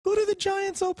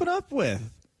Giants open up with?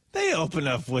 They open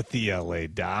up with the LA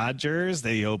Dodgers.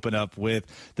 They open up with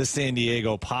the San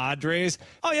Diego Padres.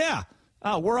 Oh, yeah.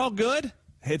 We're all good.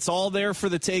 It's all there for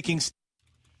the taking.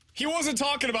 He wasn't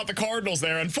talking about the Cardinals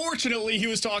there. Unfortunately, he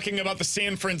was talking about the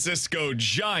San Francisco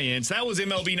Giants. That was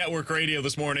MLB Network Radio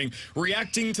this morning,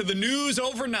 reacting to the news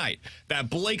overnight that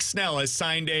Blake Snell has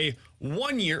signed a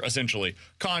one-year, essentially,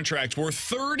 contract worth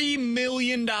 $30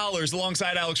 million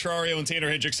alongside Alex Ferrario and Tanner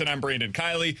Hendrickson. I'm Brandon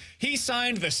Kiley. He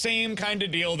signed the same kind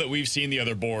of deal that we've seen the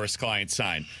other Boris clients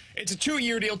sign. It's a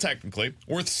 2-year deal, technically,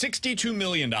 worth $62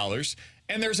 million,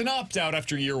 and there's an opt-out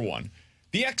after year one.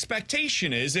 The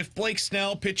expectation is if Blake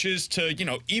Snell pitches to,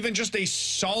 even just a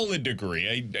solid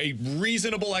degree, a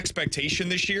reasonable expectation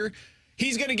this year,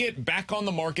 he's going to get back on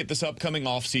the market this upcoming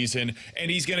offseason, and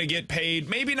he's going to get paid,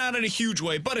 maybe not in a huge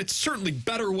way, but it's certainly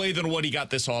better way than what he got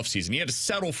this offseason. He had to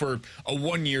settle for a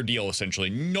one-year deal, essentially.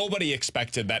 Nobody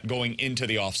expected that going into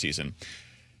the offseason.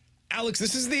 Alex,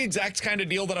 this is the exact kind of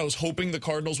deal that I was hoping the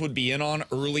Cardinals would be in on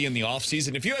early in the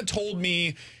offseason. If you had told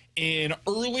me in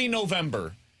early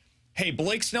November, hey,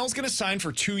 Blake Snell's going to sign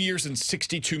for 2 years and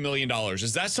 $62 million,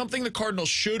 is that something the Cardinals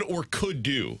should or could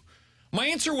do? My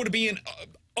answer would be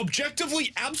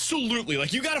objectively, absolutely.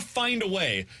 Like, you got to find a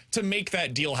way to make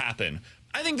that deal happen.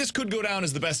 I think this could go down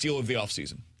as the best deal of the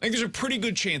offseason. I think there's a pretty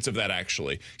good chance of that,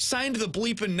 actually. Signed the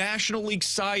bleeping National League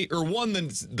won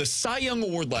the Cy Young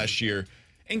Award last year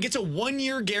and gets a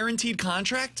one-year guaranteed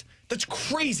contract? That's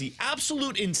crazy.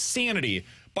 Absolute insanity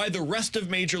by the rest of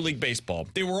Major League Baseball.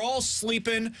 They were all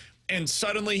sleeping, and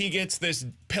suddenly he gets this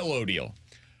pillow deal.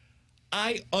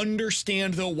 I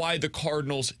understand, though, why the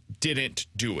Cardinals didn't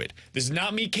do it. This is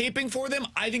not me caping for them.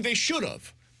 I think they should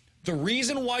have. The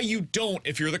reason why you don't,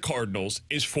 if you're the Cardinals,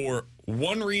 is for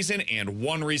one reason and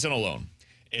one reason alone.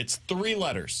 It's 3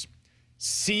 letters.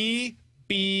 CBT.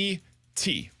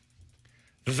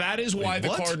 That is why the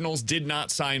Cardinals did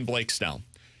not sign Blake Snell.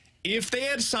 If they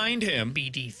had signed him...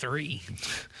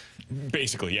 BD3.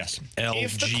 Basically, yes. LGM.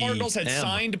 If the Cardinals had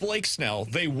signed Blake Snell,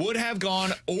 they would have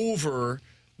gone over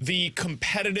the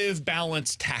competitive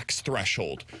balance tax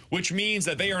threshold, which means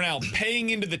that they are now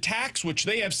paying into the tax, which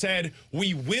they have said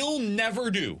we will never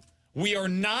do. We are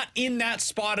not in that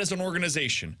spot as an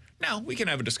organization. Now, we can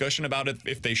have a discussion about it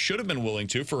if they should have been willing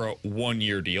to for a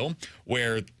one-year deal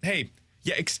where, hey,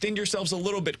 yeah, extend yourselves a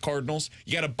little bit, Cardinals.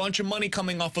 You got a bunch of money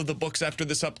coming off of the books after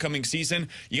this upcoming season.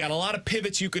 You got a lot of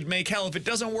pivots you could make. Hell, if it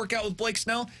doesn't work out with Blake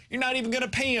Snell, you're not even going to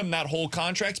pay him that whole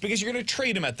contract because you're going to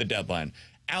trade him at the deadline.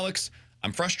 Alex,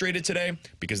 I'm frustrated today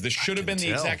because this should have been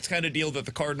the exact kind of deal that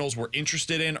the Cardinals were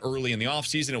interested in early in the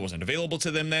offseason. It wasn't available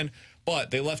to them then,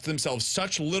 but they left themselves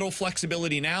such little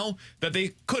flexibility now that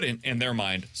they couldn't, in their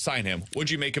mind, sign him. What'd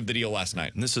you make of the deal last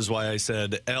night? And this is why I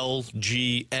said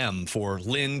LGM for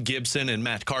Lynn Gibson and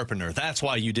Matt Carpenter. That's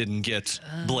why you didn't get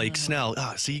Blake Snell.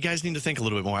 So you guys need to think a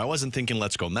little bit more. I wasn't thinking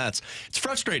let's go Mets. It's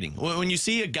frustrating when you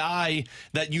see a guy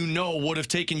that you know would have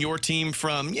taken your team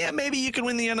from, yeah, maybe you can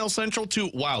win the NL Central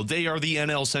to, wow, they are the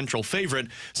NL Central favorite,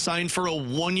 signed for a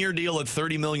one-year deal at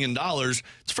 $30 million.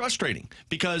 It's frustrating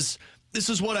because this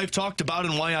is what I've talked about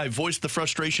and why I voiced the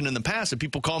frustration in the past. And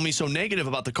people call me so negative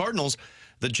about the Cardinals.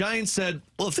 The Giants said,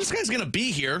 well, if this guy's going to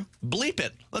be here, bleep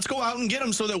it. Let's go out and get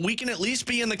him so that we can at least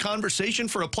be in the conversation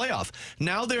for a playoff.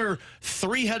 Now their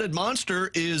three-headed monster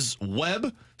is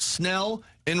Webb, Snell,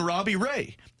 and Robbie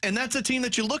Ray. And that's a team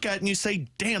that you look at and you say,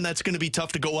 damn, that's going to be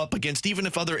tough to go up against, even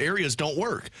if other areas don't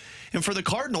work. And for the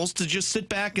Cardinals to just sit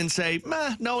back and say,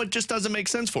 no, it just doesn't make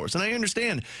sense for us. And I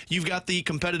understand you've got the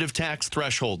competitive tax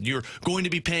threshold. You're going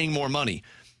to be paying more money.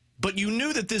 But you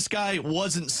knew that this guy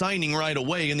wasn't signing right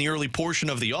away in the early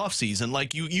portion of the offseason.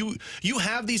 Like, you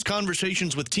have these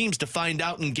conversations with teams to find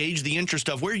out and gauge the interest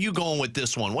of where are you going with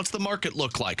this one? What's the market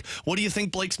look like? What do you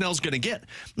think Blake Snell's going to get?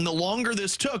 And the longer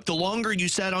this took, the longer you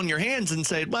sat on your hands and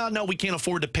said, well, no, we can't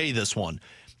afford to pay this one.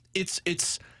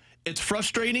 It's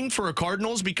frustrating for a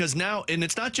Cardinals because now, and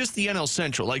it's not just the NL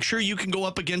Central. Like, sure, you can go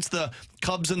up against the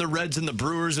Cubs and the Reds and the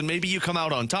Brewers, and maybe you come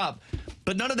out on top.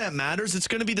 But none of that matters. It's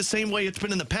going to be the same way it's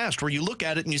been in the past, where you look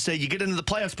at it and you say you get into the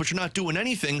playoffs, but you're not doing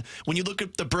anything. When you look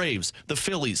at the Braves, the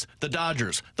Phillies, the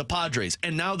Dodgers, the Padres,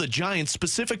 and now the Giants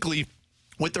specifically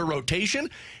with their rotation,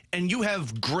 and you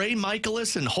have Gray,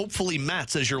 Michaelis, and hopefully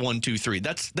Matz as your 1, 2, 3.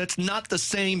 That's not the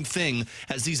same thing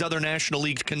as these other National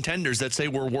League contenders that say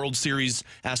we're World Series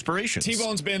aspirations.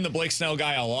 T-Bone's been the Blake Snell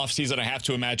guy all offseason. I have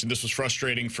to imagine this was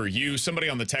frustrating for you. Somebody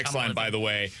on the text line, by the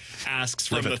way, asks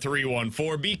from the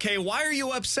 314, BK, why are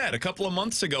you upset? A couple of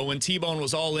months ago when T-Bone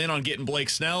was all in on getting Blake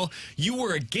Snell, you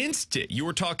were against it. You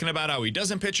were talking about how he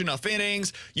doesn't pitch enough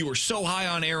innings. You were so high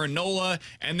on Aaron Nola,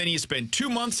 and then you spent 2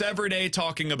 months every day talking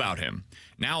talking about him.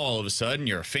 Now, all of a sudden,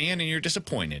 you're a fan and you're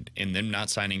disappointed in them not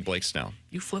signing Blake Snell.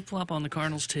 You flip-flop on the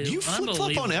Cardinals, too. You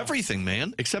flip-flop on everything,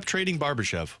 man, except trading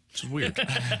Barbashev. It's weird.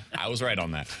 I was right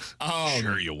on that.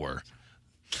 Sure you were.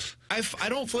 I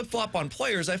don't flip-flop on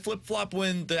players. I flip-flop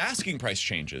when the asking price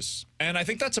changes. And I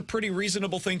think that's a pretty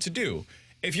reasonable thing to do.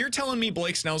 If you're telling me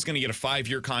Blake Snell's going to get a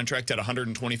 5-year contract at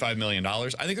 $125 million, I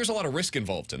think there's a lot of risk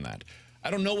involved in that. I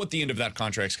don't know what the end of that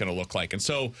contract's going to look like. And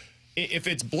so if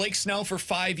it's Blake Snell for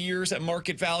 5 years at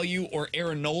market value or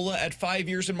Aaron Nola at 5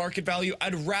 years in market value,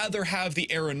 I'd rather have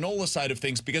the Aaron Nola side of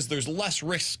things because there's less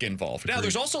risk involved. Now,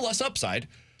 there's also less upside,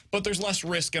 but there's less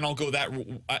risk, and I'll go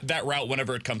that route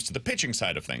whenever it comes to the pitching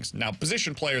side of things. Now,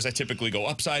 position players, I typically go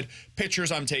upside.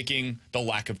 Pitchers, I'm taking the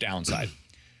lack of downside.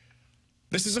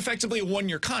 This is effectively a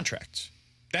 1-year contract.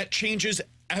 That changes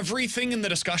everything in the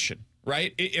discussion,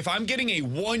 right? If I'm getting a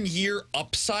 1-year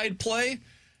upside play,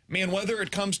 man, whether it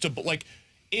comes to, like,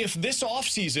 if this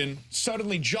offseason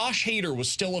suddenly Josh Hader was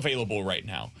still available right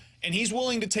now, and he's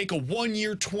willing to take a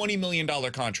 1-year, $20 million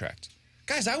contract,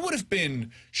 guys, I would have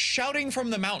been shouting from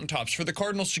the mountaintops for the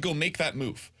Cardinals to go make that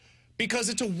move because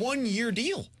it's a 1-year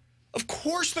deal. Of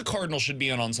course the Cardinals should be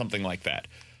in on something like that.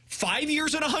 5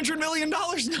 years and $100 million?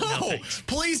 No,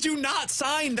 please do not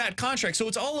sign that contract. So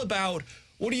it's all about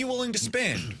what are you willing to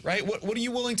spend, right? What are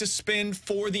you willing to spend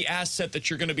for the asset that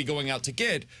you're going to be going out to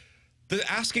get? The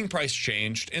asking price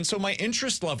changed, and so my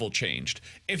interest level changed.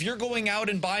 If you're going out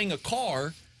and buying a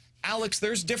car, Alex,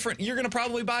 there's different. You're going to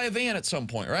probably buy a van at some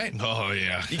point, right? Oh,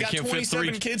 yeah. You got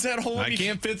 27 kids at home. I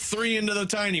can't fit 3 into the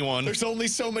tiny one. There's only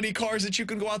so many cars that you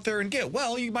can go out there and get.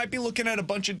 Well, you might be looking at a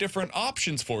bunch of different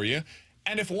options for you.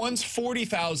 And if one's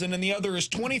 $40,000 and the other is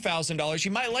 $20,000,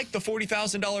 you might like the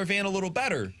 $40,000 van a little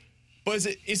better. But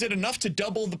is it enough to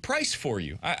double the price for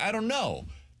you? I don't know.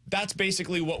 That's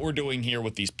basically what we're doing here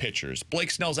with these pitchers. Blake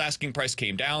Snell's asking price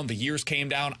came down. The years came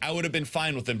down. I would have been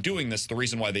fine with them doing this. The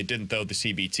reason why they didn't, though, the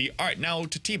CBT. All right, now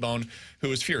to T-Bone,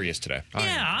 who is furious today.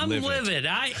 Yeah, I'm livid.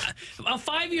 A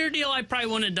 5-year deal, I probably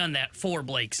wouldn't have done that for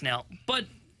Blake Snell. But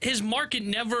his market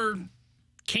never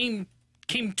came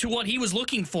to what he was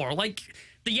looking for. Like,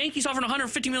 the Yankees offered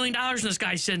 $150 million, and this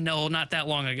guy said no not that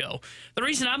long ago. The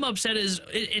reason I'm upset is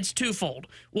it's twofold.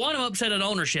 One, I'm upset at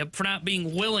ownership for not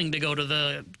being willing to go to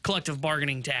the collective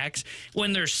bargaining tax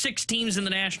when there's 6 teams in the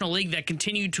National League that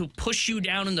continue to push you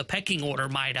down in the pecking order,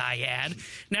 might I add.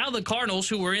 Now the Cardinals,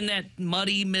 who were in that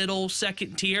muddy middle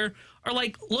second tier, are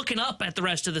like looking up at the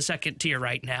rest of the second tier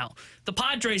right now. The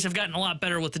Padres have gotten a lot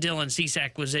better with the Dylan Cease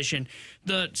acquisition.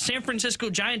 The San Francisco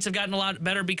Giants have gotten a lot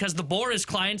better because the Boris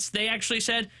clients, they actually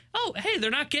said, oh, hey, they're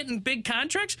not getting big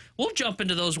contracts. We'll jump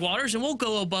into those waters and we'll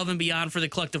go above and beyond for the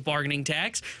collective bargaining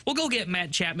tax. We'll go get Matt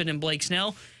Chapman and Blake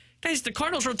Snell. Guys, the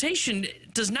Cardinals' rotation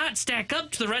does not stack up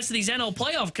to the rest of these NL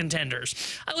playoff contenders.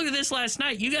 I looked at this last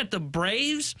night. You got the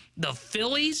Braves, the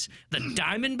Phillies, the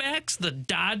Diamondbacks, the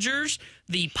Dodgers,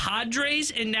 the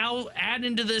Padres, and now add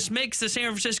into this mix the San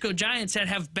Francisco Giants that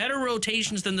have better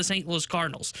rotations than the St. Louis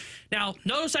Cardinals. Now,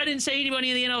 notice I didn't say anybody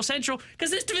in the NL Central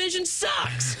because this division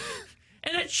sucks.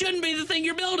 And that shouldn't be the thing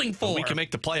you're building for. We can make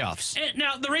the playoffs. And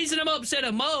now, the reason I'm upset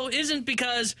at Mo isn't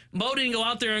because Mo didn't go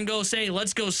out there and go say,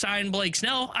 let's go sign Blake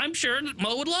Snell. I'm sure that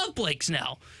Mo would love Blake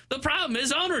Snell. The problem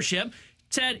is ownership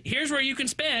said, here's where you can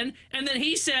spend. And then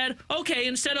he said, okay,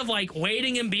 instead of like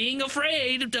waiting and being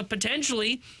afraid to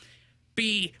potentially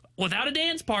be without a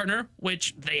dance partner,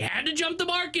 which they had to jump the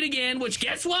market again, which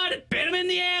guess what? It bit him in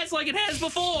the ass like it has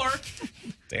before.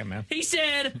 Damn, man. He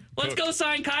said, let's go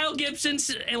sign Kyle Gibson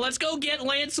and let's go get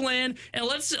Lance Lynn and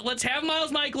let's have Miles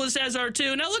Michaelis as our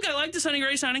 2. Now, look, I like the Sonny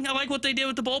Gray signing. I like what they did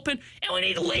with the bullpen. And we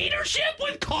need leadership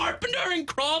with Carpenter and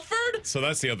Crawford. So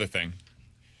that's the other thing.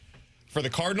 For the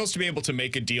Cardinals to be able to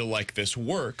make a deal like this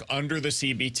work under the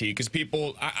CBT, because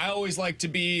people, I always like to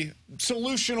be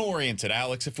solution-oriented,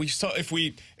 Alex. If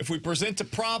we present a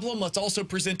problem, let's also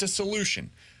present a solution.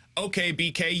 Okay,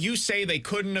 BK, you say they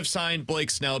couldn't have signed Blake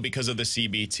Snell because of the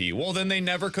CBT. Well, then they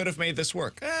never could have made this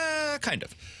work. Kind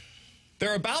of.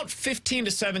 They're about $15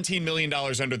 to $17 million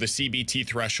under the CBT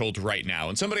threshold right now.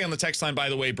 And somebody on the text line, by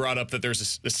the way, brought up that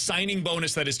there's a signing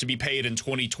bonus that is to be paid in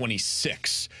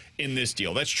 2026 in this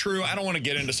deal. That's true. I don't want to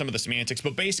get into some of the semantics,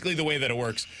 but basically the way that it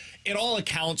works, it all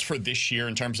accounts for this year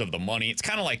in terms of the money. It's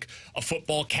kind of like a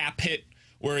football cap hit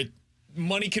where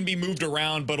money can be moved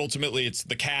around, but ultimately it's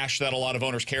the cash that a lot of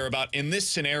owners care about. In this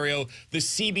scenario, the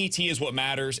CBT is what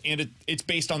matters, and it's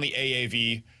based on the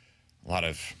AAV. A lot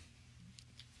of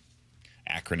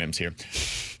acronyms here.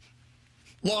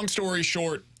 Long story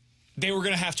short, they were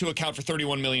going to have to account for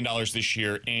 $31 million this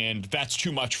year, and that's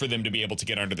too much for them to be able to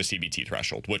get under the CBT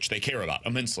threshold, which they care about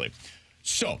immensely.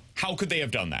 So how could they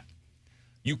have done that?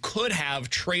 you could have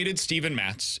traded Steven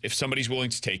Matz if somebody's willing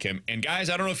to take him. And guys,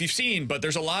 I don't know if you've seen, but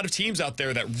there's a lot of teams out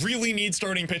there that really need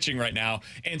starting pitching right now.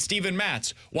 And Steven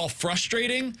Matz, while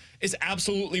frustrating, is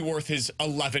absolutely worth his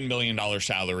 $11 million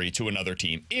salary to another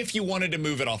team if you wanted to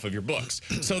move it off of your books.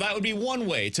 So that would be one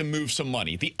way to move some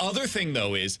money. The other thing,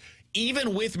 though, is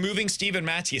even with moving Steven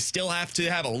Matz, you still have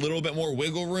to have a little bit more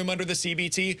wiggle room under the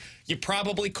CBT. You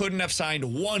probably couldn't have signed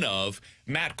one of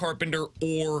Matt Carpenter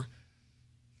or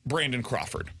Brandon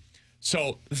Crawford.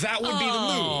 So that would be the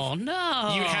move. Oh,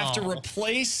 no. You'd have to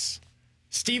replace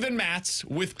Steven Matz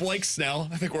with Blake Snell.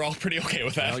 I think we're all pretty okay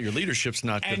with that. Well, your leadership's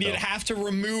not good, and you'd have to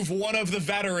remove one of the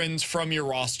veterans from your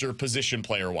roster position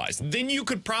player-wise. Then you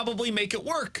could probably make it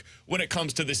work when it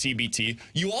comes to the CBT.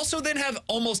 You also then have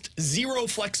almost zero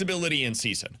flexibility in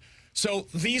season. So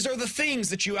these are the things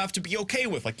that you have to be okay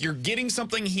with. Like, you're getting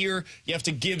something here, you have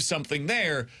to give something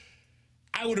there.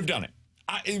 I would have done it.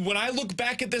 When I look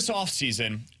back at this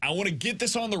offseason, I want to get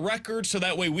this on the record so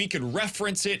that way we can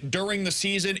reference it during the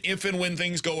season if and when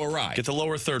things go awry. Get the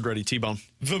lower third ready, T-Bone.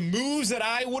 The moves that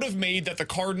I would have made that the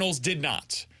Cardinals did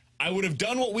not. I would have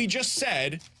done what we just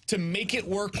said to make it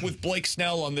work with Blake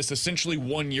Snell on this essentially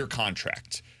one-year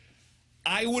contract.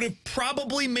 I would have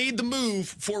probably made the move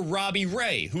for Robbie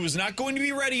Ray, who is not going to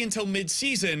be ready until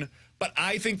mid-season, but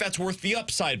I think that's worth the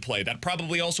upside play. That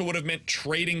probably also would have meant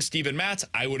trading Steven Matz.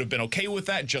 I would have been okay with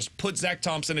that. Just put Zach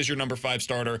Thompson as your number 5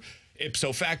 starter.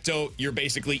 Ipso facto, you're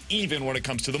basically even when it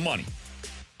comes to the money.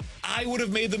 I would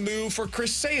have made the move for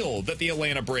Chris Sale that the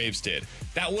Atlanta Braves did.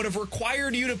 That would have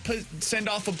required you to send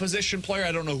off a position player.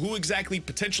 I don't know who exactly,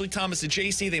 potentially Thomas and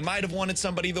JC. They might have wanted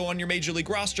somebody, though, on your Major League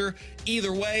roster.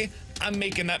 Either way, I'm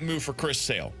making that move for Chris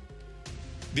Sale.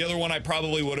 The other one I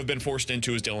probably would have been forced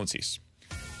into is Dylan Cease.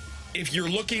 If you're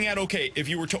looking at, okay, if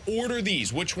you were to order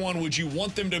these, which one would you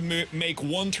want them to make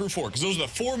 1 through 4? Because those are the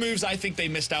 4 moves I think they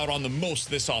missed out on the most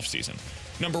this offseason.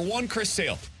 Number 1, Chris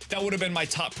Sale. That would have been my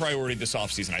top priority this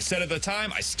offseason. I said at the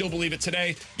time, I still believe it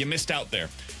today. You missed out there.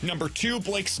 Number 2,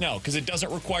 Blake Snell, because it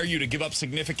doesn't require you to give up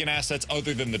significant assets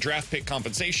other than the draft pick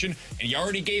compensation, and you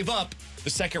already gave up the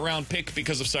 2nd-round pick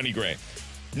because of Sonny Gray.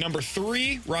 Number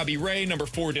 3, Robbie Ray. Number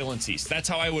 4, Dylan Cease. That's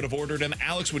how I would have ordered him.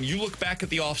 Alex, when you look back at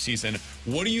the offseason,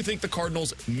 what do you think the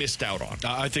Cardinals missed out on?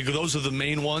 I think those are the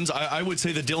main ones. I would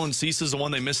say that Dylan Cease is the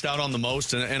one they missed out on the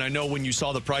most. And I know when you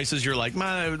saw the prices, you're like,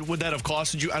 man, would that have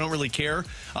costed you? I don't really care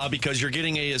because you're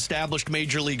getting a established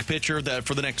major league pitcher that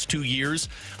for the next 2 years.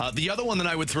 The other one that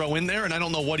I would throw in there, and I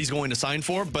don't know what he's going to sign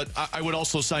for, but I would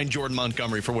also sign Jordan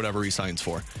Montgomery for whatever he signs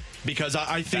for. Because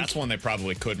I think that's one they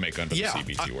probably could make under the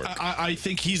CBT work. I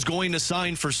think he's going to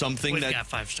sign for something We've got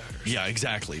 5 starters. Yeah,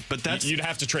 exactly. But that's you'd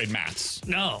have to trade Matz.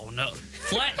 No.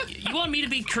 Flat. You want me to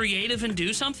be creative and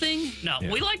do something? No.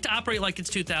 Yeah. We like to operate like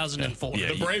it's 2004.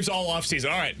 Yeah, the Braves all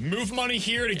offseason. All right, move money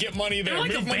here to get money there.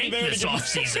 Like move money there to get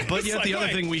offseason. But yet the other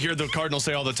thing we hear the Cardinals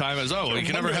say all the time is, we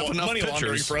can never have enough money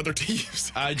pitchers for other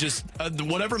teams. I just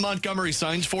whatever Montgomery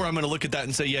signs for, I'm going to look at that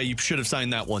and say, yeah, you should have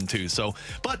signed that one too. So,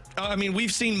 but I mean,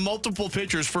 we've seen multiple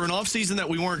pitchers for an offseason that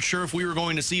we weren't sure if we were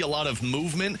going to see a lot of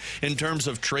movement in terms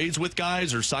of trades with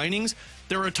guys or signings.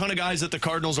 There are a ton of guys that the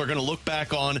Cardinals are going to look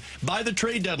back on by the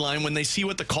trade deadline when they see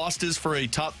what the cost is for a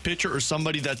top pitcher or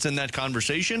somebody that's in that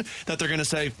conversation, that they're going to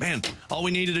say, man, all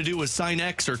we needed to do was sign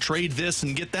X or trade this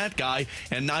and get that guy,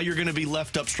 and now you're going to be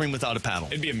left upstream without a paddle.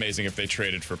 It'd be amazing if they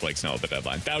traded for Blake Snell at the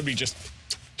deadline. That would be just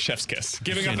chef's kiss.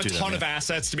 Giving up a ton of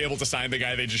assets to be able to sign the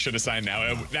guy they just should have signed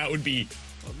now. That would be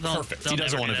perfect. He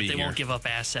doesn't want to be here. They won't give up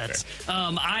assets.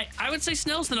 I would say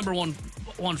Snell's the number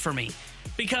one for me.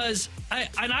 Because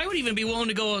I would even be willing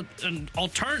to go an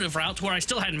alternative route to where I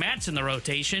still had Matz in the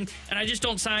rotation, and I just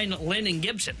don't sign Lynn and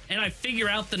Gibson. And I figure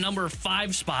out the number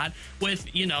 5 spot with,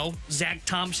 Zach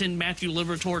Thompson, Matthew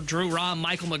Liberatore, Drew Rahm,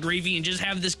 Michael McGreevy, and just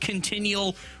have this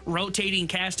continual rotating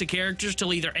cast of characters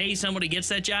till either A, somebody gets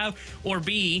that job, or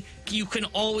B, you can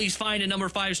always find a number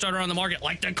 5 starter on the market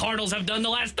like the Cardinals have done the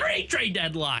last 3 trade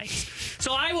deadlines.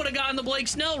 So I would have gone the Blake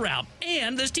Snell route.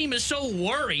 And this team is so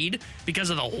worried because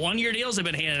of the 1-year deals they've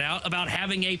been handed out about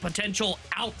having a potential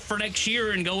out for next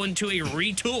year and go into a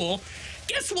retool.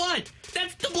 Guess what?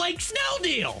 That's the Blake Snell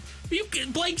deal.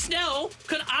 Blake Snell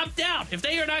could opt out. If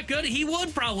they are not good, he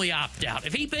would probably opt out.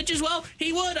 If he pitches well,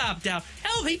 he would opt out.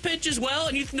 Hell, if he pitches well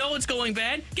and you know it's going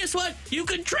bad, guess what? You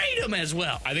could trade him as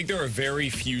well. I think there are very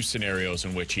few scenarios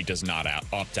in which he does not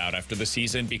opt out after the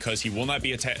season because he will not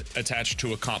be attached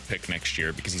to a comp pick next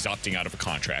year because he's opting out of a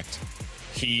contract.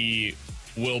 He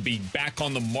will be back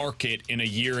on the market in a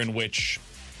year in which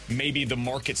maybe the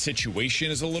market situation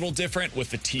is a little different with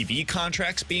the TV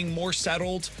contracts being more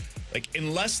settled. Like,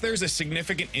 unless there's a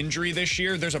significant injury this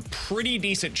year, there's a pretty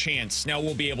decent chance Snell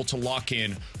will be able to lock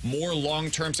in more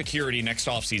long-term security next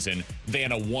offseason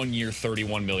than a one-year,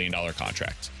 $31 million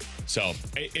contract. So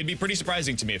it'd be pretty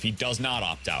surprising to me if he does not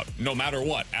opt out, no matter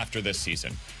what, after this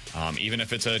season. Even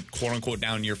if it's a quote-unquote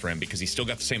down year for him, because he's still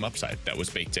got the same upside that was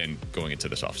baked in going into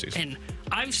this offseason. And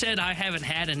I've said I haven't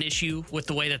had an issue with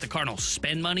the way that the Cardinals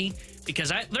spend money because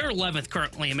they're 11th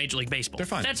currently in Major League Baseball. They're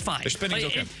fine. That's fine. Their spending's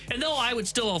okay. And though I would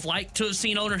still have liked to have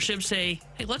seen ownership say,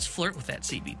 hey, let's flirt with that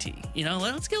CBT. You know,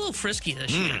 let's get a little frisky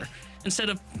this year instead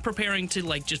of preparing to,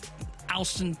 like, just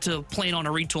oust into playing on a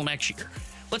retool next year.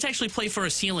 Let's actually play for a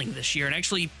ceiling this year and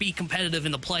actually be competitive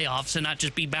in the playoffs and not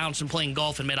just be bouncing playing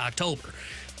golf in mid-October.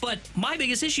 But my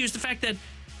biggest issue is the fact that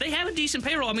they have a decent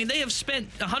payroll. I mean, they have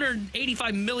spent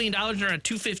 $185 million or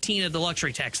 $215 of the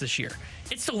luxury tax this year.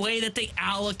 It's the way that they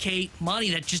allocate money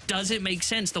that just doesn't make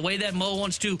sense. The way that Mo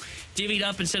wants to divvy it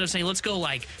up instead of saying, let's go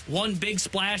like one big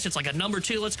splash. It's like a number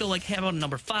 2. Let's go like, how about a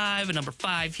number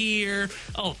 5 here?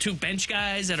 Oh, 2 bench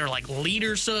guys that are like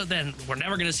leaders, so then we're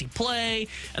never going to see play.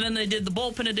 And then they did the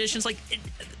bullpen additions. Like,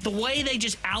 the way they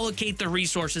just allocate their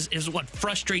resources is what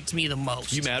frustrates me the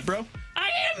most. You mad, bro? I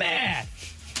am mad.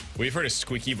 We've heard a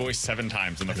squeaky voice 7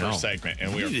 times in the first segment,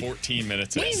 and we are 14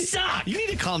 minutes in. We suck. You need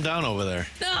to calm down over there.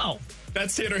 No.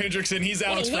 That's Tanner Hendrickson. He's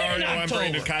Alex Ferrario. I'm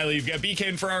Brandon Kiley. You've got BK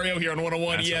and Ferrario here on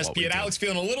 101 ESPN. Alex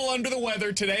feeling a little under the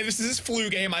weather today. This is his flu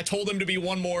game. I told him to be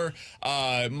one more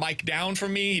mic down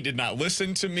from me. He did not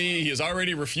listen to me. He is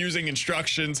already refusing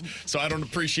instructions, so I don't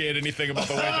appreciate anything about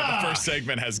the way that the first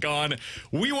segment has gone.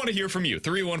 We want to hear from you.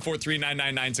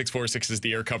 314-399-9646 is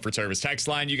the Air Comfort Service text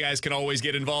line. You guys can always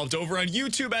get involved over on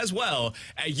YouTube as well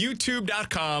at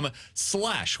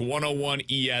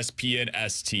youtube.com/101ESPN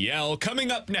STL.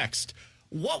 Coming up next,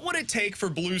 what would it take for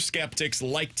blue skeptics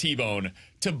like T-Bone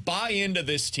to buy into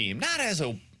this team? Not as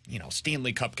a,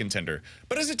 Stanley Cup contender,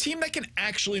 but as a team that can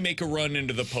actually make a run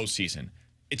into the postseason.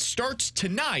 It starts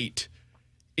tonight.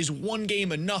 Is one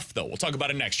game enough, though? We'll talk about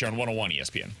it next year on 101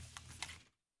 ESPN.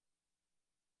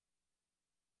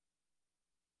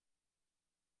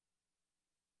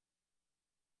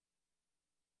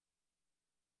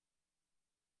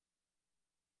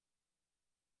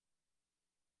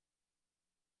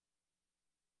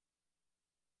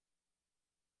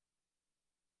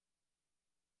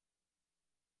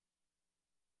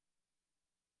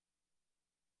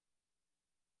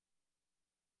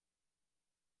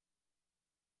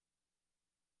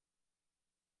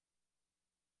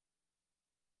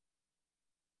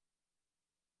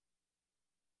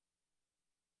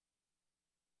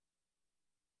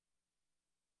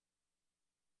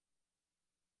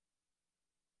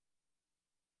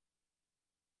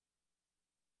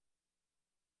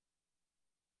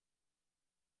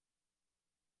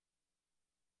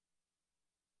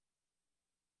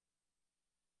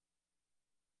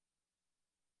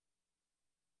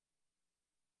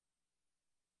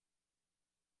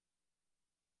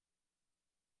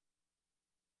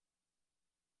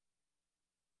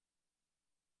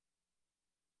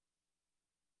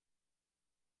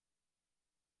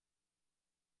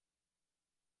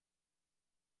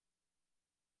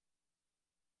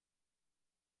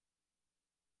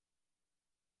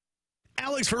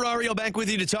 Alex Ferrario back with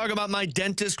you to talk about my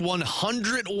dentist,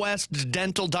 100 West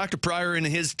Dental. Dr. Pryor and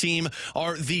his team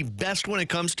are the best when it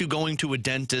comes to going to a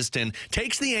dentist and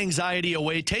takes the anxiety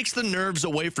away, takes the nerves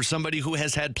away for somebody who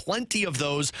has had plenty of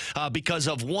those because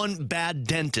of one bad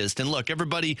dentist. And look,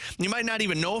 everybody, you might not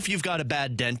even know if you've got a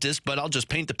bad dentist, but I'll just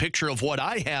paint the picture of what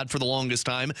I had for the longest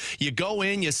time. You go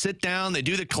in, you sit down, they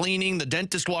do the cleaning, the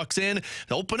dentist walks in,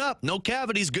 open up, no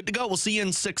cavities, good to go. We'll see you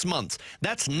in 6 months.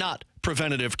 That's not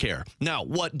preventative care. Now,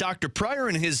 what Dr. Pryor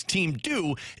and his team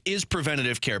do is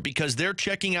preventative care because they're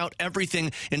checking out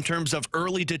everything in terms of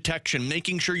early detection,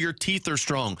 making sure your teeth are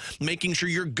strong, making sure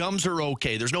your gums are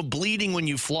okay, there's no bleeding when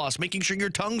you floss, making sure your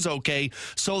tongue's okay,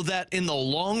 so that in the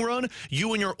long run,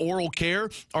 you and your oral care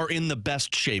are in the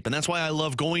best shape. And that's why I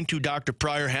love going to Dr.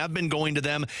 Pryor, have been going to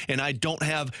them, and I don't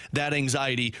have that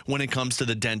anxiety when it comes to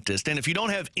the dentist. And if you don't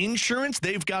have insurance,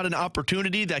 they've got an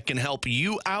opportunity that can help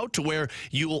you out to where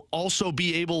you will also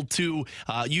be able to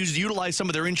utilize some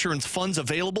of their insurance funds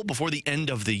available before the end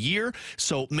of the year.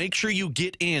 So make sure you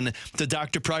get in to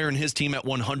Dr. Pryor and his team at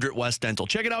 100 West Dental.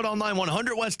 Check it out online,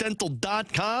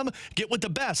 100westdental.com. Get with the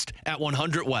best at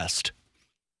 100 West.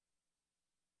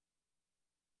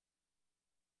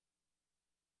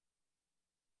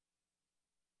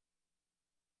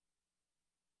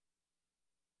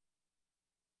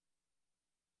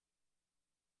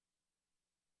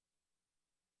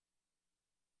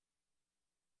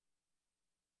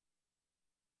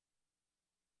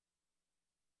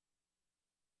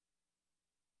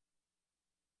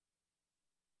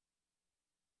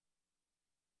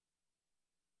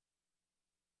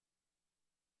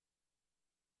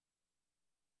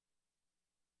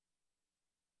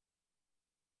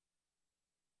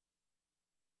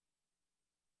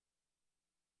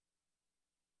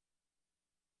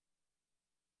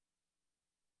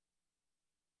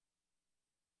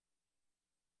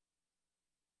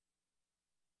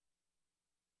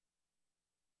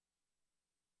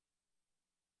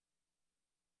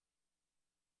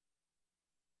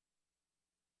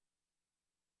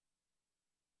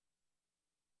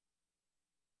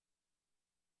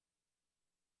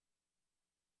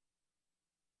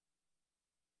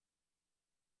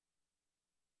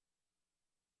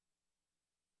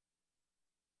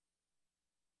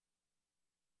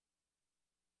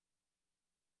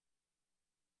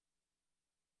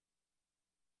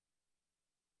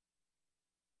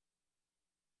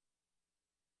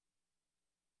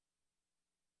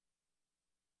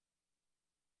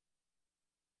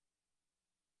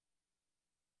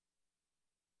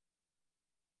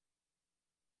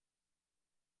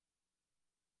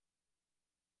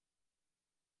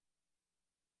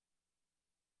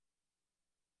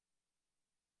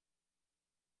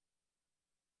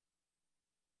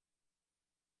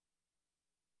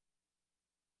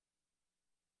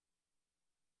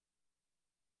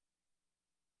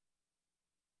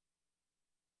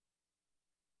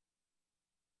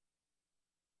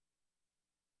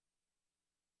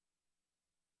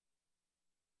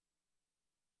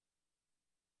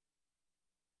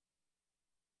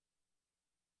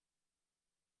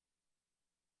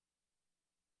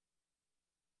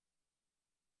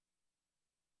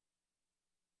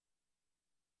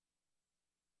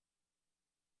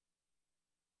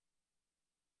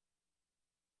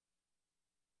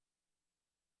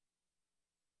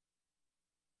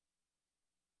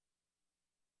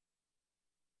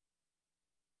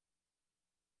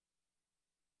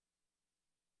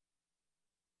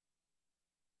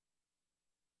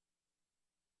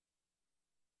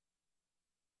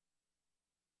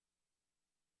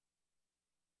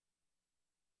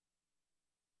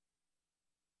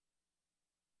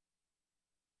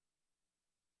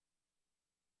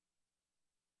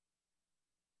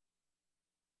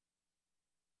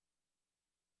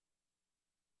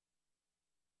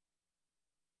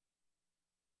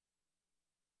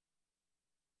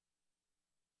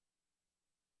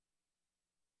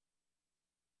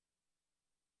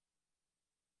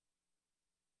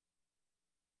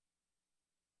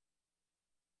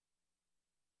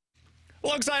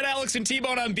 Alongside Alex and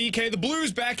T-Bone on BK, the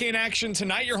Blues back in action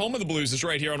tonight. Your home of the Blues is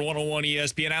right here on 101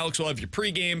 ESPN. Alex will have your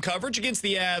pregame coverage against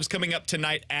the Avs coming up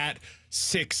tonight at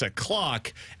 6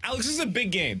 o'clock. Alex, this is a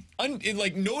big game.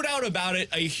 No doubt about it,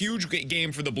 a huge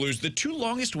game for the Blues. The two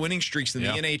longest winning streaks in the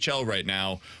NHL right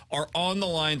now are on the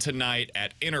line tonight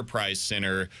at Enterprise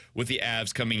Center with the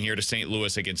Avs coming here to St.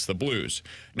 Louis against the Blues.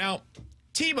 Now,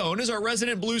 T-Bone is our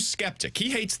resident Blues skeptic. He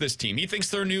hates this team. He thinks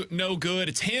they're no good.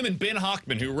 It's him and Ben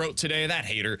Hochman who wrote today, that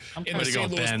hater, in the St.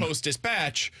 Louis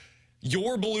Post-Dispatch,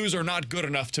 your Blues are not good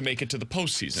enough to make it to the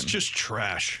postseason. It's just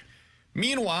trash.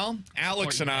 Meanwhile,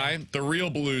 Alex and I, the real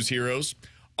Blues heroes,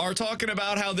 are talking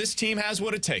about how this team has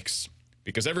what it takes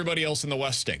because everybody else in the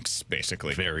West stinks,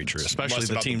 basically. Very true. It's especially less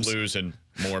the about teams the Blues and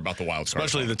more about the wild card.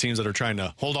 Especially the teams that are trying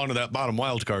to hold on to that bottom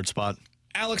wild card spot.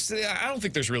 Alex, I don't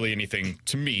think there's really anything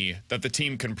to me that the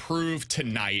team can prove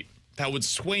tonight that would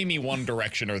sway me one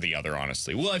direction or the other,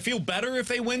 honestly. Will I feel better if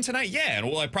they win tonight? Yeah. And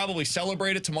will I probably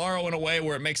celebrate it tomorrow in a way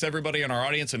where it makes everybody in our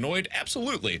audience annoyed?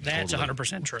 Absolutely. That's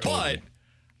 100% true. But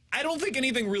I don't think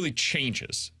anything really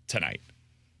changes tonight.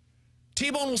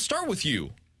 T-Bone, we'll start with you.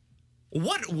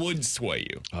 What would sway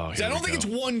you? I don't think it's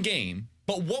one game,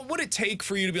 but what would it take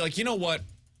for you to be like, you know what?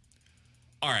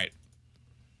 All right.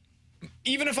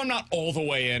 Even if I'm not all the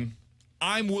way in,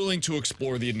 I'm willing to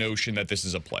explore the notion that this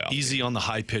is a playoff. Easy on the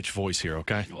high-pitched voice here,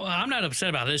 okay? Well, I'm not upset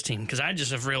about this team because I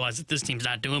just have realized that this team's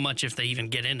not doing much if they even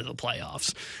get into the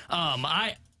playoffs.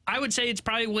 I would say it's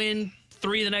probably win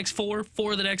 3 of the next 4,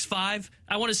 4 of the next 5.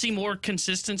 I want to see more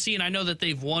consistency, and I know that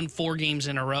they've won 4 games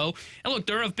in a row. And look,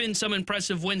 there have been some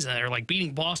impressive wins in there. Like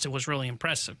beating Boston was really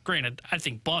impressive. Granted, I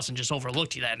think Boston just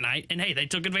overlooked you that night, and hey, they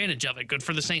took advantage of it. Good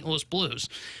for the St. Louis Blues.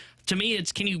 To me,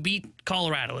 it's can you beat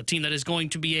Colorado, a team that is going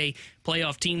to be a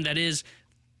playoff team that is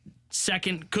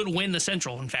second, could win the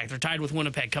Central. In fact, they're tied with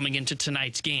Winnipeg coming into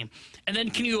tonight's game. And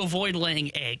then can you avoid laying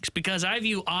eggs? Because I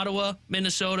view Ottawa,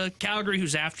 Minnesota, Calgary,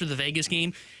 who's after the Vegas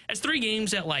game, as 3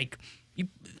 games that,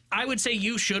 I would say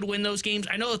you should win those games.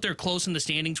 I know that they're close in the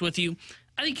standings with you.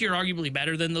 I think you're arguably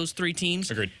better than those 3 teams.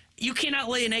 Agreed. You cannot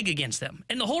lay an egg against them.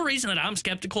 And the whole reason that I'm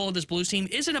skeptical of this Blues team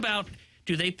isn't about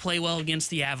do they play well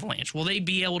against the Avalanche? Will they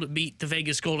be able to beat the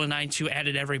Vegas Golden Knights who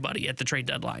added everybody at the trade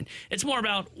deadline? It's more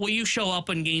about will you show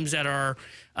up in games that are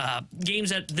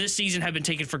games that this season have been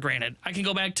taken for granted. I can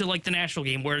go back to the Nashville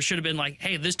game where it should have been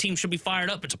hey, this team should be fired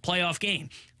up. It's a playoff game.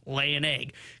 Lay an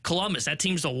egg. Columbus, that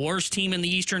team's the worst team in the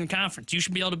Eastern Conference. You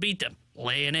should be able to beat them.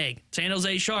 Lay an egg. San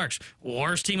Jose Sharks,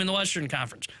 worst team in the Western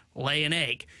Conference. Lay an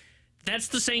egg. That's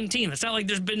the same team. It's not like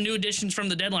there's been new additions from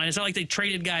the deadline. It's not like they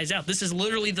traded guys out. This is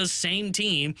literally the same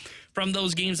team from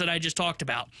those games that I just talked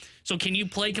about. So can you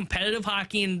play competitive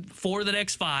hockey in 4 of the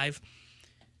next 5,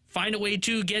 find a way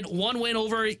to get 1 win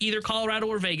over either Colorado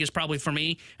or Vegas, probably for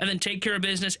me, and then take care of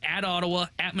business at Ottawa,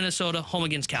 at Minnesota, home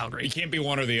against Calgary? You can't be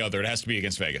one or the other. It has to be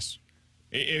against Vegas.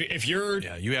 If you're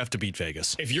you have to beat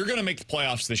Vegas. If you're going to make the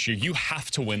playoffs this year, you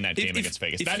have to win that game against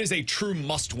Vegas. That is a true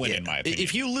must-win, in my opinion.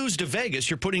 If you lose to Vegas,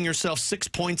 you're putting yourself 6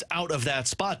 points out of that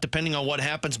spot, depending on what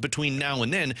happens between now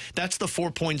and then. That's the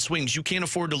 4-point swings. You can't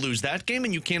afford to lose that game,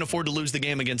 and you can't afford to lose the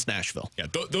game against Nashville. Yeah,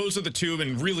 those are the 2,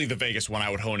 and really the Vegas one I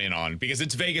would hone in on, because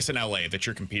it's Vegas and LA that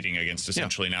you're competing against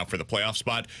essentially now for the playoff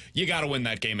spot. You got to win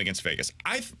that game against Vegas.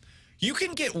 You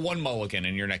can get 1 mulligan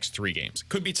in your next 3 games.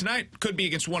 Could be tonight, could be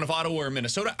against one of Ottawa or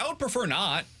Minnesota. I would prefer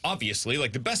not, obviously.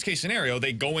 The best case scenario,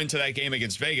 they go into that game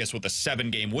against Vegas with a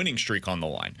 7-game winning streak on the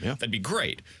line. Yeah. That'd be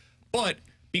great. But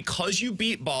because you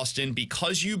beat Boston,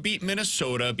 because you beat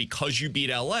Minnesota, because you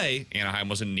beat LA, Anaheim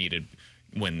was a needed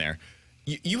win there.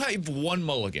 You have 1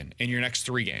 mulligan in your next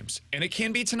 3 games. And it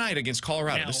can be tonight against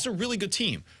Colorado. This is a really good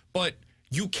team. But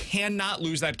you cannot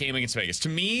lose that game against Vegas. To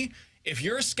me, if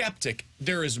you're a skeptic,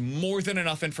 there is more than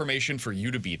enough information for you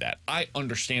to be that. I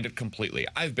understand it completely.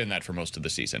 I've been that for most of the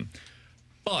season.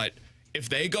 But if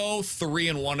they go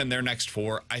 3-1 in their next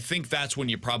 4, I think that's when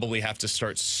you probably have to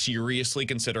start seriously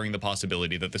considering the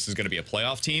possibility that this is going to be a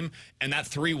playoff team, and that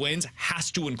 3 wins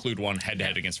has to include 1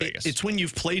 head-to-head against Vegas. It's when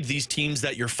you've played these teams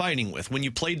that you're fighting with. When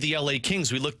you played the LA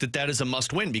Kings, we looked at that as a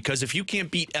must-win, because if you can't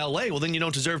beat LA, well, then you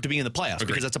don't deserve to be in the playoffs. Agreed.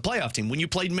 Because that's a playoff team. When you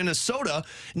played Minnesota,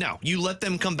 now, you let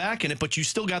them come back in it, but you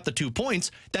still got the 2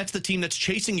 points. That's the team that's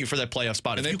chasing you for that playoff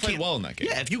spot. And they played well in that game.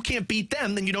 Yeah, if you can't beat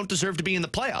them, then you don't deserve to be in the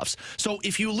playoffs. So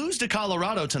if you lose to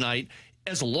Colorado tonight,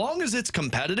 as long as it's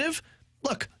competitive,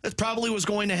 look, that probably was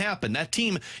going to happen. That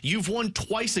team, you've won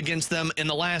twice against them in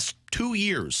the last 2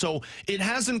 years, so it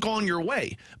hasn't gone your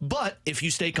way. But if you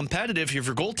stay competitive, if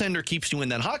your goaltender keeps you in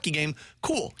that hockey game,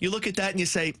 cool. You look at that and you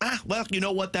say, well, you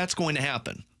know what? That's going to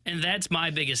happen. And that's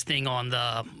my biggest thing on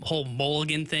the whole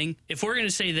mulligan thing. If we're going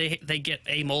to say they get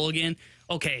a mulligan,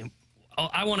 okay,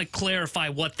 I want to clarify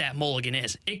what that mulligan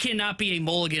is. It cannot be a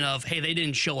mulligan of, hey, they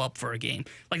didn't show up for a game.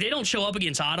 Like, they don't show up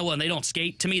against Ottawa and they don't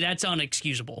skate. To me, that's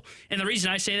unexcusable. And the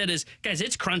reason I say that is, guys,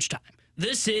 it's crunch time.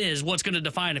 This is what's going to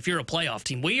define if you're a playoff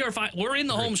team. We're in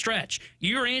the home stretch.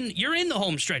 You're in the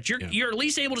home stretch. You're at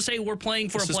least able to say we're playing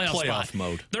for a playoff spot.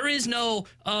 Mode. There is no,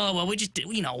 well, we just,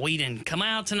 we didn't come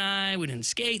out tonight. We didn't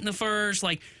skate in the first.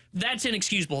 Like, that's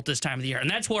inexcusable at this time of the year. And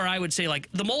that's where I would say, like,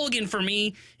 the mulligan for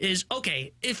me is,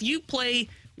 okay, if you play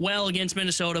well against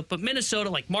Minnesota, but Minnesota,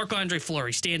 like Marc-Andre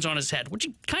Fleury, stands on his head, which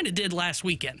he kind of did last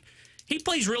weekend. He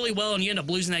plays really well, and you end up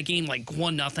losing that game like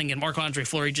 1-0, and Marc-Andre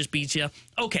Fleury just beats you.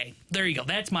 Okay, there you go.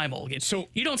 That's my mulligan. So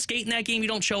you don't skate in that game, you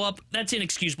don't show up. That's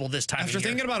inexcusable this time of year. After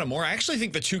thinking about it more, I actually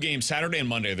think the two games, Saturday and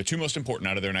Monday, are the two most important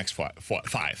out of their next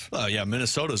five. Oh, yeah,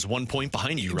 Minnesota's 1 point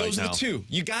behind you right now. Those are the two.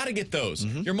 You got to get those.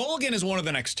 Your mulligan is one of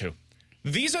the next two.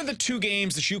 These are the two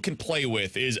games that you can play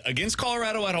with, is against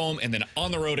Colorado at home and then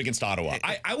on the road against Ottawa.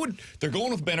 They're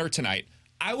going with Benner tonight.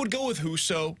 I would go with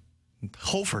Husso.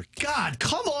 Hofer. God,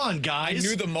 come on, guys. I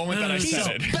knew the moment that I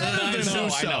said it. Better than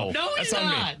Husso. I know. No, That's he's on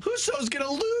not. me. Husso's going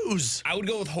to lose. I would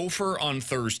go with Hofer on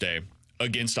Thursday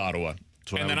against Ottawa.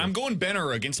 And then I'm going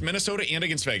Benner against Minnesota and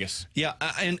against Vegas. Yeah,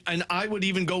 and I would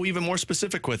even go even more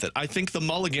specific with it. I think the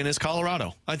mulligan is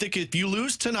Colorado. I think if you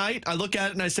lose tonight, I look at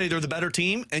it and I say they're the better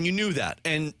team, and you knew that,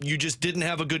 and you just didn't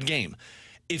have a good game.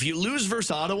 If you lose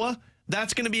versus Ottawa,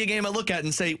 that's going to be a game I look at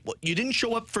and say, well, you didn't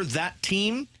show up for that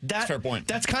team. That's fair point.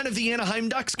 That's kind of the Anaheim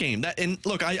Ducks game. I think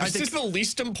this is the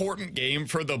least important game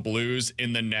for the Blues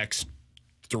in the next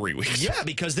 3 weeks. Yeah,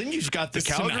 because then you've got the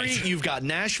Calgary, you've got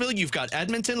Nashville, you've got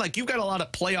Edmonton. Like, you've got a lot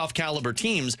of playoff caliber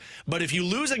teams. But if you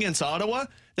lose against Ottawa,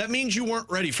 that means you weren't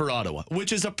ready for Ottawa,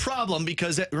 which is a problem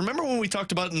because remember when we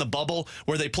talked about in the bubble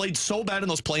where they played so bad in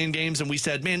those playing games and we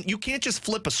said, man, you can't just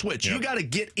flip a switch. Yep. You got to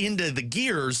get into the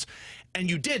gears, and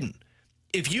you didn't.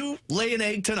 If you lay an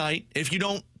egg tonight, if you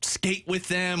don't skate with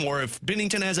them, or if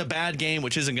Binnington has a bad game,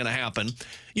 which isn't going to happen,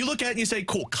 you look at it and you say,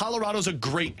 cool, Colorado's a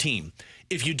great team.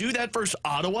 If you do that versus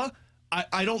Ottawa,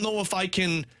 I don't know if I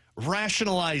can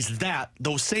rationalize that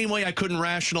the same way I couldn't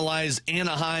rationalize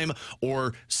Anaheim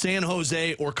or San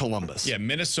Jose or Columbus. Yeah,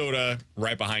 Minnesota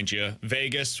right behind you.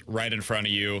 Vegas right in front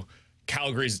of you.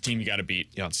 Calgary's a team you got to beat.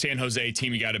 Yeah. San Jose,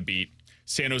 team you got to beat.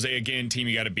 San Jose again, team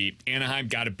you got to beat. Anaheim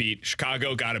got to beat.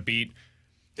 Chicago got to beat.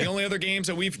 The only other games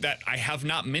that I have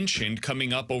not mentioned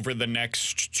coming up over the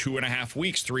next 2.5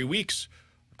 weeks, 3 weeks,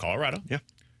 Colorado,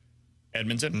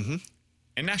 Edmonton,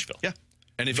 and Nashville. Yeah,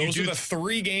 and if those are the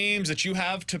 3 games that you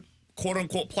have to quote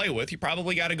unquote play with, you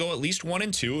probably got to go at least 1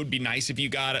 and 2. It would be nice if you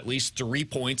got at least 3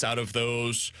 points out of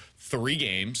those 3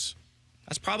 games.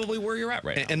 That's probably where you're at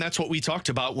right now. And that's what we talked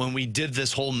about when we did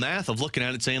this whole math of looking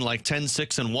at it, saying like 10,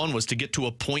 6, and 1 was to get to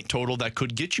a point total that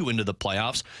could get you into the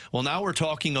playoffs. Well, now we're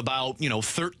talking about,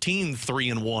 13, 3,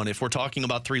 and 1 if we're talking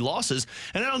about 3 losses.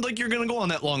 And I don't think you're going to go on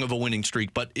that long of a winning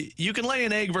streak. But you can lay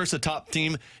an egg versus a top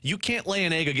team. You can't lay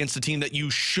an egg against a team that you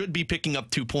should be picking up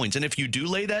 2 points. And if you do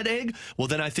lay that egg, well,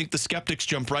 then I think the skeptics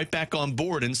jump right back on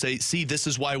board and say, see, this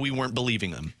is why we weren't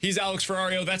believing them. He's Alex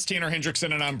Ferrario. That's Tanner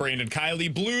Hendrickson, and I'm Brandon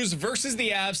Kiley. Blues versus the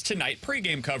Avs tonight.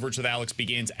 Pre-game coverage with Alex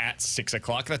begins at 6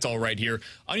 o'clock. That's all right here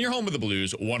on your home of the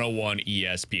Blues, 101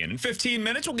 ESPN. In 15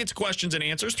 minutes, we'll get to questions and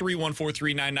answers.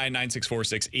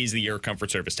 314-399-9646 is the Air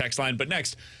Comfort Service text line. But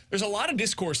next, there's a lot of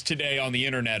discourse today on the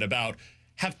internet about,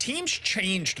 have teams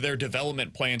changed their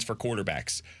development plans for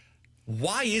quarterbacks?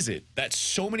 Why is it that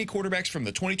so many quarterbacks from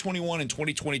the 2021 and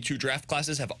 2022 draft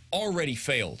classes have already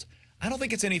failed? I don't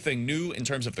think it's anything new in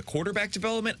terms of the quarterback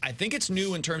development. I think it's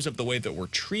new in terms of the way that we're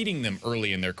treating them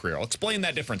early in their career. I'll explain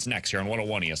that difference next here on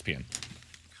 101 ESPN.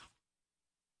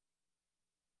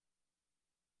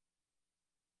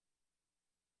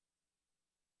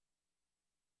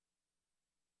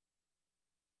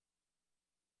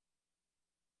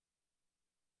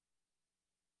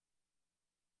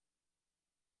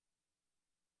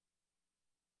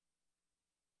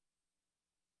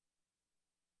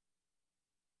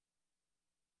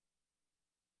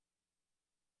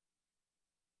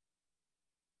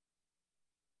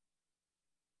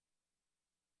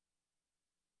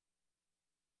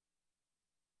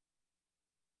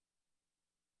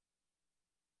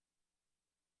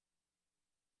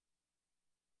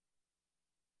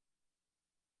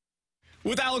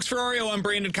 With Alex Ferrario, I'm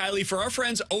Brandon Kiley for our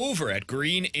friends over at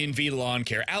Green NV Lawn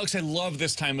Care. Alex, I love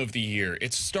this time of the year.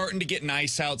 It's starting to get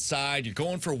nice outside. You're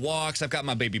going for walks. I've got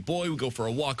my baby boy. We go for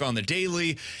a walk on the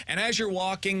daily. And as you're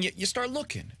walking, you start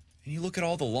looking. and you look at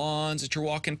all the lawns that you're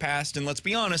walking past, and let's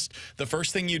be honest, the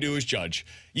first thing you do is judge.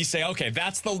 You say, okay,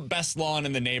 that's the best lawn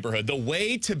in the neighborhood. The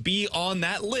way to be on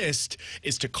that list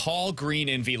is to call Green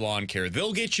Envy Lawn Care.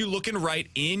 They'll get you looking right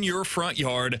in your front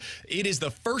yard. It is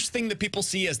the first thing that people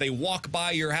see as they walk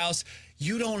by your house.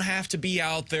 You don't have to be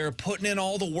out there putting in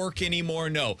all the work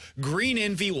anymore. No, Green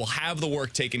Envy will have the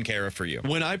work taken care of for you.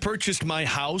 When I purchased my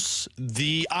house,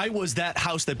 I was that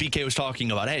house that BK was talking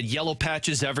about. I had yellow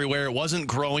patches everywhere. It wasn't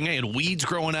growing. I had weeds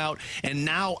growing out. And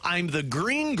now I'm the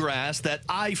green grass that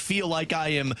I feel like I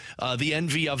am the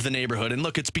envy of the neighborhood. And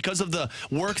look, it's because of the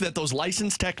work that those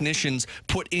licensed technicians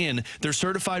put in. They're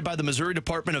certified by the Missouri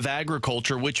Department of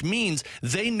Agriculture, which means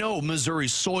they know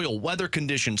Missouri's soil, weather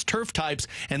conditions, turf types,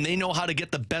 and they know how to get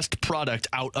the best product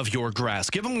out of your grass.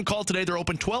 Give them a call today. They're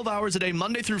open 12 hours a day,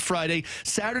 Monday through Friday,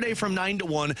 Saturday from 9 to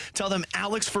 1. Tell them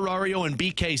Alex Ferrario and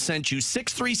BK sent you.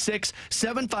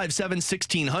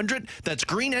 636-757-1600. That's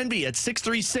Green Envy at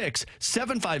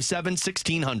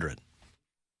 636-757-1600.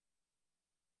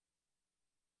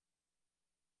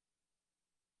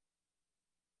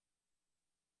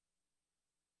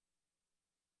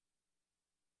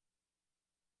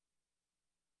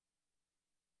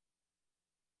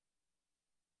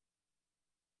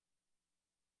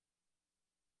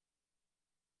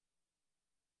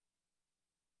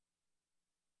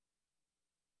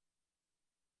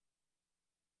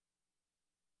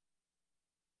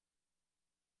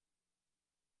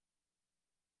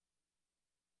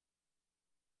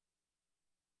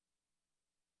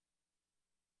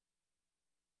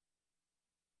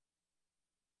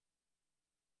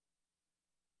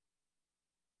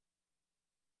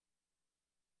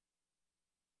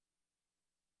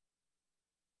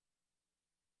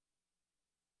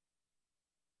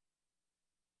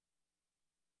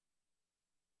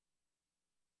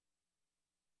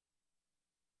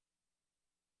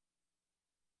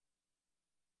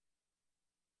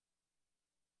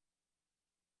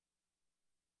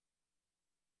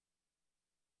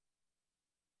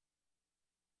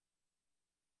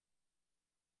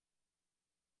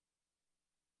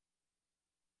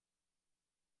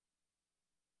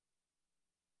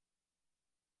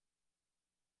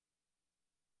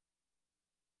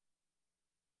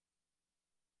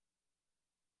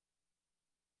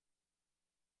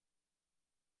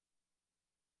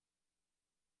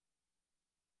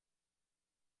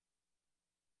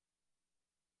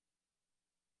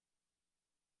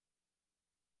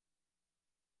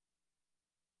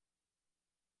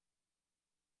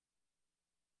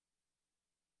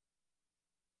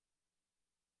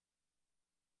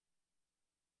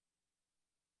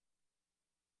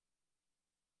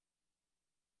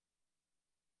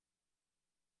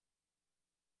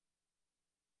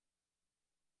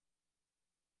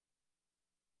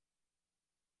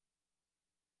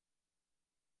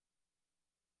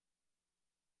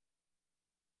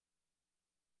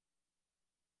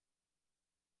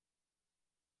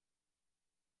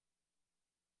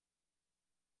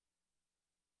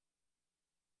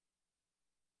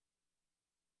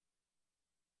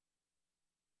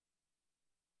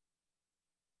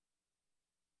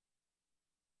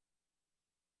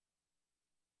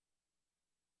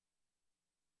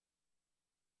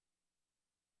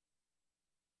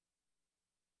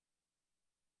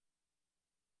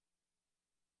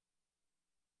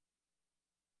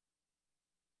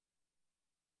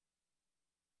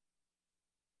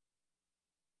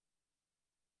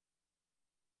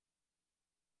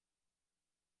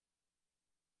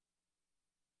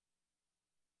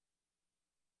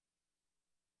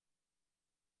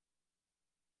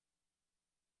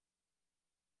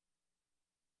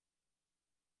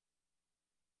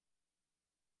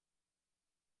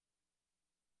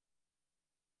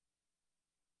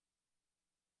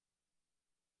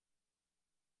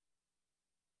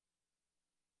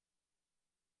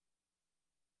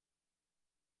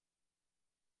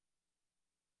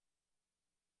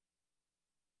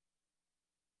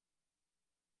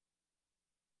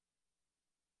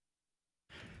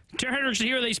 Terry Hendricks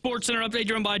here with a Sports Center update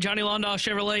driven by Johnny Londoff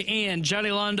Chevrolet and Johnny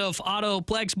Londoff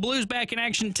Autoplex. Blues back in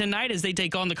action tonight as they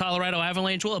take on the Colorado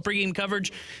Avalanche. We'll have pregame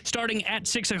coverage starting at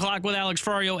 6 o'clock with Alex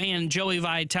Ferrario and Joey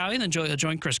Vitale. And then Joey will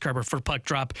join Chris Kerber for puck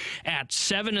drop at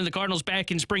 7. And the Cardinals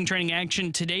back in spring training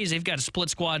action today. They've got a split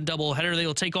squad doubleheader. They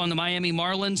will take on the Miami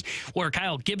Marlins, where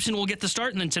Kyle Gibson will get the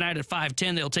start. And then tonight at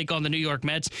 5:10, they'll take on the New York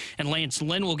Mets. And Lance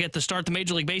Lynn will get the start. The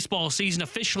Major League Baseball season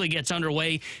officially gets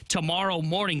underway tomorrow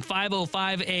morning,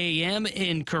 5:05 a.m.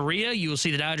 in Korea. You will see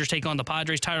the Dodgers take on the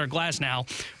Padres. Tyler Glasnow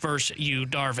versus Yu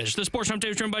Darvish. The Sports Update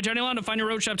is driven by Johnny Londoff. Find your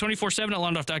road shop 24/7 at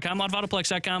londoff.com,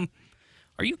 londoffauto.com. .com.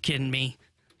 Are you kidding me?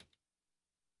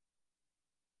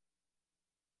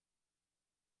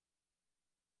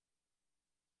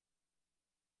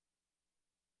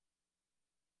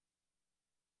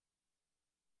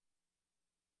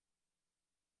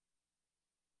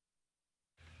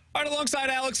 All right, alongside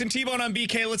Alex and T-Bone on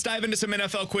BK, let's dive into some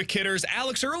NFL quick hitters.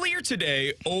 Alex, earlier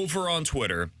today over on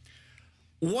Twitter,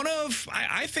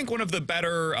 I think one of the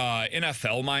better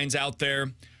NFL minds out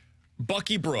there,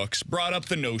 Bucky Brooks, brought up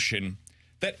the notion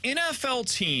that NFL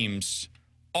teams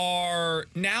are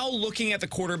now looking at the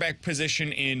quarterback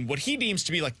position in what he deems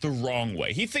to be like the wrong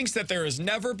way. He thinks that there has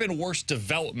never been worse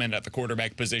development at the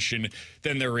quarterback position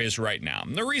than there is right now.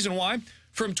 And the reason why,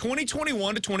 from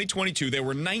 2021 to 2022, there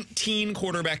were 19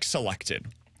 quarterbacks selected.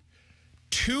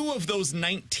 2 of those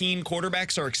 19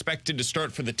 quarterbacks are expected to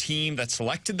start for the team that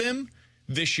selected them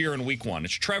this year in week 1.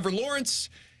 It's Trevor Lawrence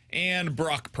and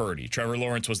Brock Purdy. Trevor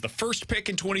Lawrence was the first pick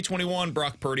in 2021.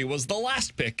 Brock Purdy was the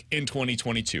last pick in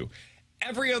 2022.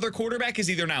 Every other quarterback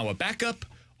is either now a backup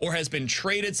or has been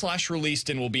traded/released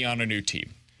and will be on a new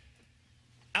team.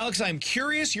 Alex, I'm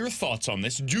curious your thoughts on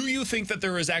this. Do you think that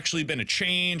there has actually been a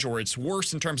change or it's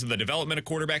worse in terms of the development of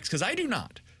quarterbacks? Because I do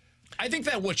not. I think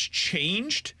that what's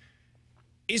changed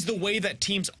is the way that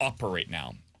teams operate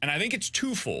now. And I think it's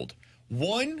twofold.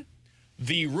 One,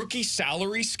 the rookie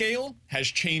salary scale has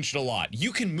changed a lot.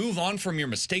 You can move on from your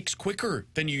mistakes quicker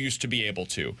than you used to be able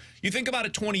to. You think about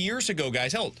it 20 years ago,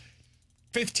 guys. Hell,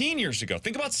 15 years ago.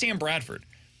 Think about Sam Bradford.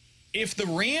 If the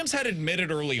Rams had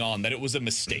admitted early on that it was a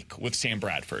mistake with Sam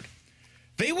Bradford,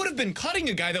 they would have been cutting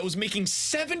a guy that was making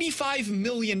 $75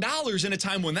 million in a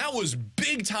time when that was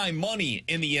big-time money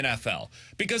in the NFL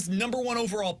because #1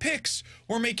 overall picks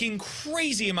were making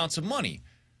crazy amounts of money.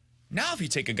 Now, if you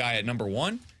take a guy at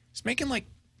 #1, he's making like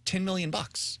 $10 million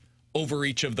over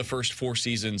each of the first 4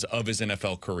 seasons of his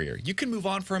NFL career. You can move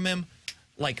on from him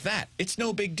like that. It's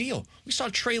no big deal. We saw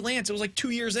Trey Lance. It was like 2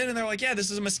 years in, and they're like, yeah,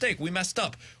 this is a mistake. We messed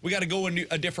up. We got to go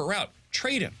a different route.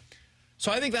 Trade him.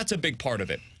 So I think that's a big part of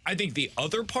it. I think the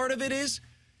other part of it is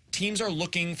teams are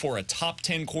looking for a top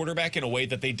 10 quarterback in a way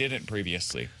that they didn't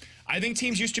previously. I think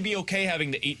teams used to be okay having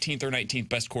the 18th or 19th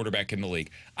best quarterback in the league.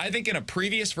 I think in a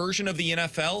previous version of the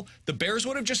NFL, the Bears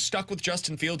would have just stuck with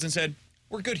Justin Fields and said,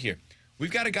 we're good here. We've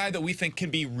got a guy that we think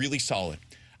can be really solid.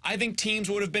 I think teams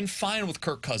would have been fine with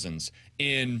Kirk Cousins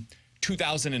in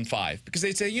 2005 because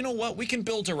they'd say, you know what, we can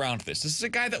build around this. This is a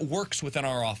guy that works within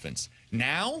our offense.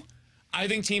 Now, I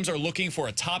think teams are looking for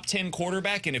a top 10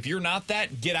 quarterback, and if you're not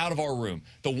that, get out of our room.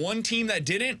 The one team that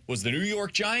didn't was the New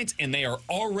York Giants, and they are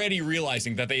already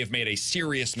realizing that they have made a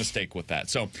serious mistake with that.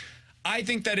 So I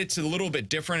think that it's a little bit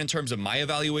different in terms of my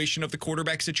evaluation of the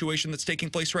quarterback situation that's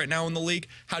taking place right now in the league.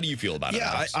 How do you feel about it?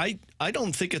 Yeah, I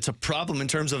don't think it's a problem in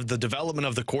terms of the development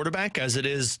of the quarterback as it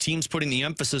is teams putting the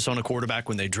emphasis on a quarterback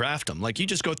when they draft them. Like, you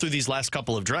just go through these last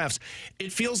couple of drafts,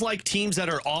 it feels like teams that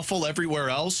are awful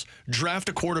everywhere else draft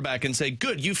a quarterback and say,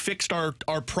 good, you fixed our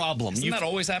problem. Doesn't that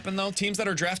always happen, though? Teams that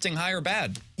are drafting high are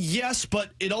bad. Yes, but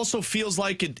it also feels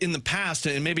like in the past,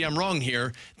 and maybe I'm wrong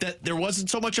here, that there wasn't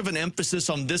so much of an emphasis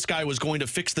on this guy was going to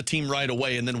fix the team right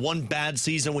away. And then one bad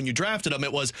season when you drafted him,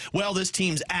 it was, well, this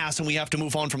team's ass and we have to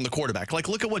move on from the quarterback. Like,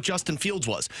 look at what Justin Fields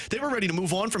was. They were ready to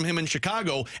move on from him in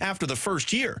Chicago after the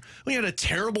first year. We had a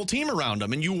terrible team around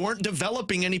him, and you weren't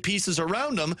developing any pieces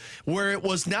around him where it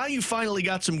was now you finally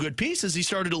got some good pieces. He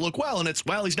started to look well, and it's,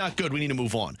 well, he's not good. We need to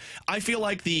move on. I feel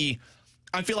like the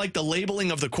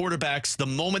labeling of the quarterbacks the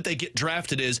moment they get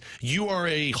drafted is, you are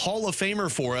a Hall of Famer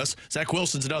for us. Zach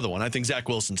Wilson's another one. I think Zach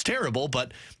Wilson's terrible,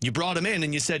 but you brought him in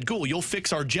and you said, cool, you'll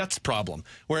fix our Jets problem,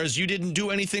 whereas you didn't do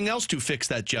anything else to fix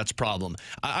that Jets problem.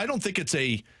 I don't think it's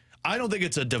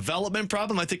a development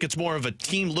problem. I think it's more of a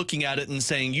team looking at it and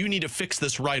saying, you need to fix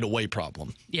this right away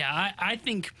problem. Yeah, I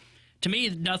think, to me,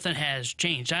 nothing has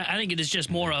changed. I think it is just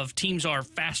more of teams are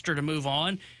faster to move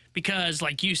on. Because,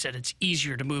 like you said, it's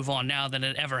easier to move on now than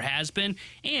it ever has been.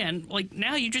 And, like,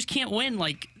 now you just can't win,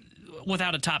 like,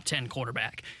 without a top 10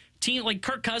 quarterback. Team like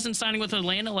Kirk Cousins signing with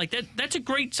Atlanta, like, that's a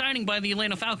great signing by the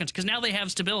Atlanta Falcons because now they have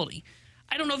stability.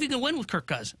 I don't know if you can win with Kirk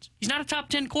Cousins. He's not a top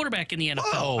 10 quarterback in the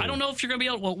NFL. Whoa. I don't know if you're going to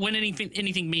be able to win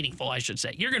anything meaningful, I should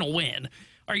say. You're going to win.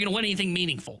 Are you going to win anything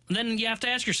meaningful? And then you have to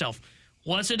ask yourself,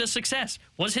 was it a success?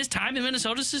 Was his time in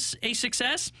Minnesota a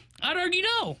success? I'd argue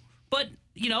no. But,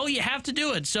 you know, you have to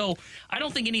do it. So I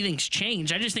don't think anything's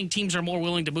changed. I just think teams are more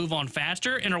willing to move on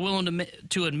faster and are willing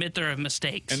to admit their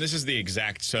mistakes. And this is the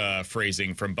exact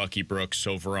phrasing from Bucky Brooks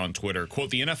over on Twitter.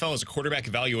 Quote, the NFL is a quarterback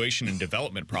evaluation and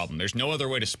development problem. There's no other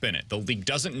way to spin it. The league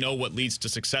doesn't know what leads to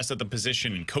success at the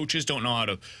position, and coaches don't know how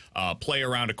to play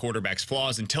around a quarterback's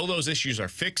flaws. Until those issues are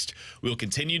fixed, we'll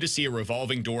continue to see a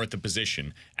revolving door at the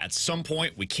position. At some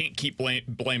point, we can't keep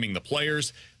blaming the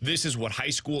players. This is what high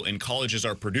school and colleges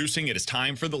are producing. It is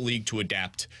time for the league to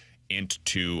adapt and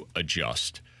to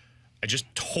adjust. I just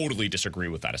totally disagree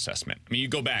with that assessment. I mean, you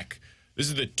go back. This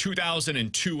is the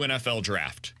 2002 NFL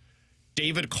draft.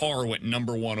 David Carr went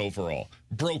number 1 overall,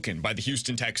 broken by the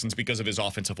Houston Texans because of his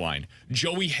offensive line.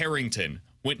 Joey Harrington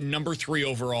went number 3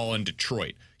 overall in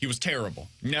Detroit. He was terrible.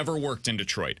 Never worked in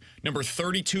Detroit. Number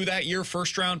 32 that year,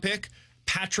 first-round pick,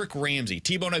 Patrick Ramsey.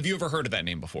 T-Bone, have you ever heard of that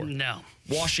name before? No.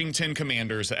 Washington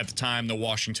Commanders at the time, the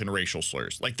Washington racial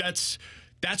slurs. Like, that's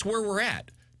where we're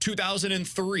at.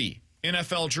 2003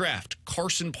 NFL draft.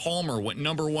 Carson Palmer went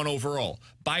number 1 overall.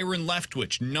 Byron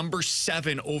Leftwich, number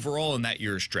 7 overall in that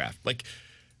year's draft. Like,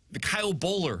 the Kyle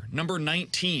Bowler, number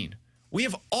 19. We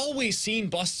have always seen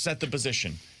busts at the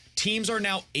position. Teams are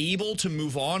now able to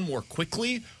move on more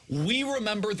quickly. We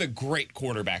remember the great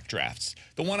quarterback drafts.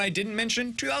 The one I didn't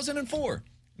mention, 2004.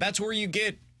 That's where you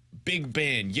get Big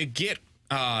Ben. You get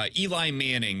Eli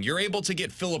Manning. You're able to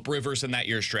get Phillip Rivers in that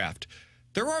year's draft.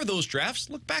 There are those drafts.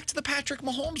 Look back to the Patrick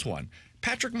Mahomes one.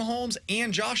 Patrick Mahomes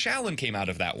and Josh Allen came out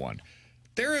of that one.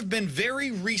 There have been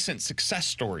very recent success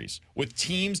stories with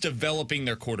teams developing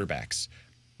their quarterbacks.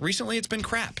 Recently, it's been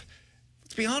crap.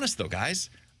 Let's be honest, though, guys.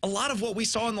 A lot of what we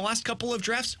saw in the last couple of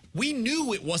drafts, we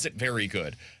knew it wasn't very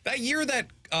good. That year that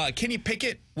Kenny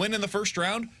Pickett went in the first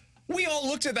round, we all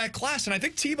looked at that class, and I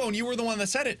think, T-Bone, you were the one that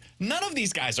said it. None of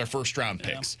these guys are first-round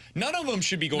picks. Yeah. None of them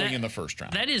should be going in the first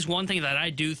round. That is one thing that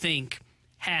I do think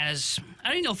has,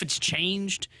 I don't know if it's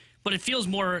changed, but it feels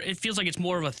like it's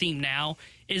more of a theme now,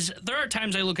 is there are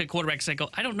times I look at quarterbacks and I go,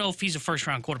 I don't know if he's a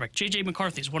first-round quarterback. J.J.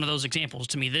 McCarthy is one of those examples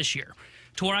to me this year,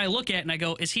 to where I look at and I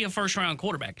go, is he a first-round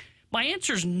quarterback? My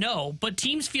answer is no, but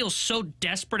teams feel so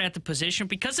desperate at the position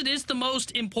because it is the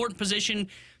most important position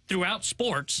throughout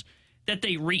sports that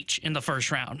they reach in the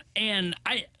first round. And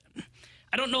I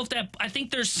don't know if that, I think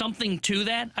there's something to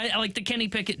that. I like the Kenny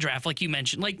Pickett draft, like you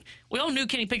mentioned. Like, we all knew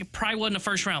Kenny Pickett probably wasn't a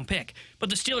first-round pick, but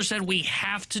the Steelers said we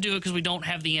have to do it because we don't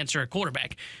have the answer at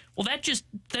quarterback. Well,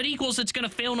 that equals it's going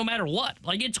to fail no matter what.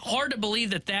 Like, it's hard to believe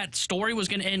that story was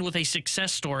going to end with a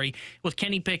success story with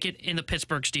Kenny Pickett in the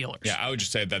Pittsburgh Steelers. Yeah, I would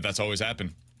just say that that's always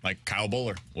happened. Like, Kyle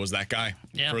Bowler was that guy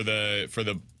for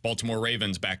the Baltimore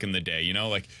Ravens back in the day. You know,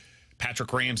 like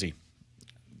Patrick Ramsey.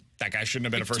 That guy shouldn't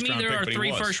have been a first-round pick, but he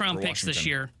was. There are 3 first-round picks this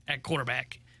year at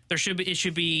quarterback. It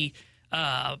should be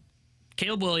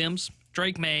Caleb Williams,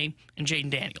 Drake May, and Jaden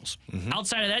Daniels. Mm-hmm.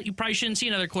 Outside of that, you probably shouldn't see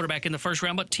another quarterback in the first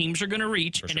round, but teams are going to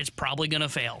reach, and it's probably going to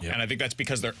fail. Yeah. And I think that's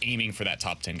because they're aiming for that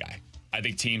top 10 guy. I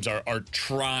think teams are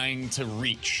trying to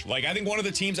reach. Like, I think one of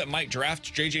the teams that might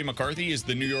draft J.J. McCarthy is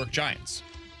the New York Giants.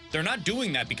 They're not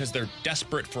doing that because they're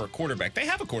desperate for a quarterback. They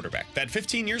have a quarterback that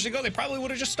 15 years ago they probably would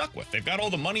have just stuck with. They've got all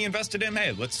the money invested in.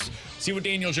 Hey, let's see what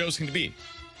Daniel Jones can be.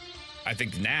 I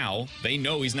think now they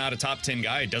know he's not a top 10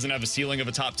 guy. Doesn't have a ceiling of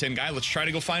a top 10 guy. Let's try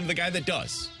to go find the guy that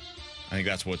does. I think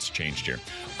that's what's changed here.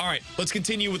 All right, let's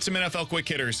continue with some NFL quick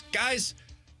hitters. Guys,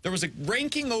 there was a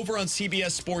ranking over on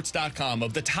CBSSports.com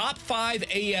of the top 5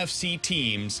 AFC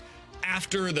teams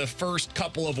after the first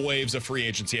couple of waves of free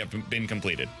agency have been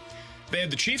completed. They had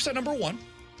the Chiefs at number 1,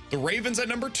 the Ravens at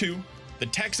number 2, the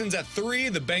Texans at 3,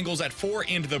 the Bengals at 4,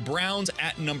 and the Browns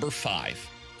at number 5.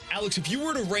 Alex, if you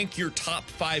were to rank your top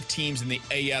 5 teams in the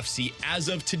AFC as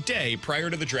of today, prior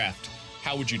to the draft,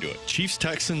 how would you do it? Chiefs,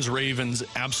 Texans, Ravens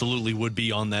absolutely would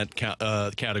be on that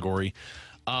category.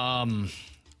 I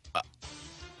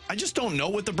just don't know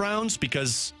with the Browns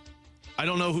because I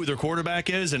don't know who their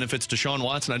quarterback is, and if it's Deshaun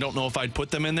Watson, I don't know if I'd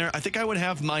put them in there. I think I would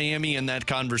have Miami in that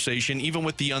conversation, even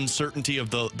with the uncertainty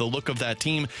of the look of that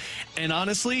team. And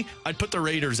honestly, I'd put the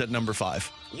Raiders at number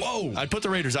 5. Whoa! I'd put the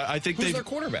Raiders. I think who's their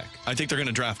quarterback? I think they're going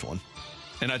to draft one.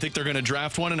 And I think they're going to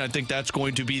draft one, and I think that's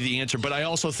going to be the answer. But I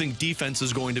also think defense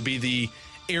is going to be the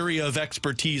area of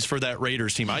expertise for that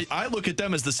Raiders team. I look at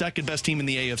them as the second best team in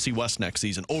the AFC West next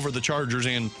season over the Chargers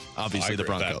and obviously the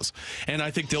Broncos. And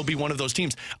I think they'll be one of those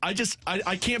teams. I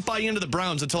can't buy into the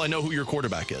Browns until I know who your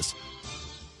quarterback is.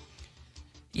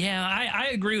 Yeah, I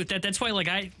agree with that. That's why, like,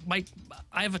 I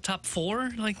have a top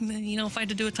 4. Like, you know, if I had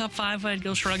to do a top 5, I'd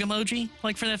go shrug emoji,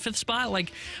 like, for that 5th spot.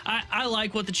 Like, I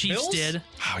like what the Chiefs did.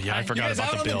 Oh, yeah, I forgot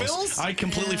about the Bills. I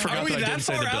completely forgot that I didn't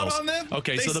say the Bills.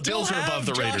 Okay, so the Bills are above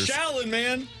the Raiders. Josh Allen,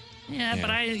 man. Yeah, but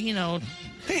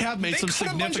they have made some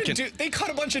significant. They cut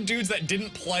a bunch of dudes that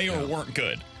didn't play or weren't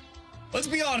good. Let's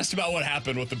be honest about what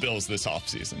happened with the Bills this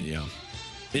offseason.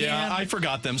 Yeah, I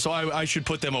forgot them, so I should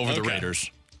put them over the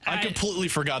Raiders. I completely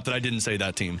forgot that I didn't say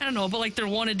that team. I don't know, but like their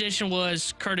one addition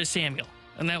was Curtis Samuel,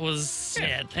 and that was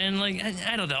it. And like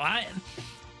I don't know, I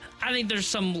think there's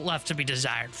some left to be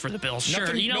desired for the Bills.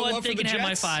 Sure, you know what? They can have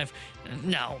my 5.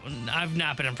 No, I've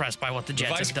not been impressed by what the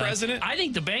Jets have done. Vice president? I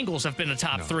think the Bengals have been a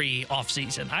top 3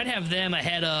 offseason. I'd have them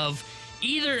ahead of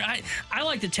I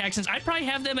like the Texans. I'd probably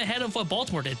have them ahead of what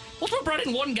Baltimore did. Baltimore brought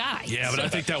in one guy. Yeah, but I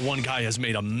think that one guy has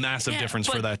made a massive difference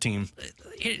for that team.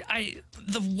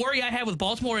 The worry I have with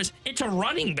Baltimore is it's a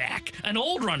running back, an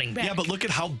old running back. Yeah, but look at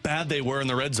how bad they were in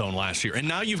the red zone last year. And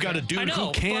now you've got a dude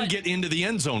who can get into the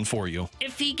end zone for you.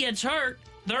 If he gets hurt,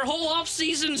 their whole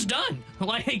offseason's done.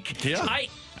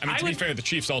 To be fair, the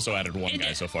Chiefs also added one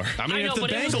guy so far. I know,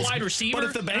 but it was a wide receiver. But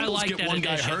if the Bengals get one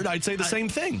guy hurt, I'd say the same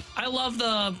thing. I love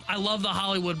the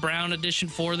Hollywood Brown addition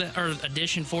for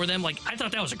them. Like, I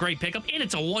thought that was a great pickup, and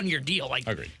it's a 1-year deal. Like,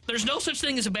 agreed. There's no such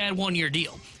thing as a bad 1-year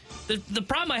deal. The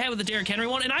problem I have with the Derrick Henry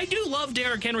one, and I do love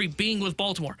Derrick Henry being with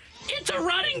Baltimore, it's a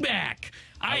running back.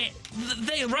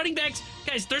 Running backs,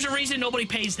 guys, there's a reason nobody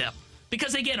pays them.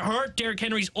 Because they get hurt. Derrick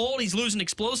Henry's old. He's losing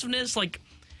explosiveness. Like,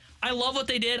 I love what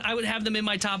they did. I would have them in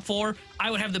my top 4. I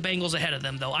would have the Bengals ahead of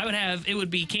them, though. It would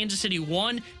be Kansas City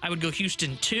 1, I would go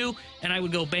Houston 2, and I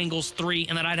would go Bengals 3,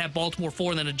 and then I'd have Baltimore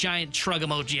 4, and then a giant shrug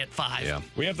emoji at 5. Yeah.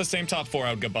 We have the same top 4.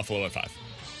 I would go Buffalo at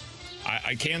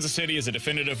 5. Kansas City is a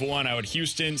definitive 1. I would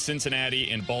Houston,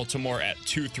 Cincinnati, and Baltimore at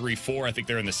 2, 3, 4. I think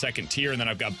they're in the second tier, and then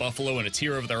I've got Buffalo in a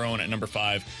tier of their own at number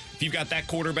 5. If you've got that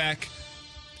quarterback,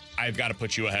 I've got to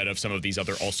put you ahead of some of these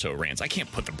other also-rans. I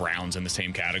can't put the Browns in the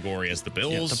same category as the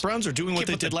Bills. Yeah, the Browns are doing what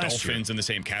they did last year. Dolphins in the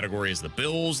same category as the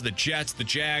Bills, the Jets, the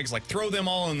Jags. Like, throw them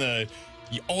all in the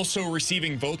also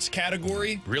receiving votes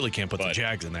category. Really can't put the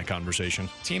Jags in that conversation.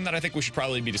 Team that I think we should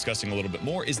probably be discussing a little bit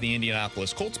more is the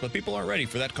Indianapolis Colts, but people aren't ready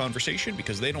for that conversation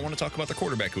because they don't want to talk about the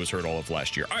quarterback who was hurt all of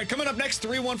last year. All right, coming up next,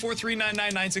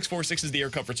 314-399-9646 is the Air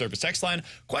Comfort Service text line.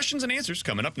 Questions and answers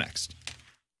coming up next.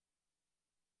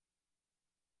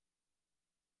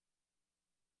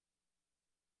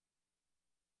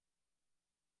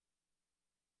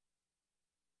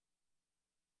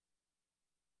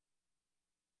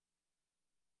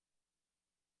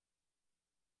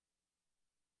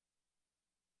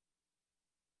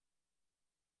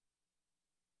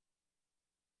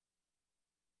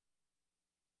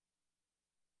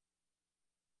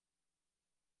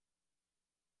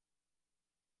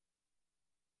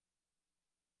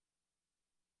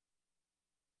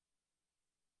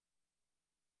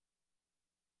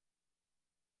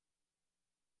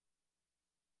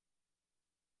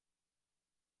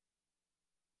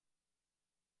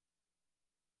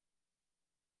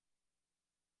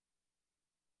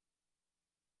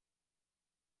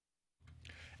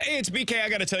 Hey, it's BK. I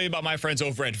got to tell you about my friends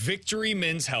over at Victory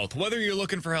Men's Health. Whether you're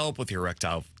looking for help with your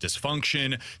erectile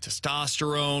dysfunction,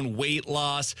 testosterone, weight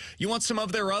loss, you want some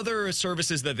of their other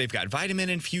services that they've got,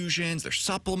 vitamin infusions, their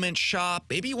supplement shop.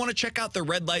 Maybe you want to check out their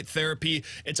red light therapy.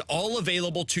 It's all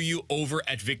available to you over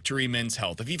at Victory Men's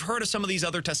Health. If you've heard of some of these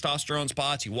other testosterone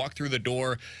spots, you walk through the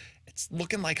door, it's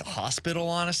looking like a hospital,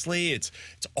 honestly. It's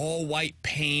all white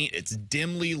paint. It's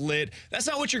dimly lit. That's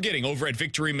not what you're getting over at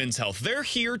Victory Men's Health. They're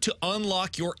here to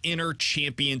unlock your inner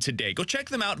champion today. Go check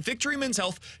them out.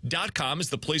 VictoryMen'sHealth.com is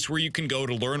the place where you can go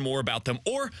to learn more about them.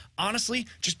 Or, honestly,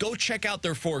 just go check out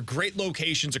their 4 great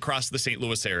locations across the St.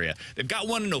 Louis area. They've got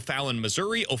one in O'Fallon,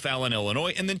 Missouri, O'Fallon,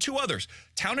 Illinois, and then 2 others.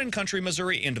 Town and Country,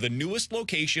 Missouri, and the newest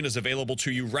location is available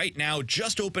to you right now.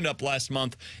 Just opened up last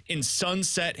month in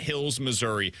Sunset Hills,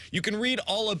 Missouri. You can read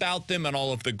all about them and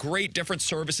all of the great different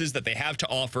services that they have to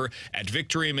offer at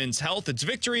Victory Men's Health. It's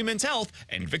Victory Men's Health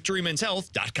and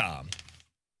VictoryMen'sHealth.com.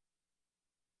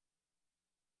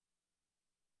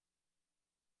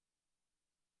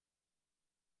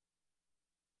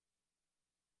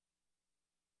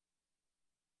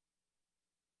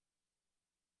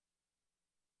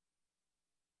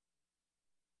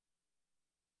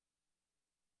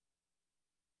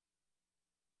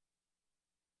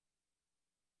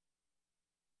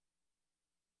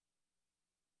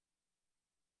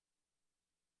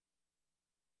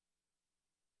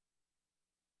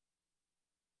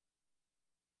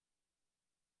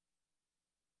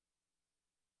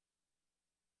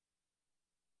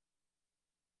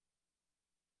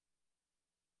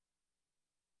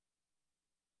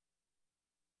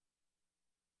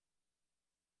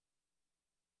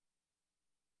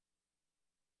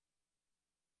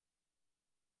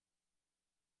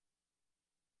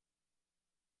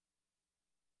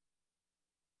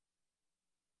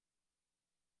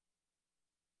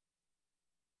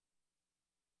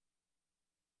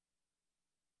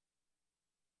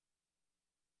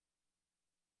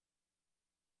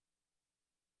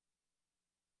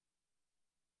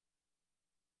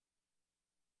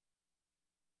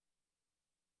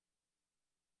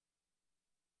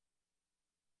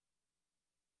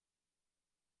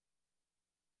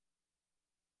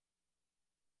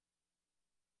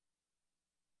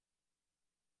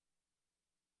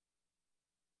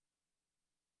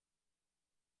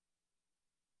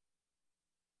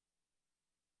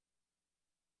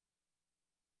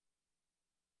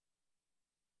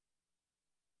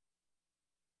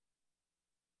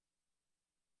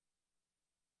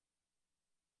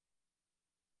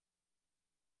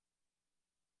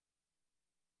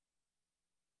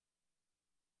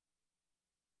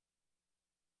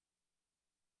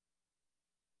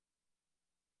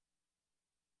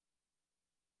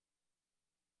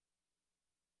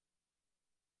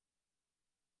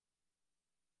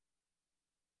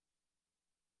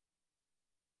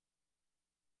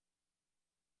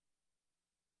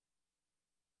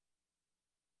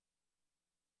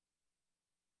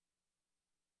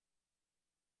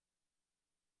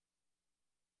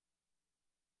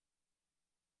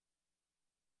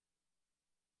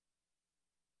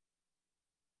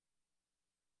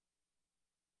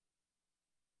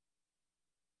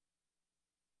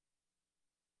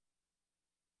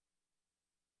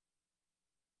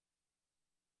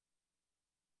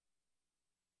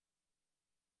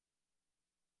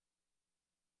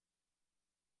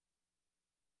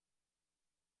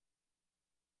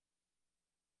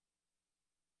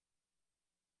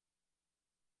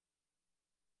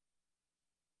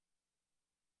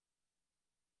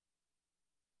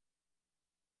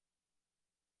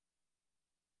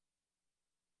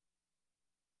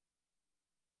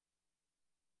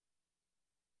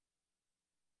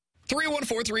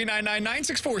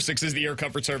 314-399-9646 is the Air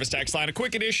Comfort Service text line. A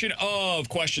quick edition of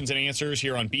questions and answers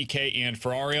here on BK and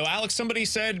Ferrario. Alex, somebody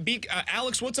said,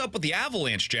 Alex, what's up with the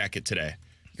Avalanche jacket today?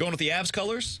 You going with the Avs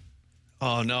colors?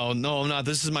 Oh, no, I'm not.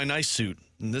 This is my nice suit.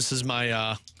 And this is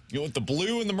my... You go with the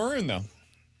blue and the maroon, though.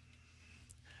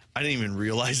 I didn't even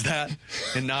realize that.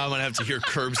 And now I'm going to have to hear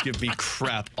Curbs give me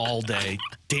crap all day.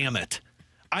 Damn it.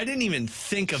 I didn't even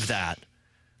think of that.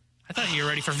 I thought you were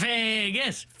ready for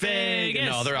Vegas. Vegas.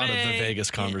 No, they're out of the Vegas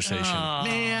conversation.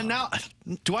 Man, now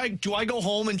do I go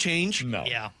home and change? No.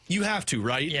 Yeah. You have to,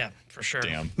 right? Yeah, for sure.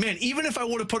 Damn. Man, even if I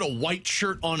would have put a white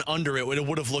shirt on under it, it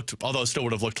would have looked, although it still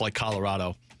would have looked like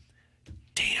Colorado.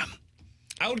 Damn.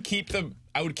 I would keep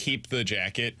the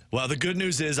jacket. Well, the good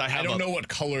news is I don't know what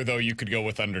color, though, you could go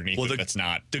with underneath that's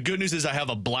not. The good news is I have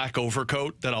a black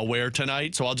overcoat that I'll wear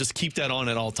tonight, so I'll just keep that on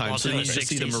at all times. So you just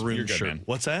see the maroon shirt. Man.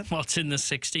 What's that? Well, it's in the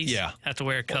 60s. Yeah. Have to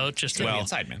wear a coat just to... Well,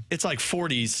 inside, man. It's like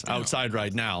 40s outside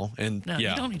right now. And No,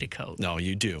 yeah. you don't need a coat. No,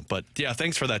 you do. But yeah,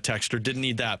 thanks for that, texter. Didn't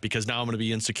need that because now I'm going to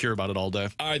be insecure about it all day.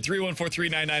 All right,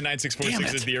 314-399-9646 Damn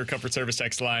it. is the Air Comfort Service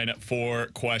text line for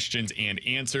questions and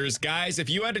answers. Guys, if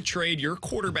you had to trade your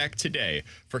quarterback today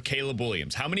for Caleb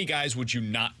Williams, how many guys would you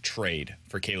not trade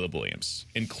for Caleb Williams,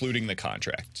 including the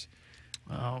contract?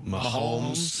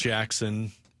 Mahomes,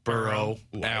 Jackson, Burrow,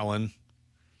 Allen. Am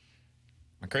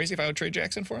I crazy if I would trade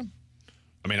Jackson for him?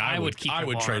 I mean, I would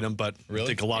Lamar. trade him, but I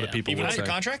think a lot of people Even would with the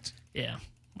say contract? Yeah,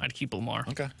 I'd keep Lamar.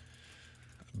 Okay.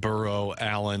 Burrow,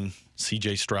 Allen,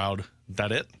 C.J. Stroud.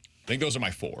 That it? I think those are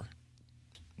my four.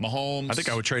 Mahomes. I think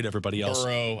I would trade everybody else.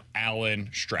 Burrow,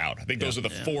 Allen, Stroud. I think those are the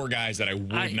four guys that I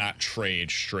would not trade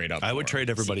straight up. I would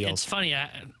trade everybody else. It's funny.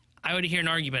 I would hear an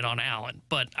argument on Allen,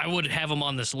 but I would have him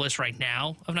on this list right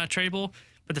now of not tradable.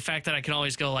 But the fact that I can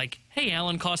always go like, hey,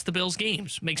 Allen cost the Bills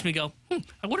games makes me go,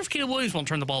 I wonder if Caleb Williams won't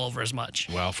turn the ball over as much.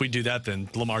 Well, if we do that, then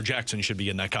Lamar Jackson should be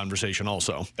in that conversation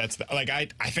also. That's I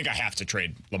think I have to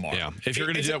trade Lamar. Yeah. If you're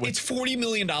going to do that with... It's $40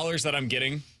 million that I'm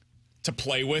getting to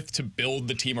play with to build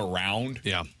the team around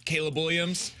Caleb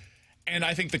Williams. And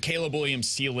I think the Caleb Williams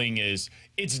ceiling it's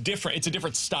different. It's a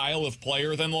different style of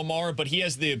player than Lamar, but he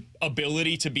has the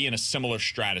ability to be in a similar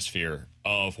stratosphere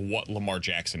of what Lamar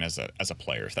Jackson as a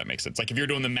player, if that makes sense. Like if you're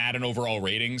doing the Madden overall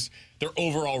ratings, their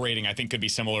overall rating I think could be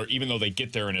similar, even though they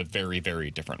get there in a very,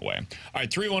 very different way. All right,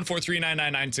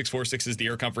 314-399-9646 is the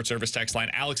Air Comfort Service text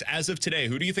line. Alex, as of today,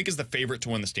 who do you think is the favorite to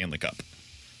win the Stanley Cup?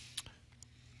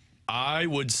 I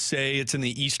would say it's in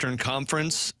the Eastern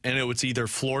Conference, and it's either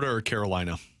Florida or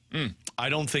Carolina. I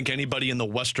don't think anybody in the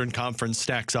Western Conference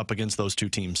stacks up against those two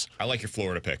teams. I like your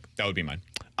Florida pick. That would be mine.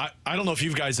 I don't know if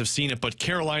you guys have seen it, but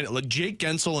Carolina, Jake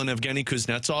Gensel and Evgeny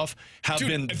Kuznetsov have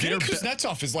been... Evgeny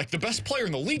Kuznetsov is like the best player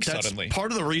in the league suddenly.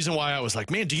 Part of the reason why I was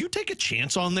like, man, do you take a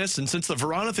chance on this? And since the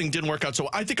Verona thing didn't work out, so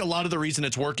I think a lot of the reason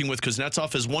it's working with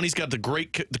Kuznetsov is, one, he's got the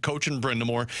coach in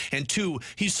Brindamore, and two,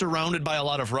 he's surrounded by a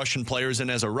lot of Russian players,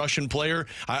 and as a Russian player,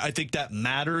 I think that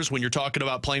matters when you're talking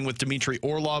about playing with Dmitry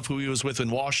Orlov, who he was with in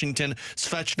Washington,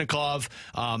 Svechnikov.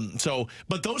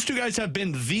 But those two guys have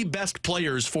been the best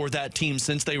players for that team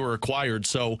since they were acquired.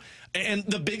 So, and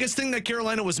the biggest thing that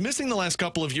Carolina was missing the last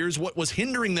couple of years, what was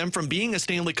hindering them from being a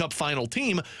Stanley Cup final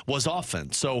team, was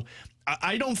offense. So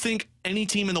I don't think any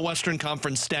team in the Western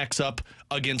Conference stacks up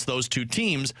against those two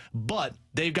teams, but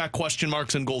they've got question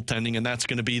marks in goaltending, and that's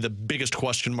going to be the biggest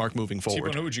question mark moving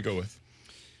forward. Who would you go with?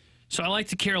 So I like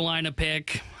the Carolina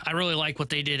pick. I really like what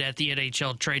they did at the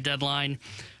NHL trade deadline.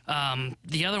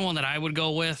 The other one that I would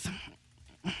go with,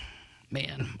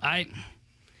 man, I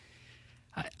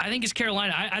think it's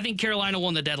Carolina. I think Carolina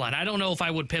won the deadline. I don't know if I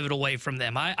would pivot away from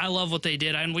them. I love what they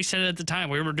did. And we said it at the time.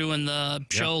 We were doing the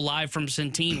show live from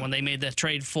Centene when they made that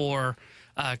trade for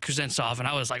Kuznetsov. And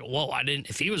I was like, whoa,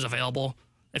 if he was available,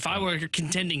 if I were a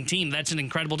contending team, that's an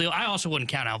incredible deal. I also wouldn't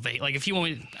count out Vegas. Like, if you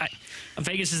want me,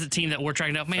 Vegas is the team that we're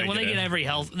trying to, man, when they get every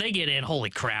health, they get in. Holy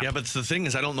crap. Yeah, but the thing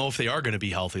is, I don't know if they are going to be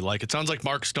healthy. Like, it sounds like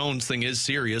Mark Stone's thing is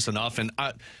serious enough, and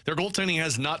their goaltending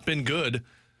has not been good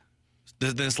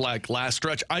this last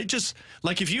stretch.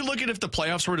 If you look at if the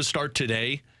playoffs were to start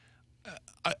today,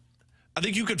 I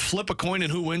think you could flip a coin in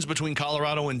who wins between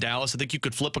Colorado and Dallas. I think you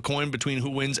could flip a coin between who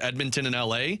wins Edmonton and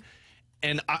LA.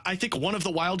 And I think one of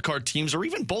the wild card teams, or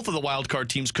even both of the wild card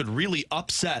teams, could really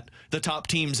upset the top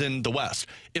teams in the West.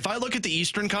 If I look at the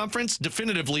Eastern Conference,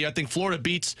 definitively, I think Florida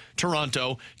beats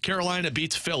Toronto, Carolina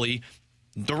beats Philly,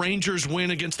 the Rangers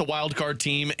win against the wild card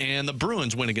team, and the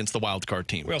Bruins win against the wild card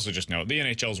team. We also just know the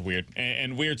NHL is weird,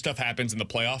 and weird stuff happens in the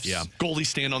playoffs. Yeah, goalies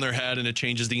stand on their head, and it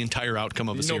changes the entire outcome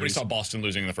of a series. Nobody saw Boston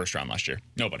losing in the first round last year.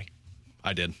 Nobody.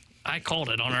 I did. I called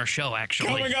it on our show, actually.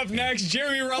 Coming up next,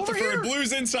 Jeremy Rutherford,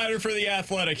 Blues insider for The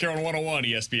Athletic here on 101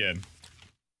 ESPN.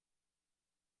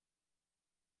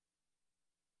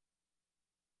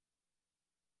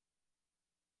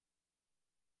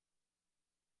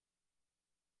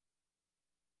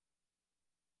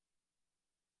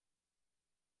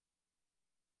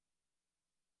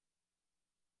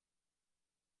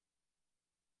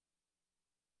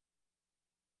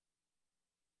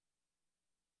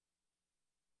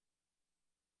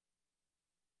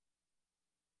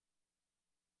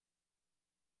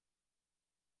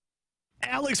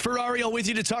 Alex Ferrario with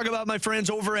you to talk about my friends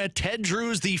over at Ted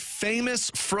Drew's, the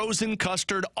famous frozen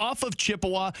custard off of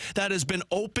Chippewa that has been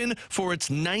open for its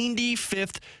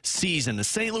 95th season. A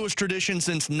St. Louis tradition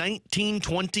since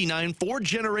 1929. 4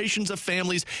 generations of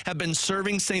families have been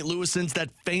serving St. Louisans that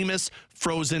famous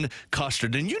frozen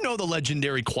custard. And you know the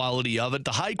legendary quality of it,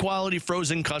 the high-quality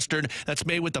frozen custard that's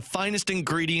made with the finest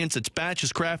ingredients. Its batch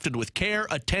is crafted with care,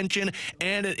 attention,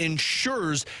 and it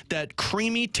ensures that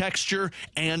creamy texture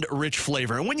and rich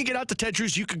flavor. And when you get out to Ted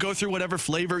Drew's, you could go through whatever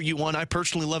flavor you want. I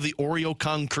personally love the Oreo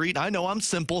Concrete. I know I'm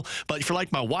simple, but if you're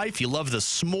like my wife, you love the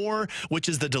S'more, which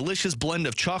is the delicious blend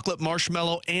of chocolate,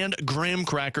 marshmallow, and graham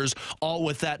crackers, all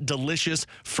with that delicious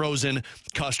frozen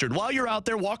custard. While you're out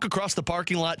there, walk across the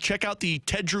parking lot, check out the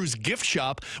Ted Drew's gift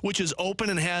shop, which is open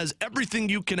and has everything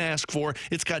you can ask for.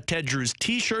 It's got Ted Drew's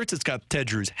t-shirts, it's got Ted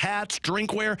Drew's hats,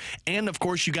 drinkware, and of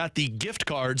course you got the gift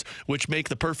cards, which make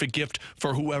the perfect gift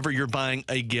for whoever you're buying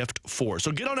a gift for.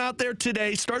 So get on out there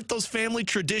today, start those family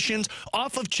traditions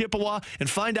off of Chippewa, and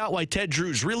find out why Ted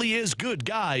Drew's really is good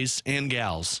guys and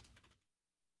gals.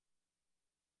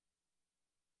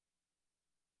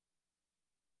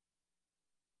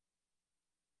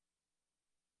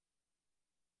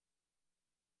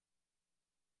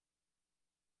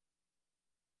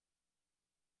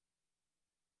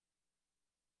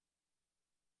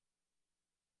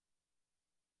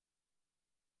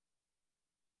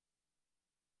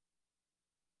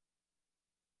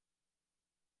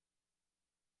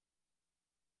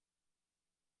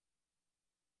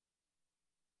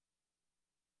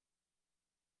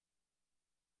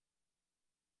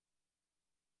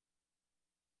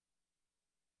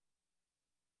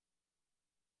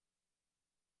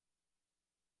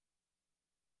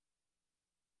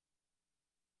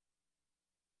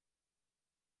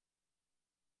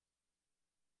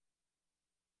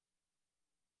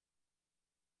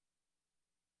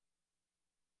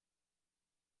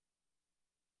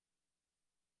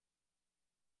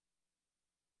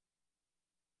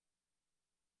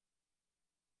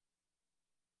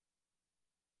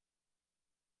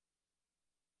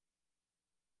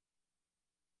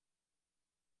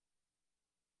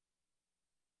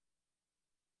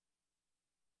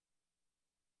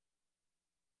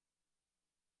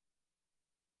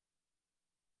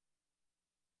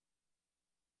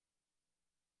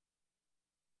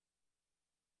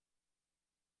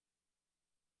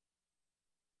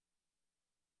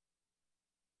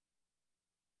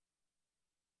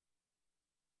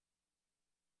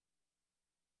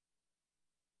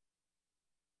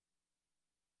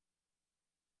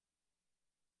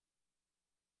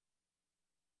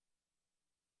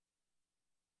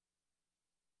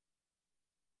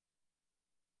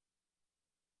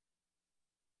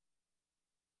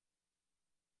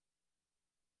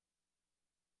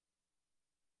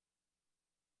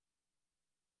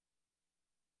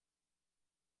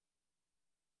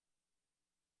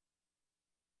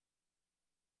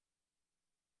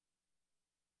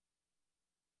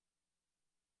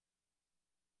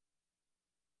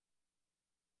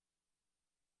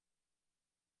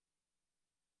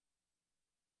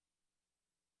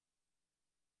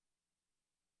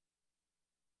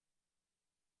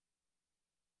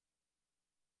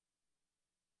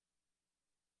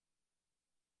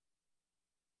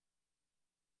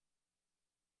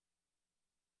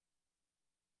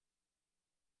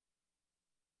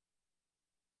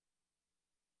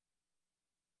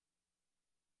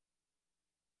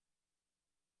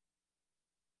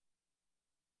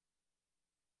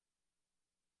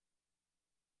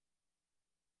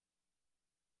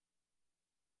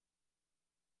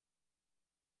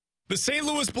 The St.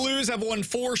 Louis Blues have won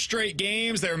 4 straight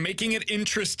games. They're making it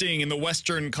interesting in the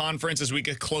Western Conference as we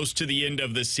get close to the end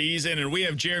of the season. And we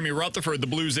have Jeremy Rutherford, the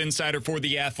Blues insider for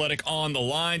The Athletic, on the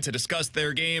line to discuss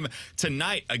their game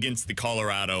tonight against the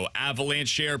Colorado Avalanche.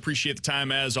 Share, appreciate the time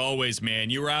as always, man.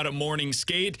 You were out at morning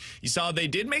skate. You saw they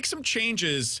did make some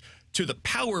changes to the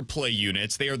power play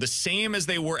units. They are the same as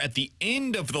they were at the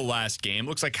end of the last game.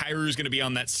 Looks like Kyrie's going to be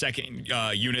on that second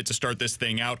unit to start this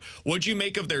thing out. What'd you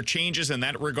make of their changes in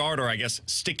that regard, or I guess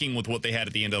sticking with what they had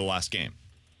at the end of the last game?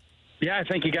 Yeah, I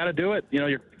think you got to do it. You know,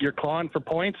 you're clawing for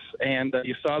points, and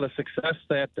you saw the success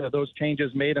that those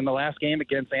changes made in the last game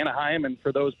against Anaheim. And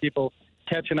for those people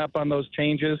catching up on those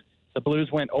changes, the Blues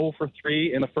went 0 for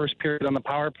 3 in the first period on the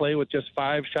power play with just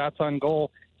 5 shots on goal.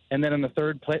 And then in the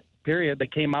third period, they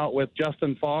came out with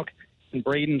Justin Falk and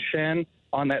Braden Shen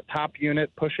on that top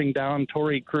unit, pushing down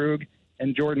Torrey Krug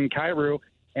and Jordan Kyrou,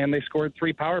 and they scored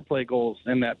 3 power play goals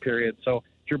in that period. So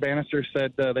Drew Bannister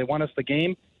said they won us the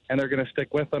game, and they're going to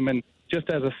stick with them. And just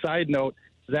as a side note,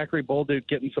 Zachary Bolduc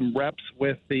getting some reps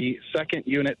with the second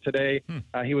unit today.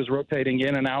 He was rotating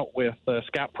in and out with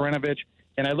Scott Perenovich.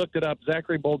 And I looked it up.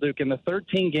 Zachary Bolduc, in the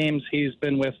 13 games he's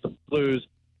been with the Blues,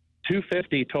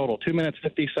 2:50 total, 2 minutes,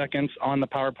 50 seconds on the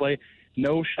power play.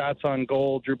 No shots on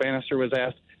goal. Drew Bannister was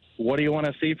asked, what do you want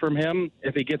to see from him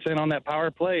if he gets in on that power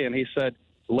play? And he said,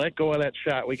 let go of that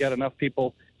shot. We got enough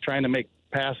people trying to make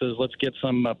passes. Let's get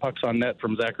some pucks on net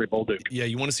from Zachary Bolduc. Yeah,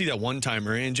 you want to see that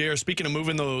one-timer. And, JR, speaking of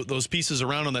moving those pieces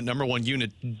around on that number one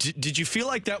unit, did you feel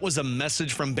like that was a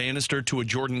message from Bannister to a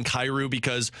Jordan Kyrou?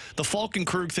 Because the Falcon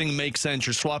Krug thing makes sense.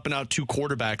 You're swapping out two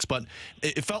quarterbacks. But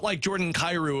it felt like Jordan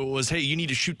Kyrou was, hey, you need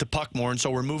to shoot the puck more, and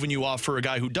so we're moving you off for a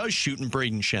guy who does shoot in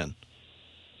Braden Shen.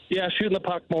 Yeah, shooting the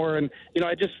puck more. And,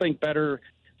 I just think better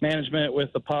management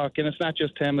with the puck. And it's not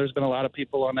just him. There's been a lot of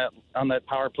people on that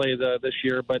power play this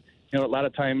year. But a lot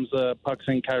of times puck's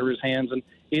in Kyrou's hands and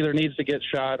either needs to get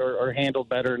shot or handled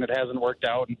better, and it hasn't worked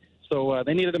out. And so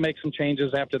they needed to make some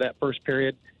changes after that first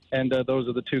period, and those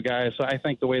are the two guys. So I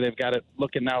think the way they've got it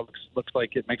looking now looks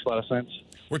like it makes a lot of sense.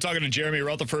 We're talking to Jeremy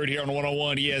Rutherford here on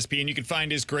 101 ESPN. You can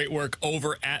find his great work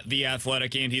over at The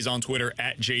Athletic, and he's on Twitter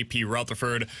at JP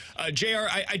Rutherford. JR,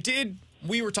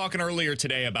 we were talking earlier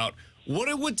today about what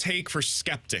it would take for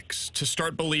skeptics to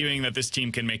start believing that this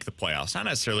team can make the playoffs. Not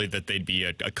necessarily that they'd be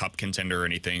a cup contender or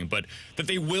anything, but that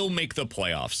they will make the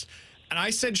playoffs. And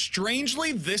I said,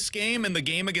 strangely, this game and the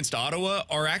game against Ottawa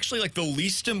are actually like the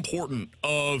least important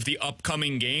of the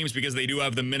upcoming games because they do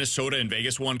have the Minnesota and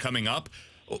Vegas one coming up.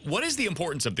 What is the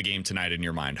importance of the game tonight in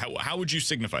your mind? How would you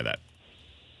signify that?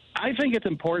 I think it's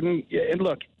important. And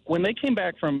look, when they came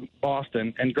back from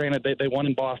Boston, and granted they won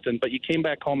in Boston, but you came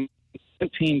back home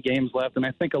 17 games left, and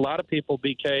I think a lot of people,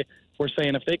 BK, were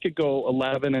saying if they could go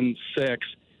 11-6,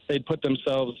 they'd put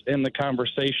themselves in the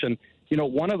conversation.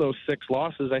 One of those 6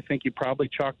 losses, I think you probably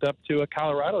chalked up to a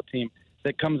Colorado team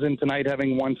that comes in tonight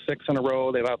having won 6 in a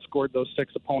row. They've outscored those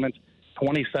 6 opponents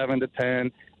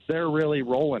 27-10. They're really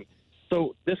rolling.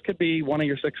 So this could be one of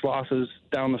your 6 losses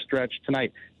down the stretch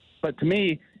tonight. But to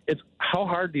me, it's how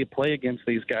hard do you play against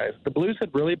these guys? The Blues had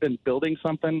really been building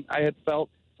something, I had felt,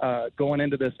 going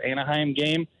into this Anaheim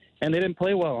game, and they didn't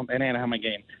play well in Anaheim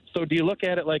game. So do you look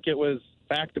at it like it was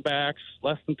back-to-backs,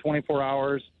 less than 24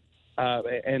 hours,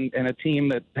 and a team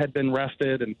that had been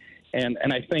rested? And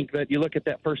I think that you look at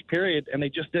that first period, and they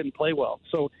just didn't play well.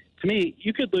 So to me,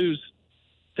 you could lose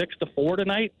 6-4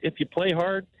 tonight if you play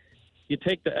hard. You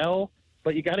take the L,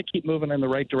 but you got to keep moving in the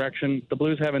right direction. The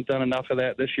Blues haven't done enough of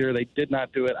that this year. They did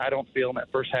not do it, I don't feel, in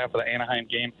that first half of the Anaheim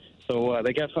game. So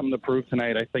they got something to prove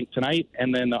tonight, I think,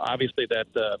 and then obviously that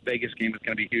Vegas game is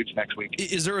going to be huge next week.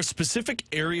 Is there a specific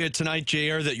area tonight,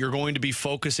 JR, that you're going to be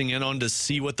focusing in on to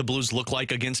see what the Blues look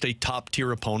like against a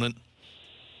top-tier opponent?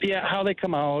 Yeah, how they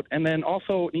come out, and then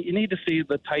also you need to see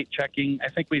the tight checking. I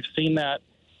think we've seen that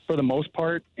for the most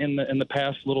part in the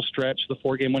past little stretch, the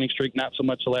 4-game winning streak, not so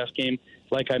much the last game,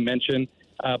 like I mentioned.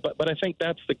 But I think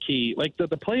that's the key. Like the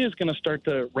play is going to start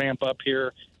to ramp up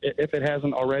here if it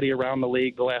hasn't already around the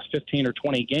league the last 15 or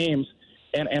 20 games.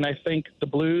 And I think the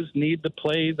Blues need to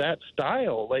play that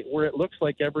style, like where it looks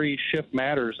like every shift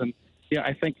matters. And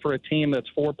I think for a team that's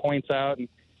 4 points out, and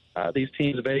these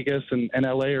teams, Vegas and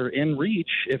LA, are in reach.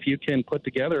 If you can put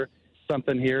together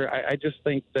something here, I just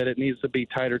think that it needs to be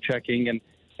tighter checking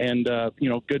and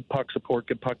good puck support,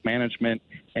 good puck management.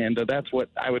 And that's what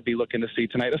I would be looking to see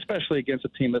tonight, especially against a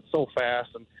team that's so fast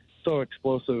and so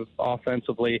explosive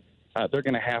offensively. They're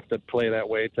going to have to play that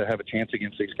way to have a chance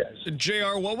against these guys.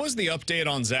 JR, what was the update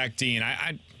on Zach Dean?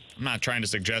 I'm not trying to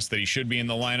suggest that he should be in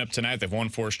the lineup tonight. They've won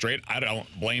 4 straight. I don't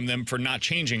blame them for not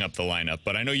changing up the lineup.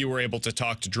 But I know you were able to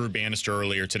talk to Drew Bannister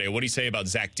earlier today. What do you say about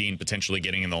Zach Dean potentially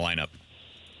getting in the lineup?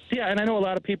 Yeah, and I know a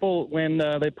lot of people, when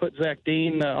they put Zach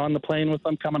Dean on the plane with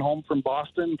them coming home from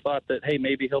Boston, thought that, hey,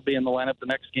 maybe he'll be in the lineup the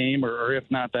next game, or if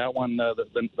not that one,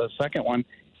 the second one.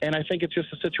 And I think it's just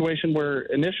a situation where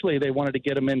initially they wanted to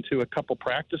get him into a couple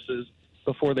practices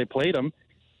before they played him,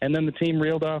 and then the team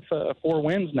reeled off 4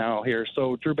 wins now here.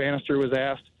 So Drew Bannister was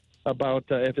asked about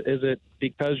is it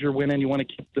because you're winning you want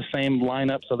to keep the same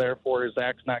lineup, so therefore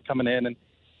Zach's not coming in?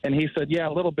 And he said, yeah,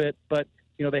 a little bit, but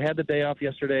they had the day off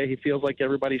yesterday. He feels like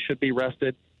everybody should be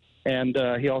rested, and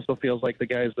he also feels like the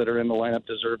guys that are in the lineup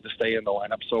deserve to stay in the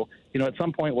lineup. So, at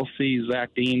some point we'll see Zach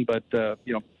Dean, but,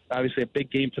 obviously a big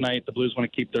game tonight. The Blues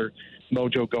want to keep their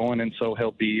mojo going, and so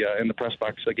he'll be in the press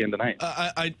box again tonight.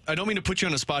 I don't mean to put you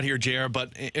on the spot here, JR,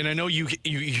 and I know you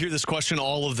hear this question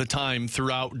all of the time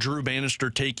throughout Drew Bannister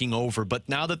taking over, but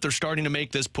now that they're starting to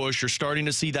make this push, you're starting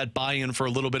to see that buy-in for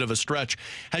a little bit of a stretch.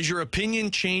 Has your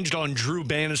opinion changed on Drew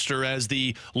Bannister as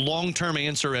the long-term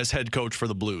answer as head coach for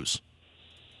the Blues?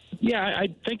 Yeah, I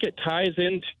think it ties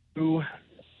into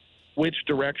which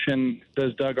direction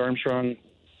does Doug Armstrong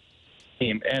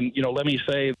team? And, let me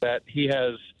say that he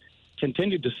has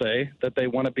continued to say that they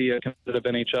want to be a competitive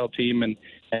NHL team and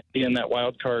be in that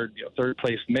wild card third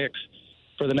place mix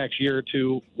for the next year or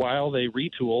two while they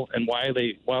retool and while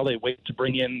they wait to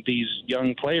bring in these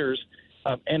young players.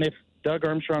 And if Doug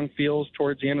Armstrong feels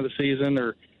towards the end of the season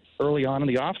or early on in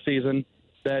the off season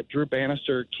that Drew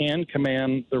Bannister can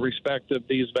command the respect of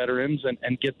these veterans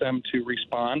and get them to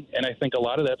respond, and I think a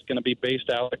lot of that's going to be based,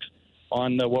 Alex,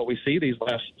 on what we see these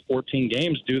last 14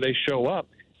 games. Do they show up?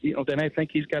 Then I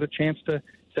think he's got a chance to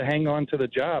hang on to the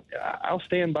job. I'll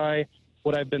stand by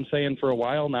what I've been saying for a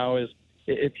while now is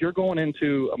if you're going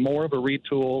into more of a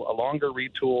retool, a longer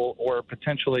retool, or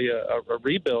potentially a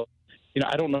rebuild,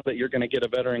 I don't know that you're going to get a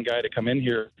veteran guy to come in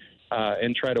here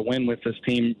and try to win with this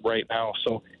team right now.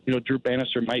 So, Drew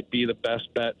Bannister might be the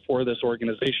best bet for this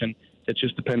organization. It's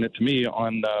just dependent to me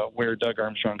on where Doug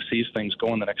Armstrong sees things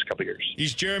going the next couple of years.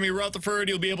 He's Jeremy Rutherford.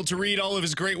 You'll be able to read all of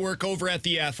his great work over at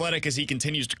The Athletic as he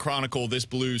continues to chronicle this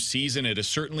Blues season. It has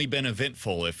certainly been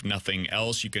eventful, if nothing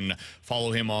else. You can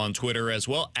follow him on Twitter as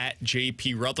well, at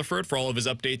JP Rutherford, for all of his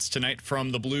updates tonight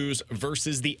from the Blues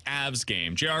versus the Avs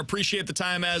game. JR, appreciate the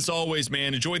time as always,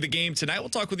 man. Enjoy the game tonight. We'll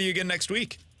talk with you again next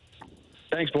week.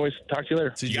 Thanks, boys. Talk to you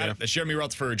later. You got it. That's Jeremy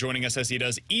Rutherford joining us as he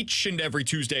does each and every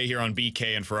Tuesday here on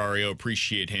BK and Ferrario.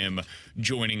 Appreciate him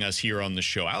joining us here on the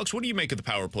show. Alex, what do you make of the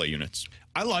power play units?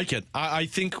 I like it. I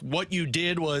think what you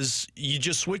did was you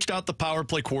just switched out the power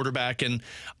play quarterback, and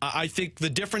I think the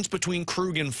difference between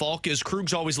Krug and Falk is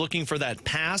Krug's always looking for that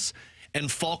pass, and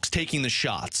Falk's taking the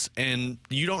shots. And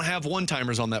you don't have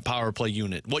one-timers on that power play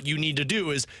unit. What you need to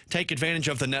do is take advantage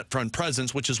of the net front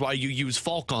presence, which is why you use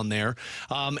Falk on there.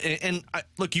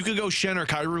 Look, you could go Shen or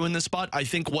Kyrou in this spot. I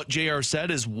think what JR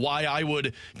said is why I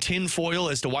would tinfoil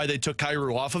as to why they took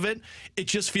Kyrou off of it. It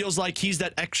just feels like he's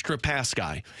that extra pass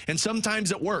guy. And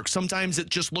sometimes it works. Sometimes it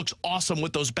just looks awesome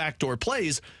with those backdoor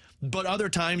plays. But other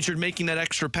times you're making that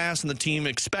extra pass and the team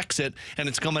expects it and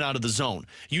it's coming out of the zone.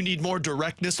 You need more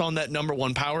directness on that number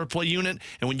one power play unit.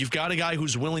 And when you've got a guy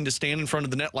who's willing to stand in front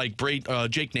of the net like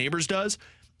Jake Neighbors does,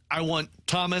 I want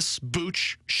Thomas,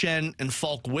 Booch, Shen, and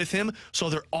Falk with him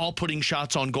so they're all putting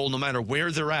shots on goal no matter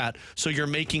where they're at. So you're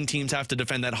making teams have to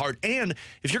defend that hard. And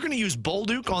if you're going to use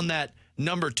Bolduc on that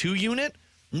number two unit,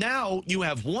 now you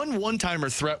have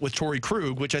one-timer threat with Torrey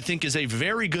Krug, which I think is a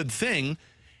very good thing.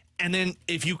 And then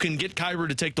if you can get Kyrou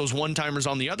to take those one-timers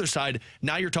on the other side,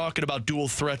 now you're talking about dual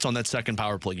threats on that second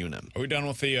power play unit. Are we done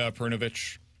with the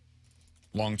Perunovic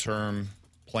long-term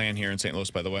plan here in St. Louis,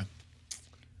 by the way?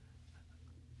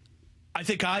 I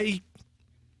think I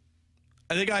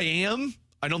am.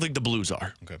 I don't think the Blues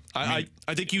are. Okay. I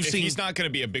think you've seen... He's not going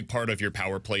to be a big part of your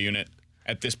power play unit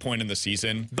at this point in the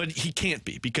season. But he can't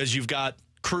be because you've got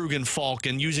Krug and Falk,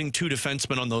 and using two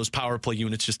defensemen on those power play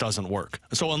units just doesn't work.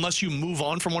 So unless you move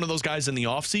on from one of those guys in the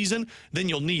offseason, then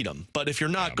you'll need them. But if you're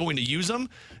not going to use them,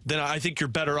 then I think you're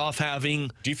better off having...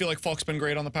 Do you feel like Falk's been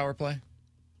great on the power play?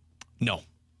 No.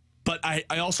 But I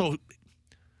also...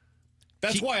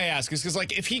 That's why I ask, is because,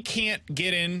 like, if he can't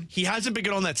get in... He hasn't been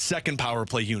good on that second power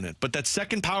play unit, but that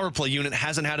second power play unit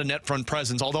hasn't had a net front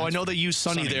presence, although I know they use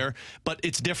Sonny there, but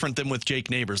it's different than with Jake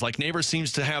Neighbors. Like, Neighbors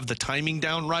seems to have the timing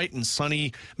down right, and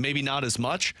Sonny maybe not as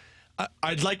much.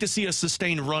 I'd like to see a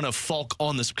sustained run of Falk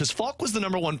on this, because Falk was the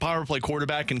number one power play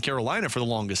quarterback in Carolina for the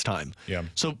longest time. Yeah.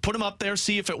 So put him up there,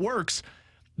 see if it works,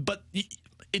 but...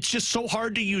 It's just so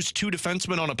hard to use two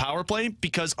defensemen on a power play,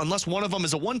 because unless one of them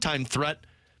is a one-time threat,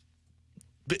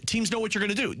 teams know what you're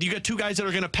going to do. You got two guys that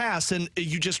are going to pass, and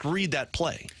you just read that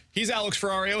play. He's Alex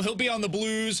Ferrario. He'll be on the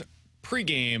Blues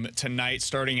pregame tonight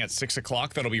starting at 6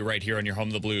 o'clock. That'll be right here on your home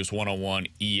of the Blues 101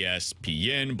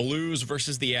 ESPN. Blues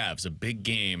versus the Avs, a big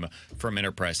game from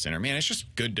Enterprise Center. Man, it's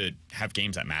just good to have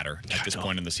games that matter at this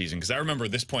point in the season, because I remember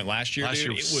this point last year,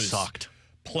 dude, it was sucked.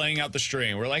 Playing out the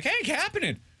string. We're like, hey, it's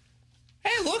happening.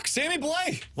 Hey, look, Sammy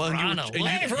Blais. Well,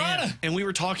 Verona. And we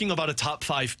were talking about a top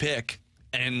 5 pick,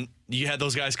 and you had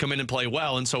those guys come in and play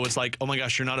well, and so it's like, oh my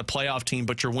gosh, you're not a playoff team,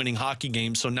 but you're winning hockey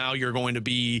games, so now you're going to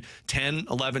be 10,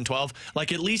 11, 12.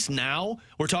 Like, at least now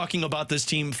we're talking about this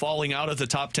team falling out of the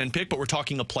top 10 pick, but we're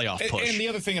talking a playoff push. And the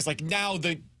other thing is, like, now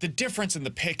the difference in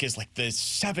the pick is like the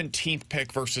 17th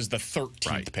pick versus the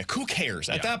 13th pick. Who cares?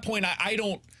 At that point, I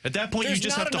don't... At that point, you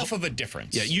just have enough of a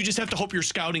difference. Yeah, you just have to hope your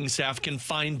scouting staff can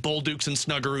find Bolducs and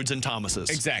Snuggeruds and Thomases.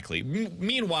 Exactly.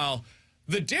 Meanwhile,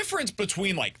 the difference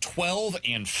between like 12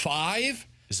 and 5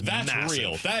 that's massive.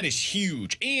 Real. That is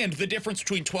huge. And the difference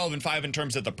between 12 and 5 in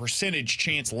terms of the percentage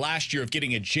chance last year of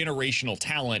getting a generational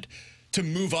talent to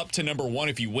move up to number 1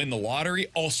 if you win the lottery,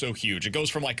 also huge. It goes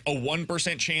from like a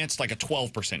 1% chance to like a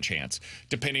 12% chance,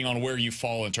 depending on where you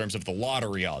fall in terms of the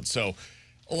lottery odds. So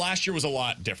last year was a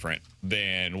lot different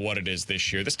than what it is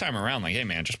this year. This time around, like, hey,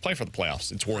 man, just play for the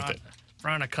playoffs. It's worth it.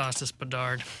 Verona Costas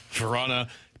Bedard. Verona,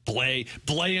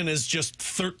 Blaine is just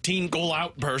 13 goal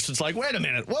outbursts. It's like, wait a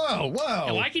minute. Whoa.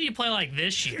 Yeah, why can you play like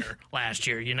this year, last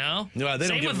year, you know? No,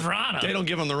 Same with Verona. They don't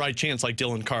give him the right chance like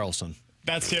Dylan Carlson.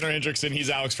 That's Tanner Hendrickson. He's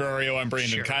Alex Ferrario. I'm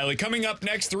Brandon Kiley. Coming up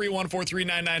next,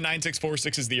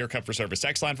 314-399-9646 is the Air Cup for Service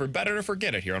text line for Better to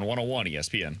Forget It here on 101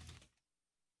 ESPN.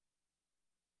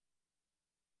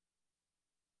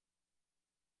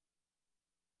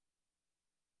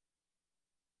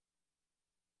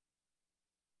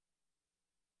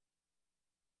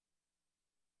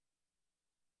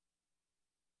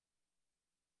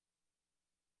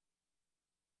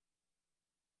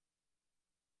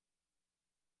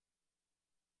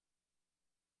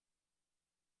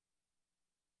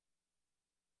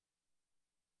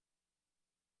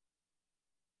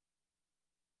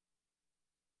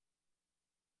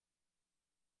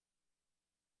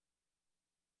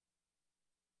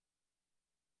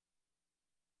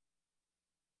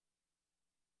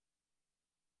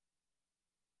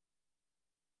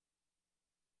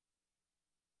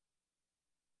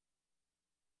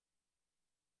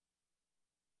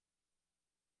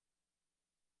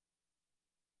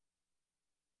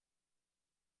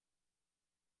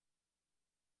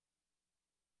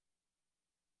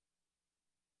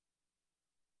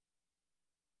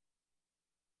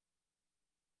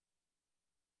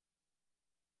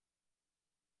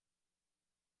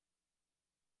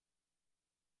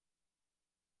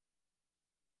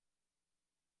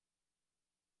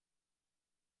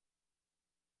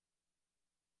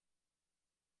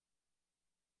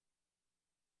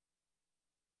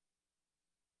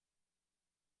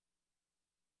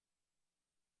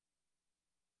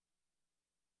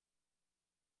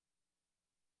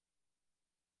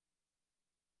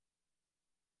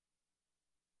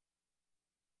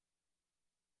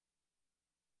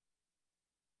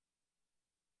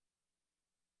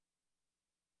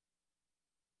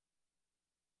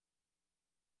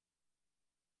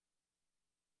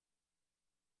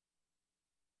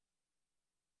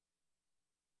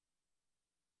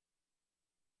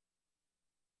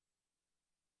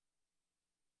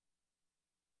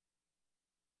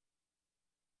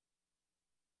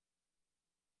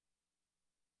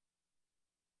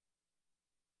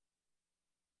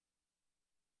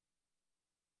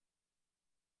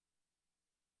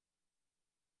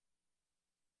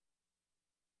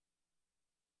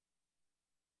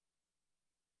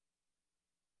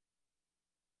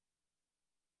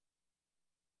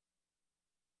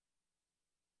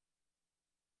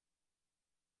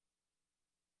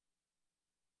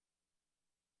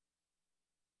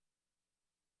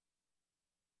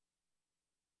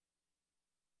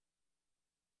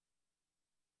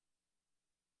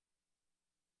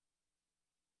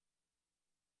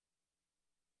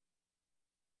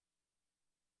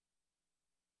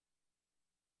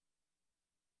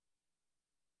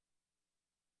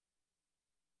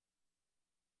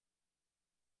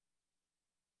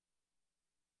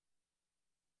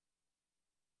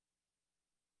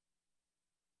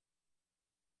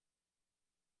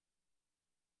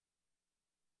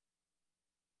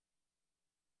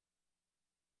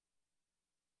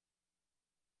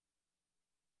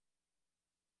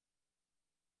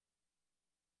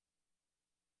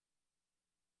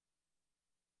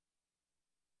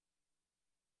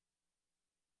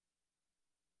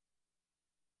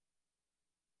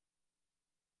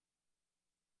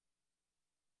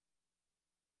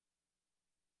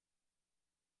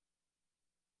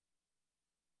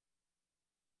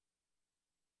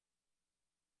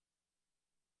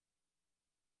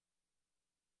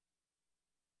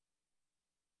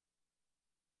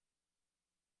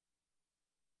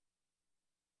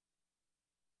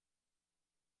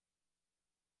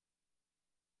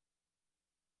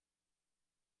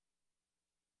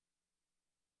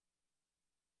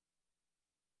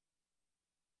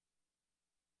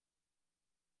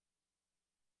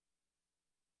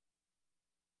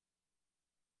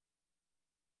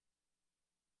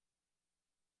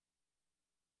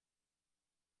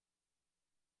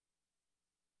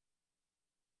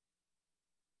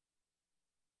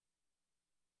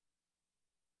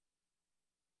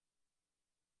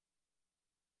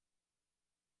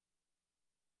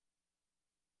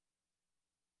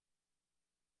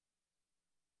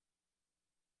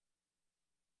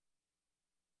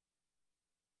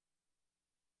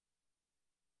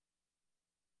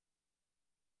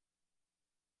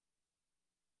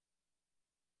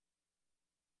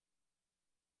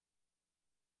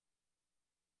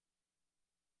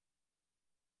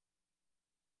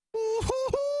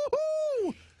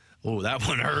 Oh, that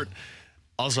one hurt.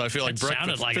 Also, I feel like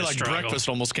breakfast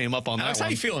almost came up on that one. How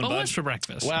you feeling, bud? What's for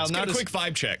breakfast? Well, Let's get a quick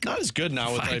vibe check. Not as good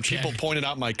now. With people pointed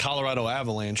out my Colorado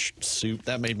Avalanche suit.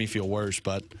 That made me feel worse.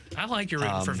 But I like your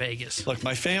rooting for Vegas. Look,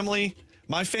 my family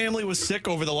was sick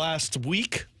over the last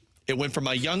week. It went from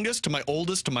my youngest to my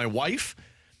oldest to my wife,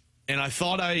 and I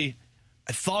thought I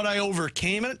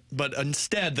overcame it, but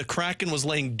instead the Kraken was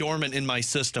laying dormant in my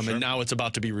system, and now it's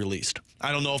about to be released.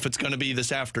 I don't know if it's going to be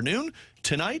this afternoon,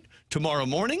 tonight, tomorrow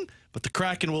morning, but the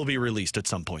Kraken will be released at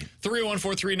some point.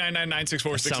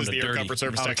 301-439-9646 is the Air Comfort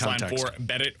Service text line for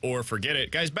Bet It or Forget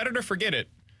It. Guys, bet it or forget it.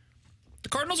 The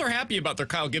Cardinals are happy about their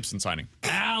Kyle Gibson signing.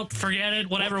 Out, forget it,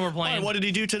 whatever we're playing. Right, what did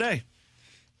he do today?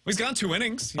 He's gone 2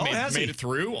 innings. He made it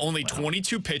through. Only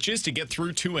 22 pitches to get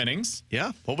through 2 innings.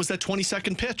 Yeah. What was that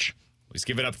 22nd pitch? He's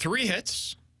given up 3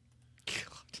 hits.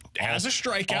 Has a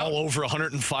strikeout. All over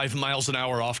 105 miles an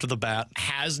hour off to the bat.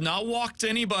 Has not walked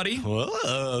anybody.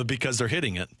 Well, because they're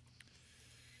hitting it.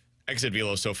 Exit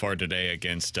velo so far today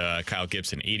against Kyle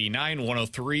Gibson. 89,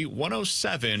 103,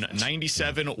 107,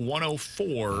 97,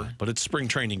 104. But it's spring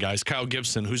training, guys. Kyle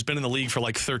Gibson, who's been in the league for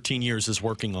like 13 years, is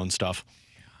working on stuff.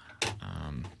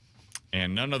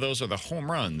 And none of those are the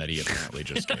home run that he apparently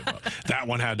just gave up. That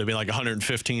one had to be like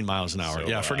 115 miles an hour.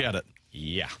 So, forget it.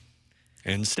 Yeah.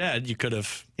 Instead, you could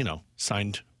have,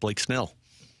 signed Blake Snell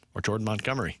or Jordan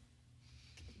Montgomery.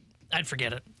 I'd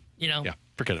forget it. Yeah,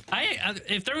 forget it.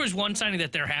 If there was one signing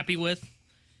that they're happy with,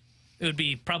 it would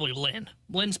be probably Lynn.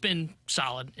 Lynn's been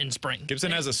solid in spring.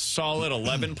 Gibson has a solid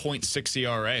 11.6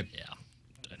 ERA. Yeah.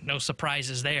 No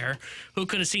surprises there. Who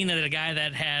could have seen that a guy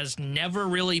that has never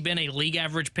really been a league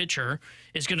average pitcher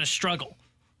is going to struggle?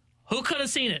 Who could have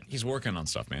seen it? He's working on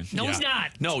stuff, man. No, he's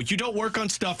not. No, you don't work on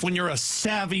stuff when you're a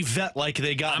savvy vet like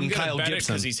they got in Kyle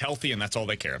Gibson. Because he's healthy, and that's all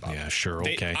they care about. Yeah, sure,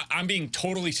 okay. I'm being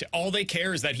totally... All they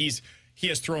care is that he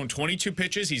has thrown 22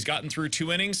 pitches. He's gotten through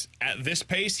 2 innings. At this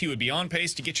pace, he would be on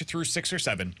pace to get you through 6 or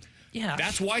 7. Yeah.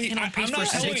 That's why I'm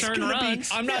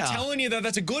not telling you that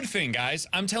that's a good thing, guys.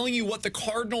 I'm telling you what the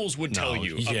Cardinals would tell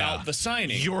you about the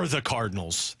signing. You're the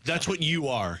Cardinals. That's what you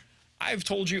are. I've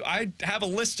told you, I have a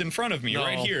list in front of me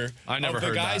right here of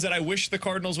the guys that I wish the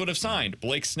Cardinals would have signed.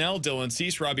 Blake Snell, Dylan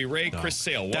Cease, Robbie Ray, Chris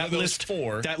Sale. One of those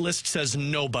 4. That list says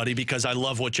nobody because I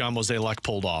love what John Mozeliak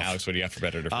pulled off. Alex, what do you have for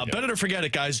Bet It or Forget It? Bet It or Forget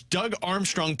It, guys. Doug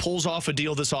Armstrong pulls off a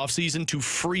deal this offseason to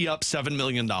free up $7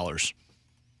 million.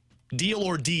 Deal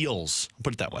or deals? I'll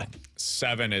put it that way.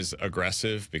 7 is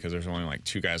aggressive because there's only like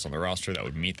 2 guys on the roster that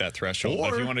would meet that threshold.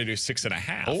 But if you want to do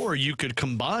 6.5. Or you could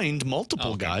combine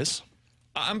multiple guys.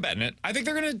 I'm betting it. I think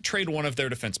they're going to trade one of their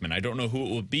defensemen. I don't know who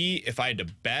it would be. If I had to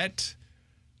bet,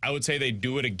 I would say they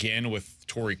do it again with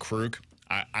Torrey Krug.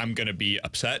 I'm going to be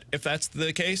upset if that's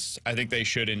the case. I think they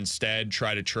should instead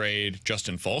try to trade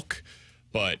Justin Falk.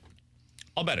 But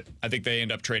I'll bet it. I think they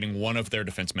end up trading one of their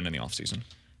defensemen in the offseason.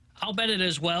 I'll bet it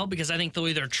as well because I think they'll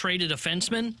either trade a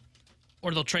defenseman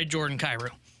or they'll trade Jordan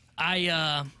Kyrou.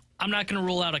 I'm not going to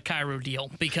rule out a Kyrou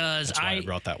deal because That's why I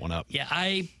brought that one up. Yeah,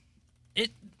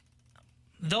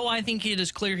 though I think it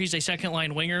is clear he's a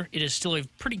second-line winger, it is still a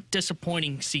pretty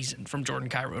disappointing season from Jordan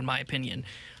Kyrou, in my opinion.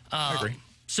 I agree.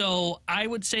 So I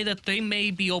would say that they may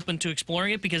be open to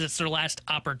exploring it because it's their last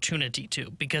opportunity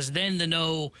to. Because then the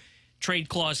no-trade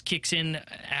clause kicks in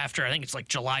after, I think it's like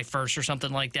July 1st or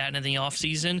something like that in the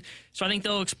offseason. So I think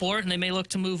they'll explore it, and they may look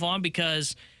to move on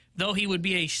because though he would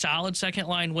be a solid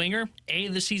second-line winger, A,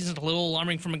 this season's a little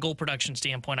alarming from a goal production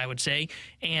standpoint, I would say,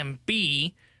 and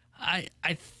B,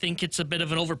 I think it's a bit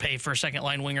of an overpay for a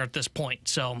second-line winger at this point.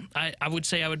 So I would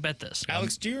say I would bet this.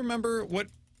 Alex, do you remember what...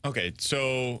 Okay,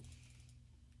 so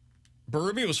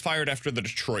Berube was fired after the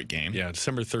Detroit game. Yeah,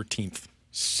 December 13th.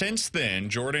 Since then,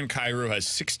 Jordan Kyrou has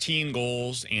 16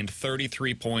 goals and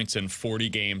 33 points in 40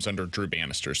 games under Drew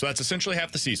Bannister. So that's essentially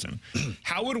half the season.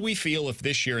 How would we feel if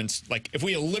this year, if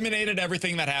we eliminated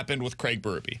everything that happened with Craig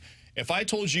Berube? If I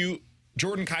told you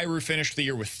Jordan Kyrou finished the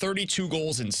year with 32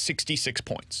 goals and 66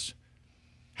 points.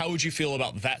 How would you feel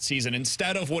about that season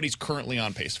instead of what he's currently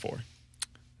on pace for?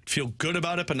 Feel good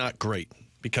about it, but not great.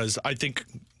 Because I think...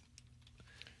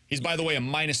 He's, by the way, a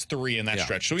 -3 in that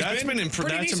stretch. So that's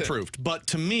improved. But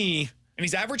to me... And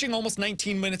he's averaging almost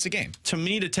 19 minutes a game. To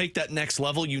me, to take that next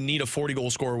level, you need a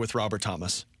 40-goal scorer with Robert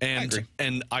Thomas. And I agree.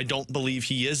 And I don't believe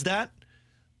he is that.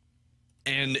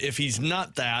 And if he's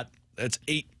not that, that's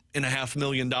 $8.5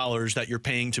 million that you're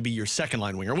paying to be your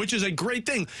second-line winger, which is a great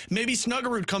thing. Maybe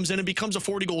Snuggerud comes in and becomes a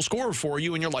 40-goal scorer for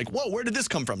you, and you're like, whoa, where did this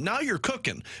come from? Now you're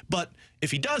cooking. But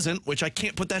if he doesn't, which I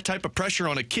can't put that type of pressure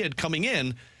on a kid coming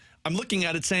in, I'm looking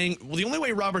at it saying, well, the only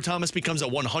way Robert Thomas becomes a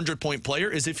 100-point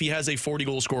player is if he has a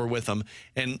 40-goal scorer with him.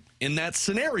 And in that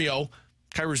scenario,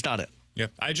 Kyrou's not it. Yeah,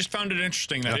 I just found it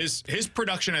interesting that his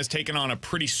production has taken on a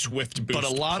pretty swift boost. But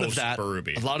a lot of that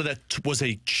was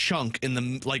a chunk in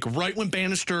the right when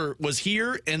Bannister was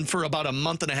here, and for about a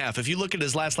month and a half. If you look at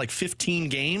his last 15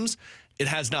 games, it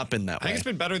has not been that way. I think it's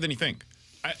been better than you think,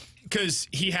 because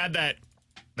he had that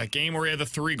game where he had the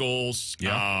 3 goals.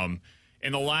 Yeah.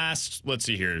 In the last, let's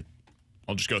see here,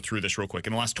 I'll just go through this real quick.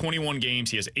 In the last 21 games,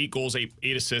 he has 8 goals, 8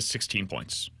 assists, 16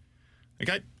 points.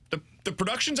 Okay. The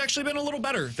production's actually been a little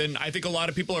better than I think a lot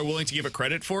of people are willing to give it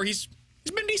credit for. He's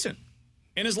been decent.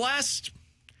 In his last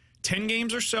 10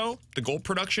 games or so, the goal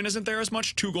production isn't there as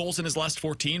much. 2 goals in his last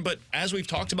 14. But as we've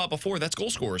talked about before, that's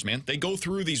goal scorers, man. They go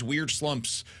through these weird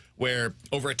slumps where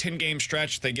over a 10-game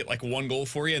stretch, they get 1 goal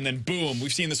for you, and then boom.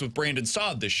 We've seen this with Brandon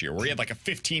Saad this year, where he had a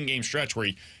 15-game stretch where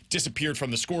he disappeared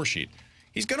from the score sheet.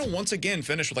 He's going to once again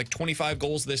finish with 25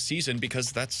 goals this season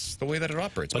because that's the way that it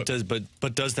operates.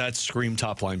 But does that scream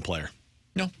top-line player?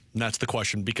 No. And that's the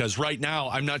question, because right now,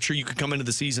 I'm not sure you could come into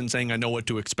the season saying I know what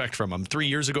to expect from him. 3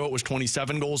 years ago, it was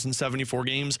 27 goals in 74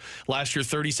 games. Last year,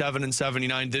 37 and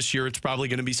 79. This year, it's probably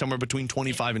going to be somewhere between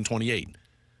 25 and 28.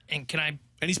 And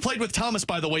he's played with Thomas,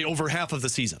 by the way, over half of the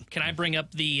season. Can I bring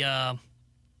up the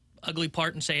ugly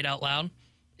part and say it out loud?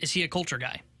 Is he a culture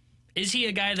guy? Is he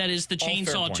a guy that is the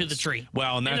chainsaw to the tree?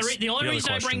 Well, and that's the only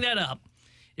reason I bring that up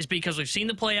is because we've seen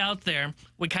the play out there.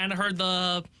 We kind of heard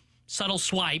the subtle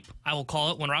swipe, I will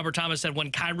call it, when Robert Thomas said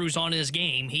when Kairu's on his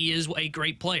game, he is a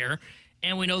great player.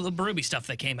 And we know the Berube stuff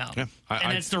that came out. Yeah,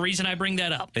 and that's the reason I bring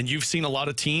that up. And you've seen a lot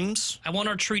of teams. I want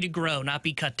our tree to grow, not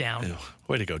be cut down. Ew,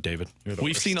 way to go, David.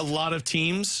 We've seen a lot of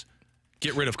teams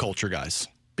get rid of culture guys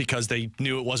because they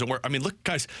knew it wasn't working. I mean, look,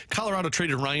 guys, Colorado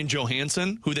traded Ryan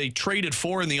Johansson, who they traded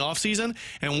for in the offseason.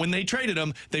 And when they traded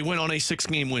him, they went on a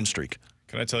 6-game win streak.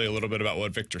 Can I tell you a little bit about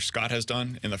what Victor Scott has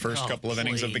done in the first couple of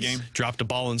innings of the game? Dropped a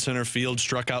ball in center field,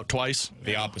 struck out twice.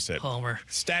 The opposite. Homer.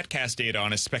 StatCast data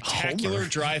on a spectacular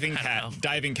diving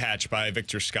catch by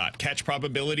Victor Scott. Catch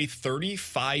probability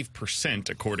 35%,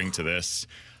 according to this.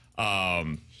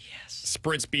 Yes.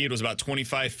 Sprint speed was about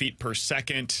 25 feet per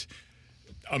second.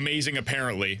 Amazing,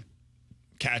 apparently.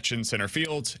 Catch in center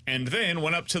field. And then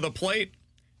went up to the plate,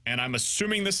 and I'm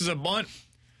assuming this is a bunt.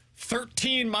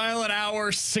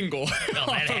 13-mile-an-hour single. Well,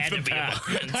 that had to be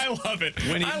I love it.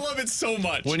 I love it so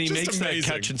much. When he makes that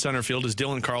catch in center field, does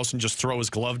Dylan Carlson just throw his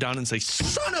glove down and say,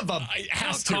 son of a...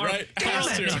 Has to, right?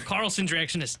 Has to. Carlson's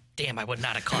reaction is, damn, I would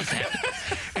not have caught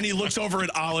that. And he looks over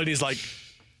at Ollie and he's like,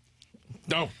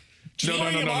 no. No.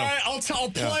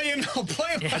 I'll play and I'll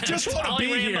play him. I just want to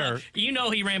be here. You know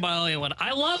he ran by Ollie and went,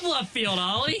 I love left field,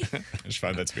 Ollie. I just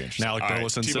find that to be interesting. Now Alec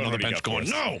Burleson sitting on the bench going,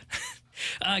 no.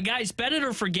 Guys, bet it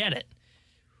or forget it.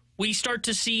 We start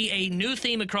to see a new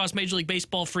theme across Major League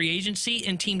Baseball free agency,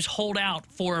 and teams hold out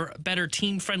for better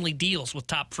team-friendly deals with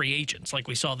top free agents like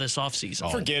we saw this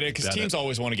offseason. Forget it, because teams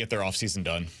always want to get their offseason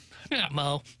done. Yeah,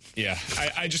 Mo. Yeah,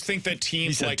 I just think that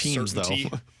teams like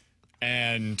certainty,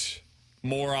 and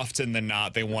more often than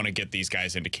not, they want to get these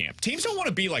guys into camp. Teams don't want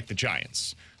to be like the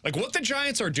Giants. Like what the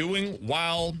Giants are doing,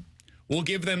 while we'll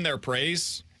give them their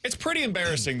praise, it's pretty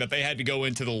embarrassing that they had to go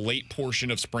into the late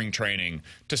portion of spring training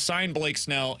to sign Blake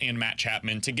Snell and Matt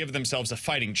Chapman to give themselves a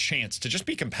fighting chance to just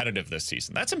be competitive this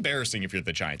season. That's embarrassing if you're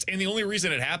the Giants. And the only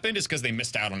reason it happened is because they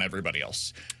missed out on everybody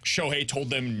else. Shohei told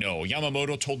them no.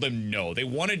 Yamamoto told them no. They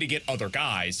wanted to get other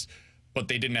guys, but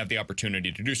they didn't have the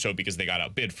opportunity to do so because they got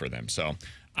outbid for them. So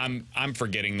I'm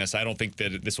forgetting this. I don't think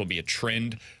that this will be a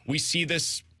trend. We see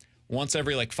this once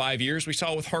every 5 years. We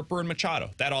saw it with Harper and Machado.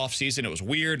 That offseason, it was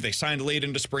weird. They signed late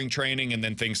into spring training, and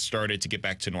then things started to get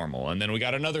back to normal. And then we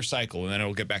got another cycle, and then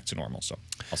it'll get back to normal. So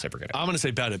I'll say forget it. I'm going to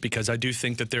say bet it, because I do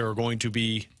think that there are going to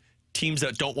be teams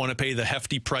that don't want to pay the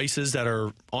hefty prices that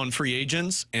are on free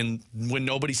agents. And when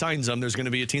nobody signs them, there's going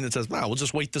to be a team that says, wow, we'll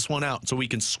just wait this one out so we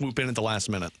can swoop in at the last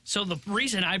minute. So the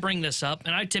reason I bring this up,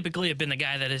 and I typically have been the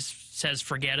guy that says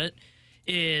forget it,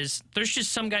 is there's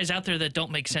just some guys out there that don't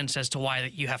make sense as to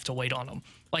why you have to wait on them.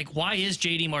 Like, why is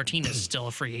J.D. Martinez still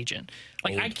a free agent?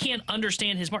 Like, I can't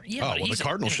understand his market. Yeah, but he's the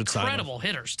Cardinals should sign him. Incredible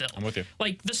hitter still. I'm with you.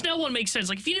 Like, the Snell one makes sense.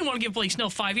 Like, if you didn't want to give Blake Snell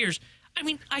 5 years, I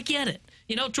mean, I get it.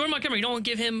 You know, Jordan Montgomery, you don't want to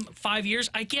give him 5 years.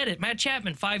 I get it. Matt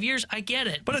Chapman, 5 years. I get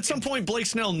it. But at some point, Blake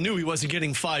Snell knew he wasn't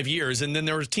getting 5 years, and then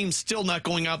there were teams still not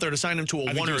going out there to sign him to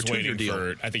a 1 or 2 year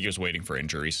deal. I think he was waiting for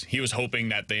injuries. He was hoping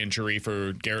that the injury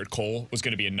for Garrett Cole was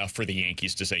going to be enough for the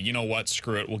Yankees to say, you know what,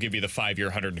 screw it. We'll give you the 5-year,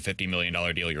 $150 million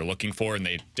deal you're looking for, and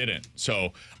they didn't.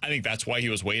 So I think that's why he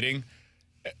was waiting.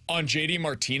 On J.D.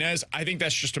 Martinez, I think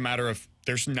that's just a matter of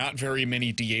there's not very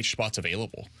many DH spots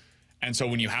available. And so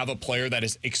when you have a player that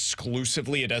is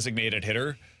exclusively a designated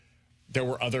hitter, there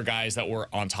were other guys that were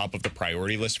on top of the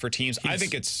priority list for teams. I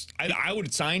think it's I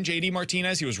would sign JD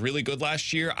Martinez. He was really good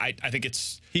last year. I think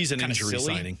he's an injury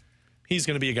signing. He's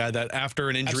going to be a guy that after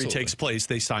an injury takes place,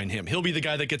 they sign him. He'll be the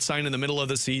guy that gets signed in the middle of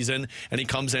the season, and he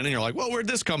comes in, and you're like, well, where'd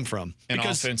this come from? And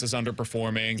offense is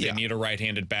underperforming. They need a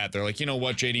right-handed bat. They're like, you know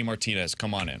what, JD Martinez,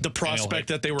 come on in. The prospect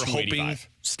that they were hoping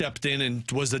stepped in and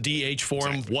was the DH for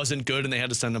him wasn't good, and they had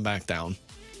to send him back down.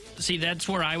 See, that's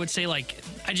where I would say, like,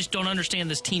 I just don't understand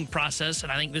this team process,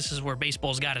 and I think this is where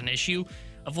baseball's got an issue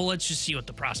of, well, let's just see what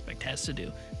the prospect has to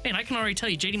do. Man, I can already tell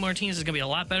you, JD Martinez is going to be a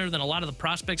lot better than a lot of the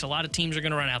prospects a lot of teams are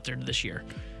going to run out there this year.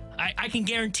 I can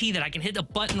guarantee that. I can hit a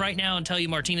button right now and tell you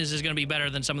Martinez is going to be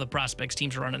better than some of the prospects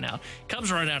teams are running out.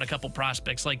 Cubs are running out a couple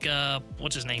prospects, like,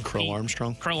 what's his name? Crow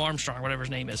Armstrong, whatever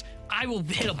his name is. I will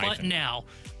hit a button now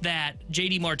that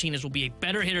JD Martinez will be a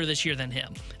better hitter this year than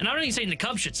him. And I'm not even saying the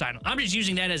Cubs should sign him. I'm just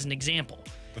using that as an example.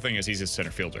 The thing is, he's a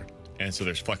center fielder. And so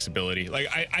there's flexibility. Like,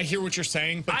 I hear what you're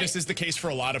saying, but this is the case for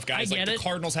a lot of guys. Like the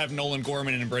Cardinals have Nolan,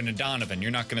 Gorman, and Brendan Donovan.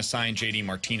 You're not going to sign JD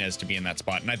Martinez to be in that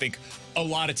spot. And I think a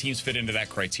lot of teams fit into that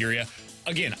criteria.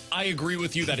 Again, I agree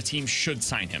with you that a team should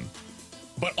sign him.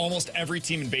 But almost every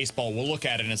team in baseball will look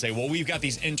at it and say, well, we've got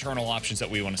these internal options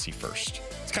that we want to see first.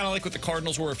 It's kind of like what the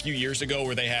Cardinals were a few years ago,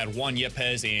 where they had Juan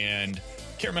Yepes and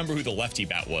I can't remember who the lefty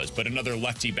bat was, but another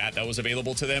lefty bat that was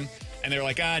available to them. And they're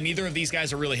like, neither of these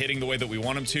guys are really hitting the way that we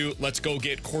want them to. Let's go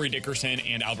get Corey Dickerson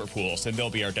and Albert Pujols, and they'll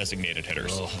be our designated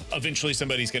hitters. Oh. Eventually,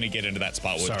 somebody's going to get into that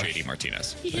spot with JD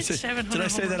Martinez. He hit 700. Did I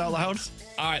say that out loud?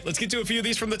 All right, let's get to a few of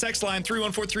these from the text line.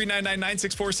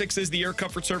 314-399-9646 is the Air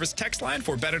Comfort Service text line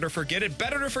for Better to Forget It.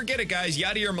 Better to forget it, guys.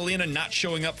 Yadier Molina not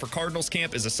showing up for Cardinals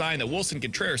camp is a sign that Wilson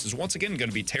Contreras is once again going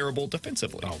to be terrible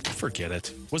defensively. Oh, forget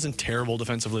it. Wasn't terrible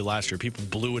defensively last year. People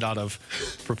blew it out of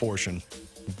proportion.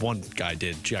 One guy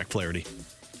did, Jack Flaherty.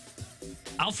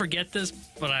 I'll forget this,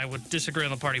 but I would disagree on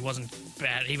the part. He wasn't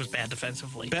bad. He was bad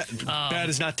defensively. Bad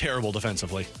is not terrible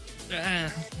defensively.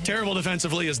 Terrible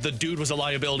defensively is the dude was a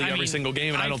liability every single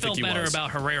game, and I don't think he was. I felt better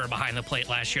about Herrera behind the plate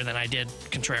last year than I did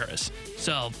Contreras.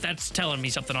 So that's telling me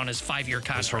something on his 5-year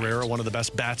contract. Is Herrera one of the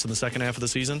best bats in the second half of the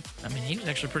season? I mean, he was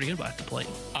actually pretty good behind the plate.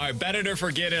 All right, Better to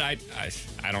Forget It.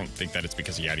 I don't think that it's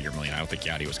because of Yadier Molina. I don't think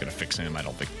Yadi was going to fix him. I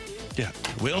don't think. Yeah,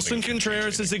 Wilson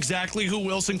Contreras is exactly who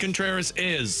Wilson Contreras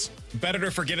is. Better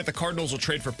to Forget It. The Cardinals will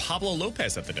trade for Pablo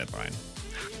Lopez at the deadline.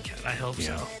 God, I hope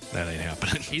so. That ain't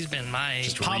happening. He's been my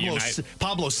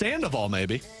Pablo Sandoval,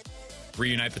 maybe.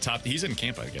 Reunite the top. He's in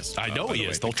camp, I guess. I know he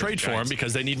is. They'll trade for him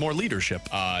because they need more leadership.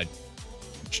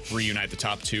 Reunite the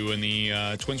top two in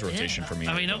the Twins rotation for me.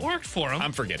 I mean, it worked for him.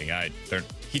 I'm forgetting. They're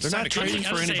not trading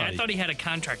for anybody. I thought he had a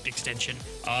contract extension.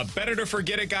 Better to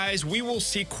Forget It, guys. We will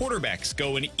see quarterbacks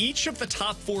go in each of the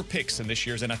top 4 picks in this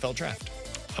year's NFL draft.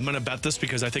 I'm going to bet this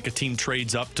because I think a team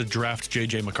trades up to draft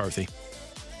J.J. McCarthy.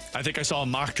 I think I saw a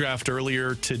mock draft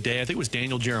earlier today. I think it was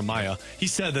Daniel Jeremiah. He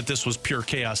said that this was pure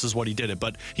chaos is what he did it,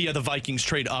 but he had the Vikings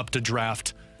trade up to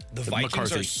draft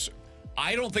McCarthy.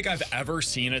 I don't think I've ever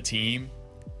seen a team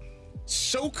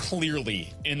so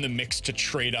clearly in the mix to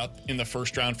trade up in the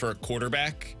first round for a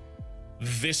quarterback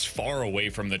this far away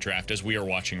from the draft as we are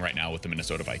watching right now with the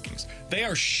Minnesota Vikings. They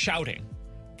are shouting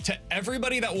to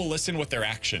everybody that will listen with their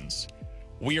actions.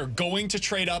 We are going to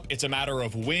trade up. It's a matter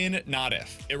of when, not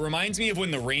if. It reminds me of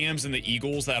when the Rams and the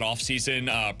Eagles that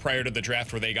offseason prior to the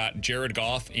draft where they got Jared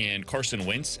Goff and Carson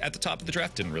Wentz at the top of the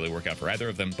draft. Didn't really work out for either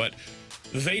of them, but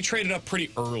they traded up pretty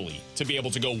early to be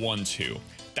able to go 1-2.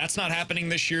 That's not happening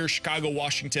this year. Chicago,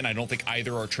 Washington, I don't think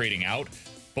either are trading out.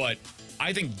 But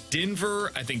I think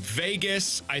Denver, I think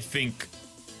Vegas, I think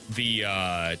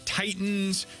the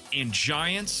Titans and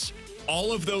Giants,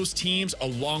 all of those teams,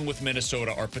 along with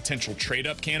Minnesota, are potential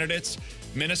trade-up candidates.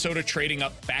 Minnesota trading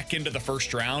up back into the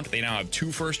first round. They now have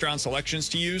 2 first-round selections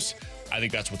to use. I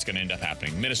think that's what's going to end up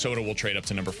happening. Minnesota will trade up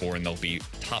to number 4, and they'll be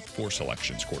top 4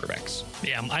 selections quarterbacks.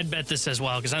 Yeah, I'd bet this as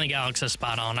well because I think Alex is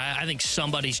spot on. I think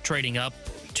somebody's trading up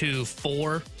to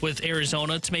 4 with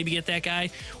Arizona to maybe get that guy,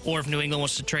 or if New England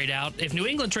wants to trade out. If New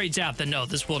England trades out, then no,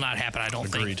 this will not happen, I don't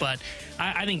think. But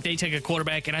I think they take a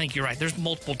quarterback, and I think you're right. There's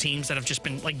multiple teams that have just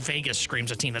been, like Vegas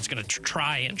screams a team that's going to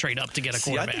try and trade up to get a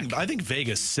quarterback. I think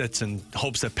Vegas sits and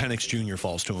hopes that Penix Jr.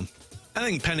 falls to him. I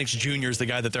think Penix Jr. is the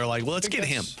guy that they're like, well, let's get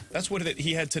him. That's what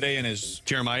he had today in his...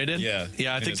 Jeremiah did? Yeah.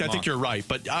 Yeah, I think you're right.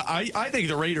 But I think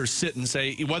the Raiders sit and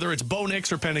say, whether it's Bo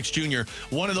Nix or Penix Jr.,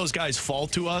 one of those guys fall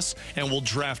to us, and we'll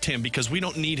draft him because we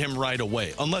don't need him right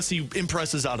away, unless he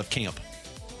impresses out of camp.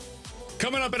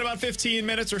 Coming up in about 15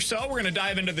 minutes or so, we're going to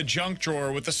dive into the junk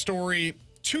drawer with the story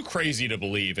too crazy to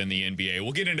believe in the NBA.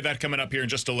 We'll get into that coming up here in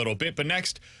just a little bit. But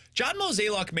next, John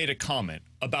Mozeliak made a comment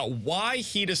about why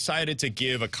he decided to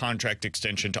give a contract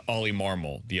extension to Ollie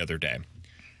Marmol the other day.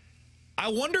 I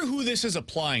wonder who this is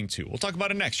applying to. We'll talk about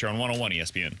it next year on 101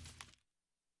 ESPN.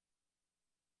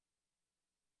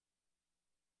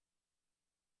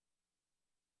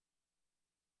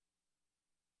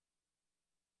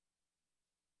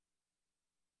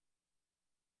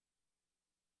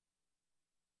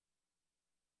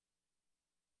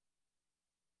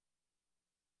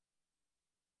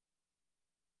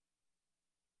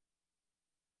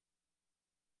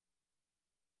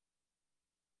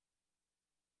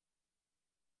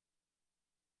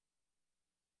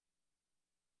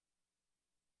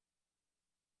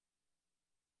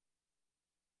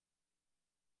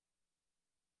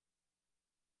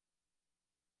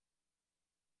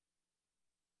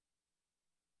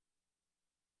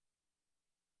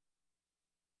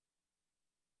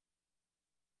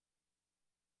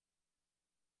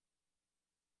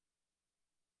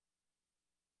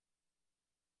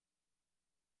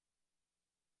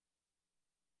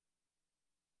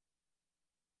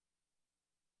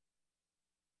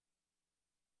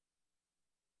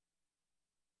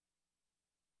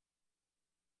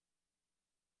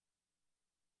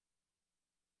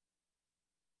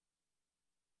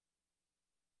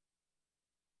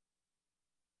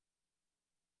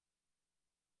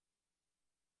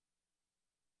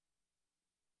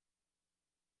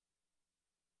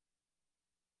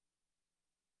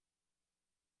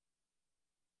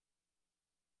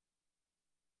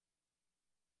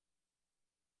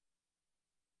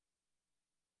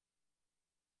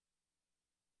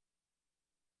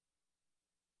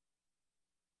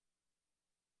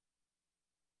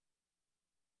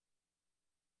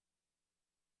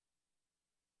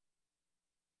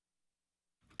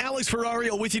 Alex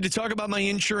Ferrario with you to talk about my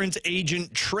insurance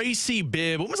agent, Tracy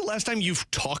Bibb. When was the last time you've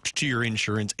talked to your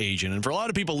insurance agent? And for a lot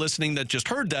of people listening that just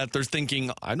heard that, they're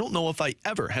thinking, I don't know if I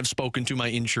ever have spoken to my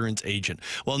insurance agent.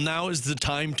 Well, now is the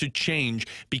time to change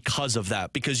because of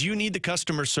that, because you need the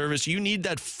customer service. You need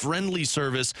that friendly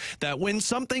service that when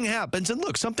something happens, and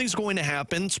look, something's going to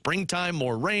happen, springtime,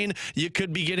 more rain, you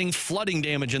could be getting flooding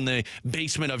damage in the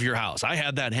basement of your house. I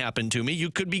had that happen to me.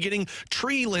 You could be getting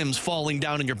tree limbs falling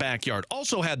down in your backyard.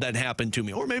 Also had that happen to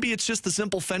me. Or maybe it's just the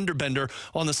simple fender bender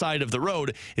on the side of the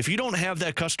road. If you don't have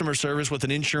that customer service with an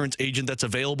insurance agent that's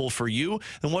available for you,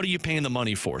 then what are you paying the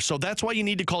money for? So that's why you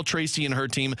need to call Tracy and her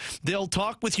team. They'll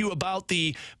talk with you about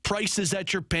the prices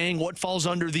that you're paying, what falls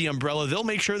under the umbrella. They'll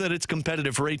make sure that it's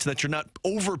competitive rates, that you're not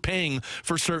overpaying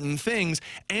for certain things,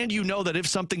 and you know that if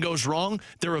something goes wrong,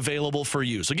 they're available for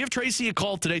you. So give Tracy a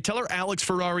call today. Tell her Alex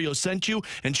Ferrario sent you,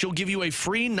 and she'll give you a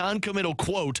free non-committal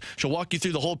quote. She'll walk you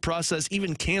through the whole process,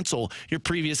 even cancel your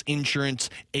previous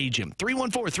insurance agent.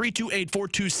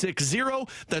 314-328-4260.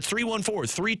 That's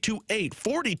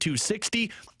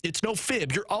 314-328-4260. It's no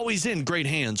fib. You're always in great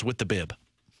hands with the Bibb.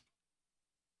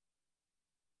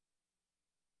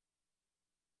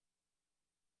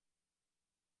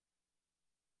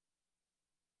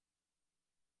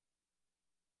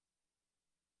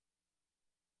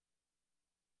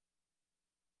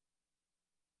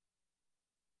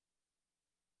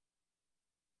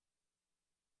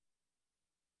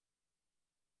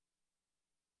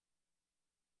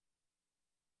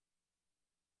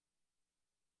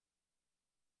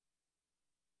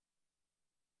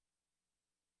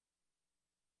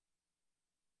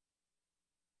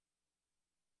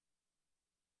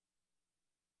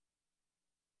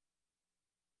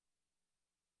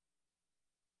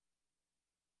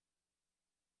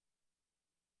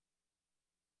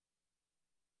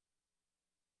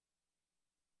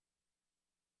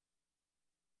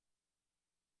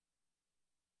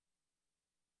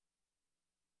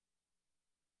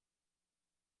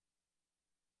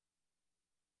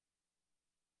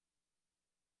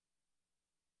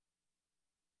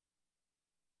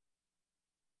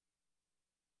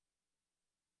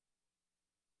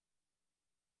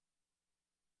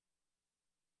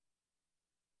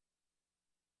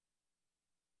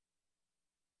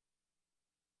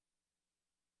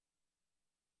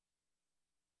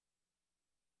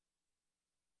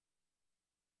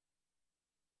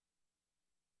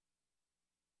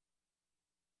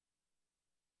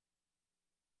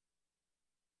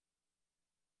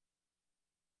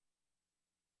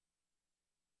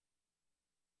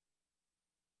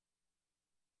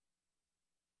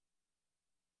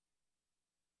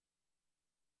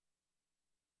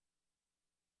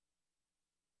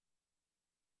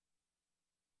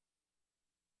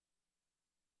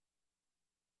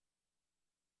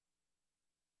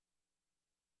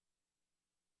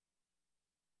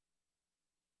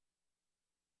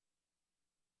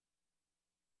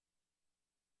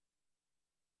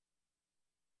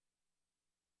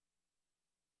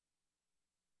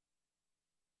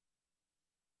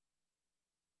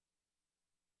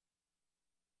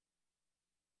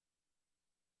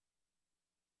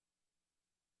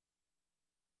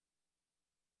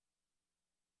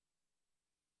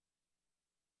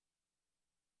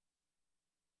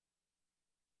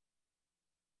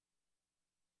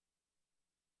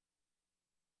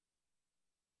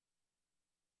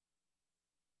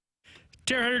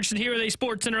 Tara Hendrickson here with a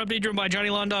Sports Center update driven by Johnny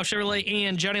Londoff Chevrolet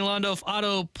and Johnny Londoff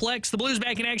Autoplex. The Blues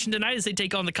back in action tonight as they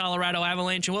take on the Colorado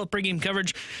Avalanche. And we'll have pregame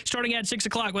coverage starting at 6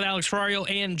 o'clock with Alex Ferrario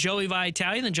and Joey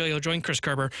Vitale. Then Joey will join Chris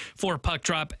Kerber for Puck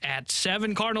Drop at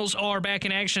 7. Cardinals are back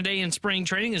in action today in spring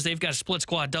training as they've got a split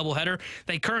squad doubleheader.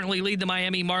 They currently lead the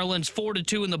Miami Marlins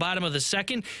 4-2 in the bottom of the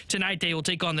second. Tonight they will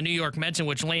take on the New York Mets, in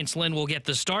which Lance Lynn will get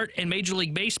the start. And Major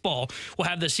League Baseball will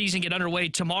have the season get underway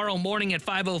tomorrow morning at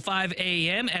 5:05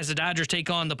 a.m. as the Dodgers take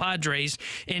on the Padres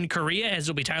in Korea, as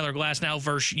it'll be Tyler Glasnow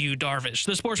versus Yu Darvish.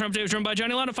 The Sports Room update was driven by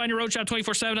Johnny Londoff. Find your road shop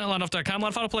 24/7 at londoff.com,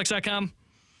 londoffautoPlex.com.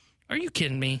 Are you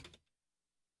kidding me?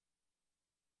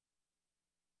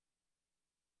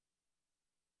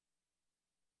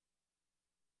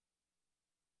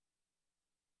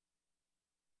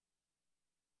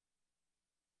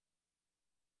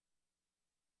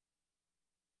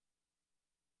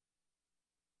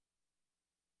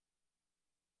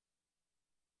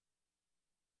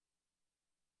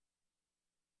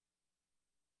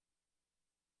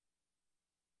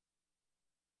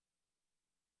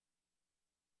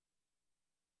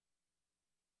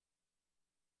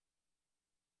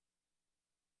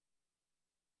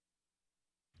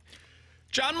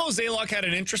 John Mozeliak had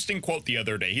an interesting quote the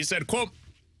other day. He said, quote,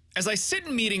 "As I sit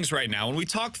in meetings right now and we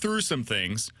talk through some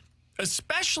things,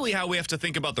 especially how we have to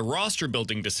think about the roster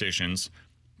building decisions,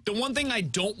 the one thing I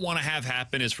don't want to have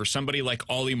happen is for somebody like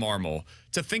Ollie Marmol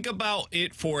to think about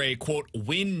it for a, quote,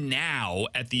 win now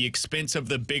at the expense of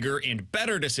the bigger and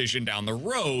better decision down the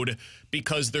road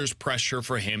because there's pressure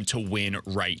for him to win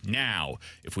right now.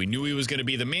 If we knew he was going to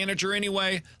be the manager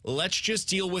anyway, let's just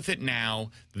deal with it now.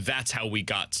 That's how we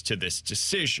got to this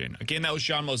decision." Again, that was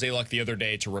John Mozeliak the other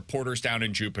day to reporters down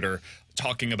in Jupiter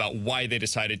talking about why they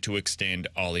decided to extend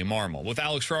Ollie Marmol. With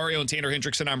Alex Ferrario and Tanner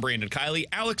Hendrickson, I'm Brandon Kiley.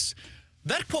 Alex,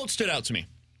 that quote stood out to me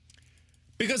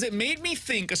because it made me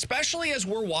think, especially as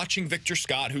we're watching Victor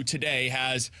Scott, who today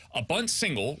has a bunt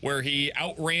single where he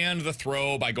outran the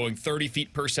throw by going 30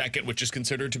 feet per second, which is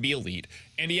considered to be elite.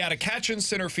 And he had a catch in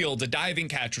center field, a diving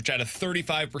catch, which had a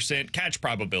 35% catch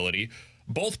probability.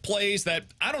 Both plays that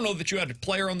I don't know that you had a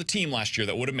player on the team last year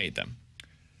that would have made them.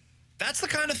 That's the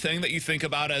kind of thing that you think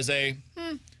about as a,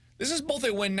 this is both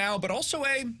a win now, but also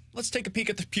a, let's take a peek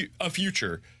at the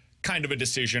future kind of a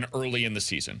decision early in the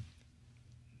season.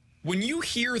 When you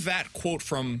hear that quote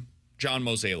from John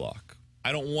Mozeliak,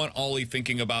 I don't want Ollie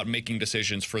thinking about making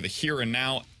decisions for the here and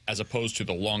now as opposed to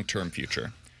the long-term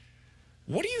future.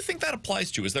 What do you think that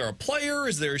applies to? Is there a player?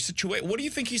 Is there a situation? What do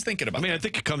you think he's thinking about? I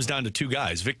think it comes down to two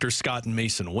guys, Victor Scott and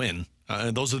Mason Wynn.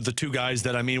 Those are the two guys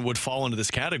that, would fall into this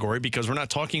category because we're not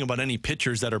talking about any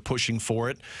pitchers that are pushing for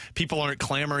it. People aren't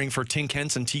clamoring for Tink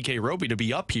Hence and TK Roby to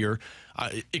be up here.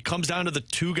 It comes down to the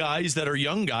two guys that are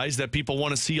young guys that people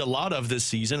want to see a lot of this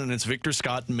season, and it's Victor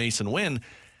Scott and Mason Wynn.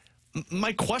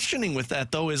 My questioning with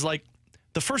that, though, is like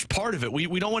the first part of it.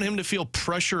 We don't want him to feel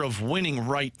pressure of winning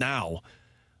right now.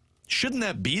 Shouldn't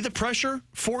that be the pressure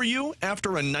for you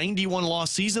after a 91-loss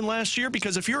season last year?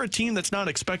 Because if you're a team that's not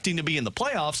expecting to be in the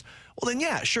playoffs, well, then,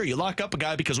 yeah, sure, you lock up a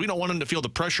guy because we don't want him to feel the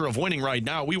pressure of winning right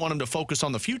now. We want him to focus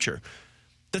on the future.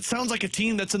 That sounds like a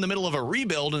team that's in the middle of a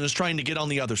rebuild and is trying to get on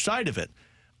the other side of it.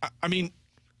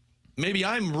 Maybe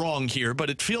I'm wrong here, but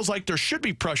it feels like there should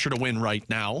be pressure to win right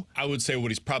now. I would say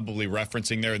what he's probably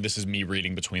referencing there, and this is me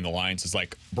reading between the lines, is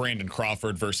like Brandon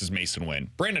Crawford versus Mason Wynn.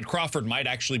 Brandon Crawford might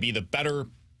actually be the better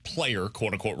player,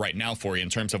 quote unquote, right now for you in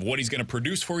terms of what he's going to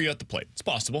produce for you at the plate. It's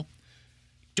possible.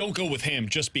 Don't go with him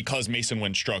just because Mason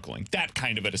Wynn's struggling. That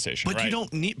kind of a decision, but right? You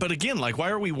don't need. But again, like, why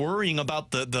are we worrying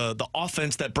about the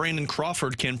offense that Brandon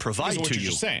Crawford can provide what to you're you?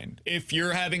 Just saying, if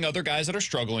you're having other guys that are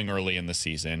struggling early in the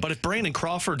season, but if Brandon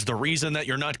Crawford's the reason that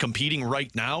you're not competing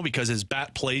right now because his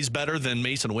bat plays better than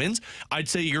Mason Wynn's, I'd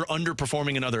say you're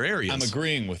underperforming in other areas. I'm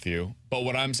agreeing with you, but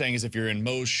what I'm saying is, if you're in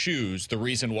Mo's shoes, the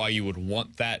reason why you would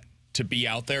want that to be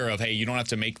out there of, hey, you don't have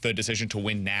to make the decision to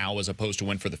win now as opposed to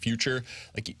win for the future.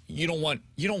 Like, you don't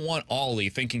want Ollie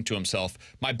thinking to himself,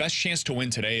 my best chance to win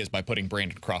today is by putting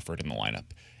Brandon Crawford in the lineup.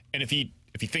 And if he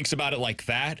thinks about it like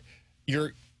that,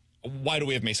 why do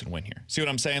we have Mason Wynn here? See what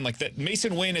I'm saying? Like, that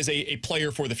Mason Wynn is a player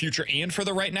for the future and for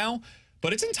the right now,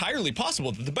 but it's entirely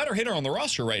possible that the better hitter on the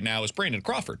roster right now is Brandon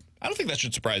Crawford. I don't think that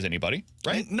should surprise anybody,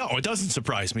 right? No, it doesn't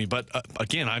surprise me, but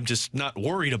again, I'm just not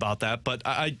worried about that, but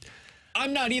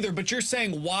I'm not either, but you're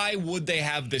saying why would they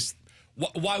have this?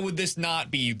 Why would this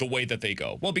not be the way that they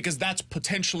go? Well, because that's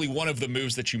potentially one of the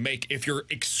moves that you make if you're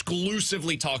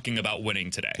exclusively talking about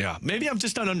winning today. Yeah, maybe I'm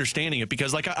just not understanding it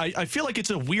because, like, I feel like it's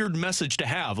a weird message to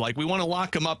have. Like, we want to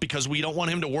lock him up because we don't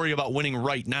want him to worry about winning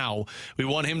right now. We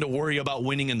want him to worry about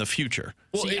winning in the future.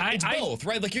 Well, it's both,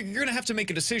 right? Like, you're going to have to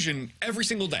make a decision every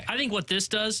single day. I think what this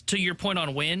does, to your point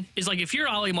on win, is like if you're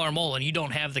Ollie Marmol and you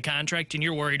don't have the contract and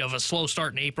you're worried of a slow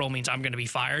start in April means I'm going to be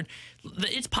fired,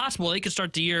 it's possible they could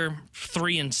start the year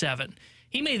 3-7.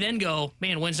 He may then go,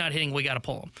 man, Wynn's not hitting, we got to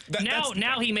pull him.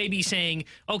 Now he may be saying,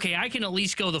 okay, I can at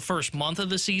least go the first month of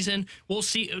the season. We'll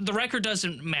see. The record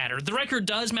doesn't matter. The record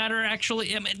does matter,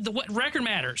 actually. I mean, the record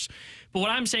matters. But what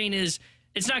I'm saying is,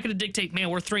 it's not going to dictate, man,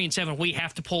 we're 3-7. We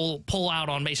have to pull out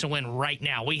on Mason Wynn right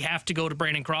now. We have to go to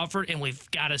Brandon Crawford, and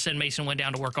we've got to send Mason Wynn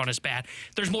down to work on his bat.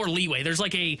 There's more leeway. There's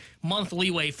like a month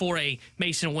leeway for a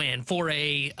Mason Wynn, for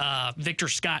a Victor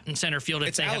Scott in center field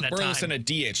if they have that time. It's Alec Burleson, a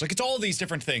DH. Like, it's all these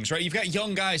different things, right? You've got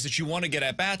young guys that you want to get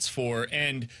at bats for,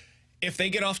 and if they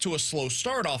get off to a slow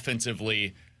start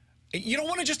offensively, you don't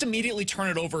want to just immediately turn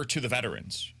it over to the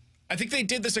veterans. I think they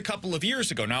did this a couple of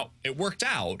years ago. Now, it worked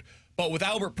out. But with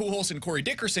Albert Pujols and Corey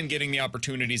Dickerson getting the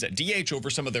opportunities at DH over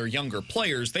some of their younger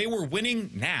players, they were winning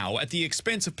now at the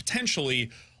expense of potentially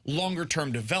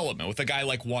longer-term development with a guy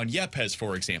like Juan Yepes,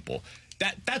 for example.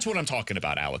 That's what I'm talking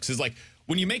about, Alex, is like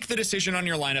when you make the decision on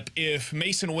your lineup, if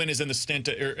Mason Wynn is in the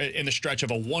stretch of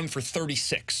a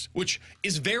 1-for-36, which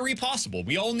is very possible.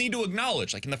 We all need to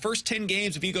acknowledge, like in the first 10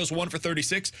 games, if he goes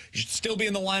 1-for-36, he should still be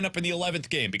in the lineup in the 11th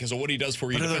game because of what he does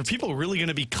for you. But are people really going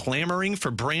to be clamoring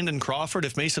for Brandon Crawford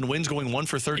if Mason Wynn's going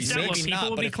 1-for-36? Maybe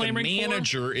not, but if the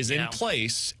manager is in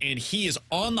place and he is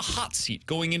on the hot seat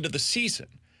going into the season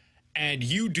and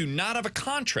you do not have a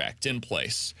contract in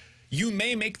place, you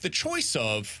may make the choice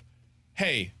of,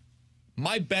 hey,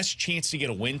 my best chance to get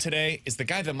a win today is the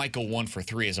guy that might go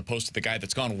 1-for-3 as opposed to the guy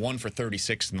that's gone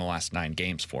 1-for-36 in the last 9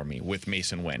 games for me with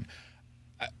Mason Wynn.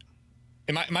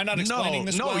 Am I not explaining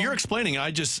this well? No, you're explaining.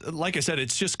 Like I said,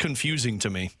 it's just confusing to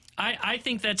me. I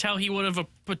think that's how he would have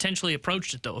potentially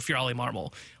approached it, though, if you're Ollie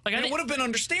Marmol. Like, it would have been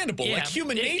understandable. Yeah, like,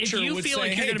 human nature would say,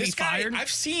 like hey, this guy,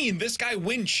 I've seen this guy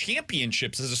win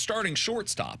championships as a starting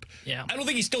shortstop. Yeah. I don't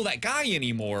think he's still that guy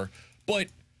anymore, but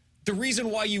the reason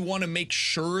why you want to make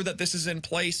sure that this is in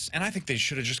place, and I think they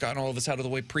should have just gotten all of this out of the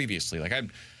way previously. Like,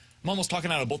 I'm almost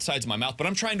talking out of both sides of my mouth, but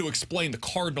I'm trying to explain the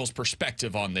Cardinals'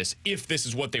 perspective on this, if this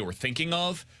is what they were thinking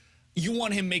of. You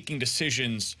want him making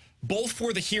decisions both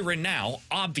for the here and now,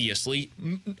 obviously.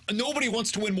 Nobody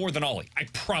wants to win more than Ollie. I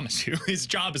promise you. His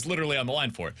job is literally on the line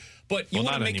for it. But you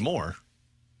want to make anymore.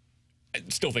 I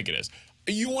still think it is.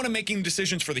 You want to making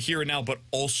decisions for the here and now, but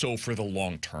also for the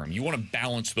long term. You want to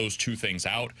balance those two things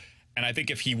out. And I think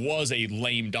if he was a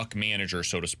lame duck manager,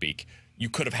 so to speak, you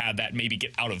could have had that maybe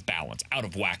get out of balance, out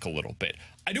of whack a little bit.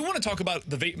 I do want to talk about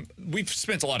we've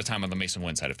spent a lot of time on the Mason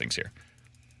Wynn side of things here.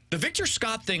 The Victor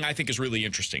Scott thing, I think, is really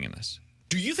interesting in this.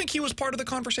 Do you think he was part of the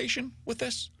conversation with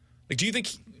this? Like, do you think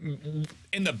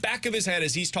in the back of his head,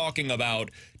 as he's talking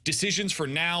about decisions for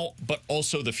now, but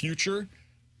also the future,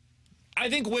 I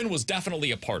think Wynn was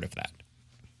definitely a part of that.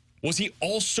 Was he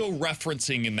also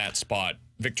referencing in that spot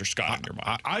Victor Scott in your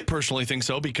mind? I personally think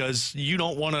so, because you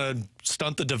don't want to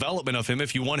stunt the development of him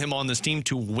if you want him on this team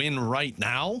to win right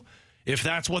now. If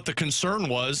that's what the concern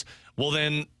was, well,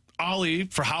 then Ollie,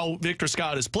 for how Victor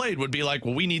Scott has played, would be like,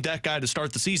 well, we need that guy to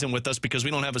start the season with us because we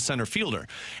don't have a center fielder.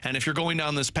 And if you're going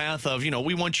down this path of,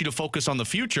 we want you to focus on the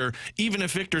future, even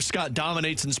if Victor Scott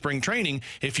dominates in spring training,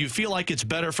 if you feel like it's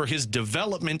better for his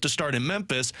development to start in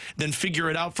Memphis, then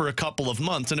figure it out for a couple of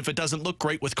months. And if it doesn't look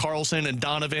great with Carlson and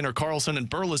Donovan or Carlson and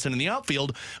Burleson in the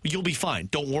outfield, you'll be fine.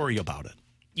 Don't worry about it.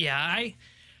 Yeah,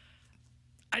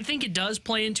 I think it does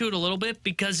play into it a little bit,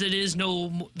 because there is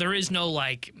no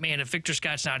like, man, if Victor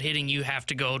Scott's not hitting, you have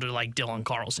to go to like Dylan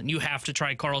Carlson. You have to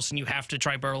try Carlson. You have to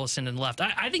try Burleson in left.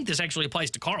 I think this actually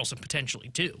applies to Carlson potentially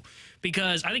too,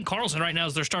 because I think Carlson right now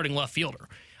is their starting left fielder.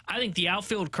 I think the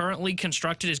outfield currently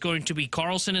constructed is going to be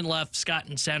Carlson in left, Scott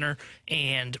in center,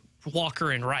 and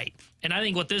Walker in right. And I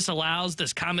think what this allows,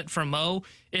 this comment from Mo,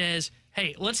 is,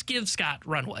 hey, let's give Scott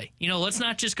runway. Let's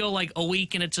not just go like a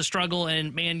week and it's a struggle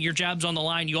and, man, your job's on the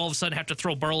line. You all of a sudden have to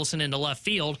throw Burleson into left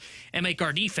field and make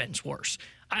our defense worse.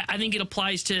 I think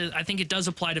it does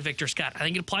apply to Victor Scott. I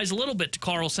think it applies a little bit to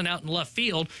Carlson out in left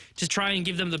field to try and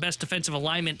give them the best defensive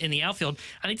alignment in the outfield.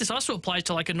 I think this also applies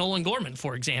to like a Nolan Gorman,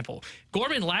 for example.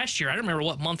 Gorman last year, I don't remember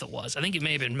what month it was. I think it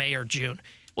may have been May or June.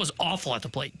 was awful at the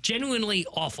plate, genuinely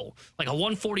awful, like a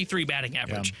 143 batting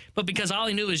average. Yeah. But because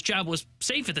Ollie knew his job was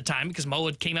safe at the time, because Mo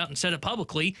had came out and said it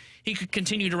publicly, he could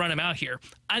continue to run him out here.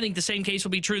 I think the same case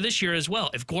will be true this year as well.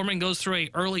 If Gorman goes through a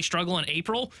early struggle in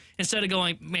April, instead of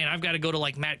going, man, I've got to go to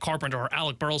like Matt Carpenter or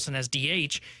Alec Burleson as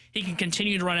DH, he can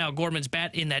continue to run out Gorman's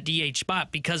bat in that DH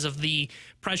spot because of the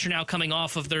pressure now coming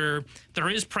off of there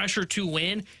is pressure to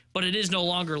win, but it is no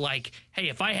longer like, hey,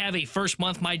 if I have a first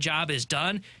month, my job is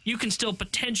done. You can still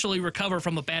potentially recover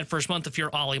from a bad first month if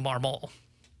you're Ollie Marmol.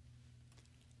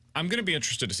 I'm going to be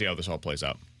interested to see how this all plays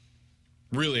out.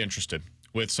 Really interested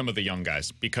with some of the young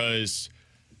guys because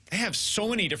they have so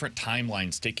many different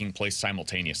timelines taking place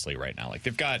simultaneously right now. Like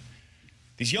they've got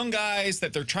these young guys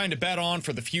that they're trying to bet on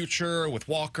for the future with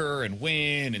Walker and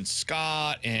Wynn and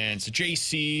Scott and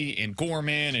JC and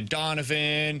Gorman and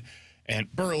Donovan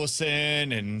and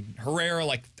Burleson and Herrera.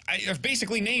 Like I've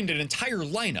basically named an entire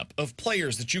lineup of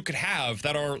players that you could have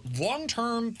that are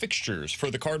long-term fixtures for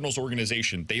the Cardinals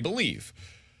organization, they believe.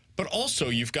 But also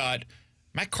you've got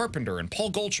Matt Carpenter and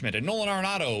Paul Goldschmidt and Nolan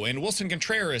Arenado and Wilson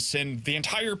Contreras and the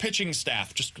entire pitching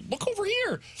staff. Just look over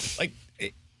here. Like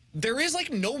there is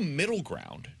like no middle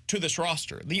ground to this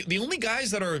roster. The only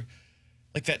guys that are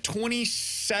like that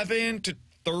 27 to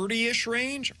 30-ish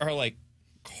range are like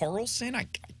Carlson,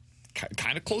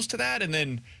 kind of close to that, and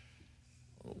then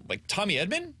like Tommy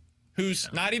Edman, who's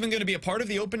not even going to be a part of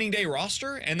the opening day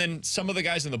roster, and then some of the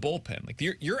guys in the bullpen. Like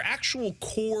your actual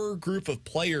core group of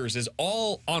players is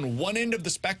all on one end of the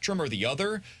spectrum or the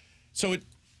other. So it's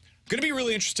going to be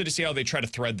really interested to see how they try to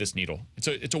thread this needle.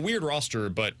 It's a weird roster,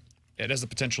 but it has the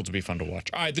potential to be fun to watch.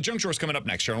 All right, the Junk Drawer is coming up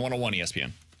next here on 101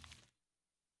 ESPN.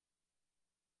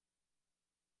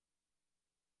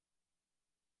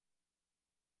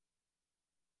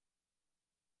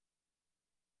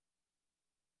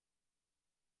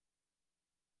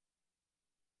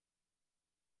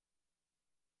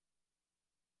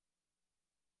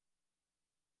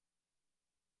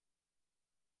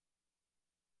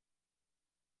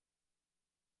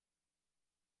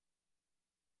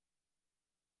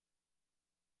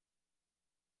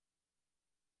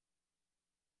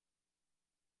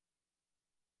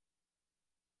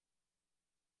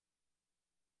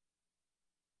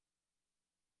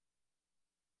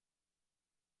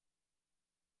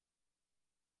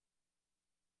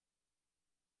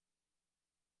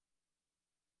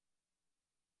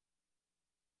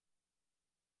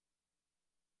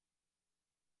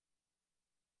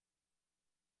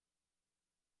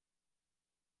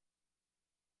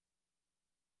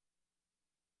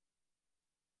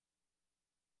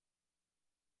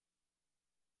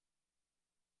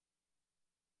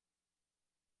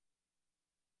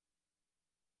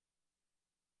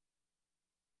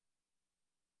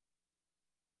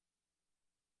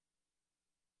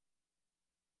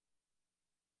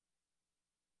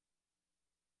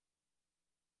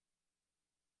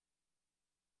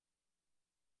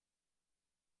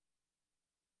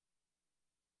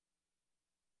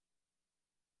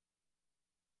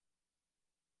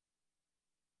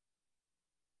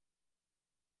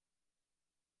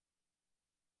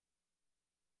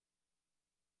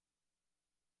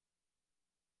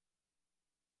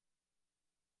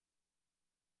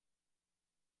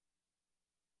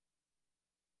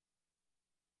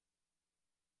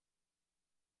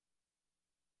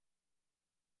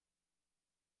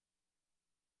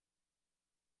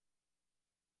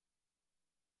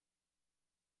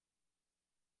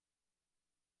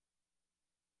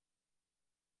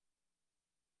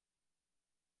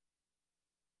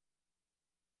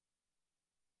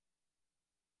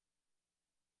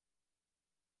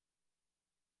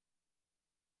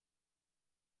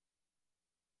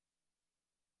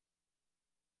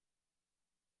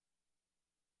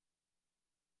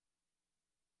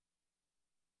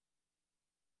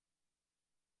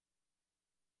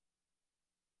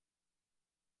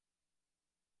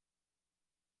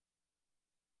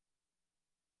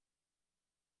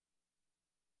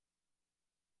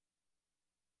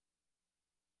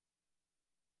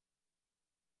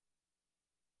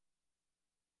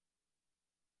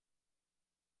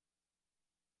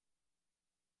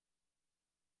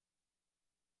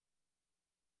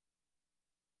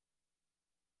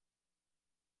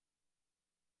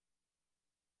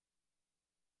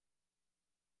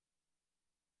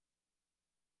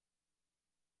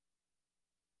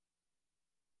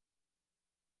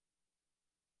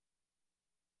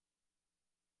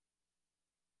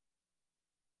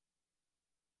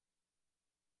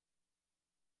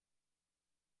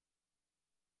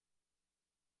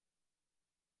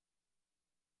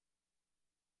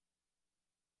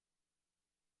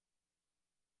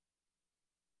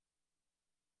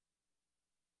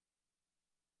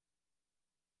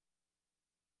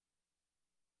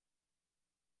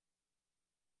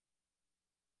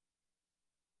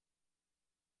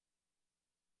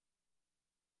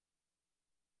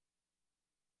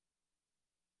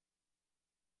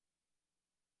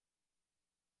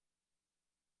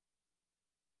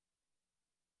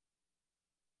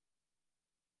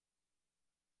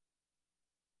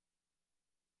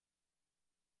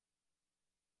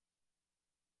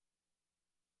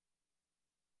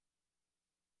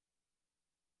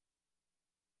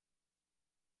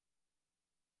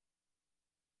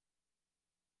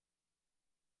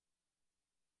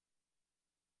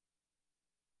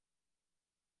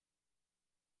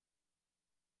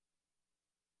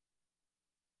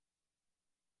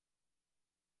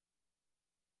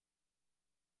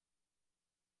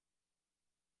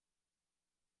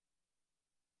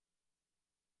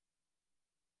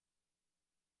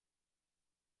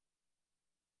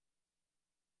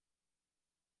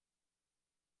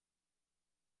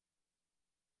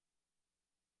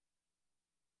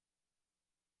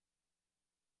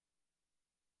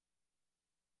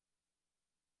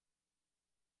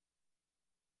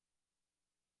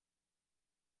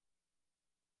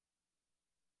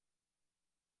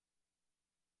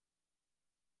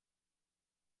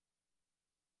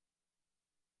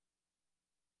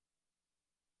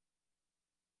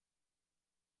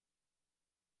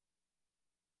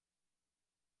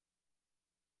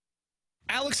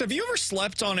 Alex, have you ever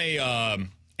slept on an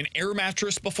air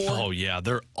mattress before? Oh, yeah,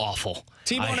 they're awful.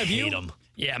 T-Bone, I have you? hate them.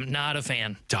 Yeah, I'm not a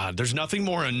fan. God, there's nothing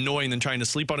more annoying than trying to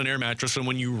sleep on an air mattress, and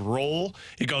when you roll,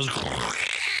 it goes...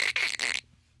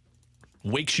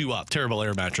 wakes you up. Terrible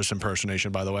air mattress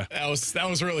impersonation, by the way. That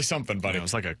was really something, buddy. It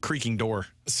was like a creaking door.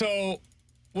 So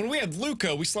when we had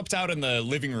Luca, we slept out in the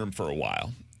living room for a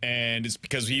while. And it's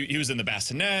because he was in the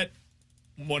bassinet,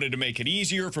 wanted to make it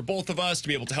easier for both of us to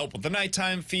be able to help with the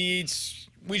nighttime feeds.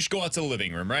 We just go out to the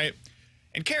living room, right?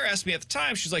 And Kara asked me at the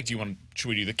time, she's like, should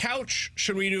we do the couch?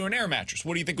 Should we do an air mattress?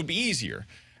 What do you think would be easier?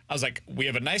 I was like, we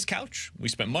have a nice couch. We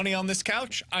spent money on this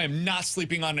couch. I am not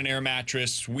sleeping on an air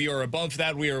mattress. We are above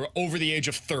that. We are over the age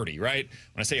of 30, right?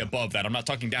 When I say above that, I'm not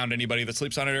talking down to anybody that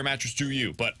sleeps on an air mattress. Do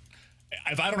you? But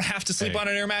if I don't have to sleep on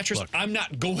an air mattress, look, I'm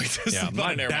not going to sleep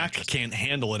on an air mattress. My back can't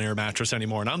handle an air mattress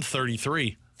anymore, and I'm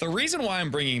 33. The reason why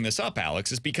I'm bringing this up,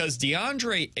 Alex, is because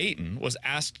DeAndre Ayton was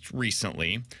asked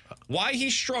recently why he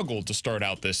struggled to start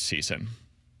out this season.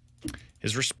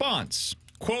 His response,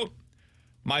 quote,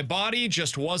 "My body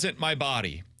just wasn't my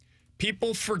body.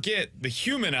 People forget the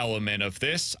human element of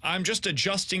this. I'm just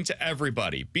adjusting to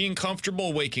everybody. Being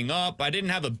comfortable waking up. I didn't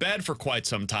have a bed for quite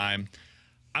some time.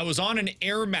 I was on an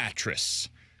air mattress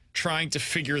trying to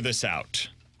figure this out."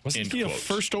 Wasn't he a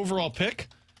first overall pick?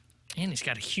 And he's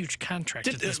got a huge contract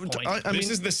at this point. This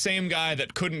is the same guy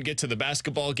that couldn't get to the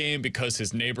basketball game because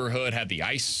his neighborhood had the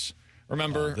ice.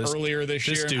 Remember earlier this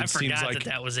year? I forgot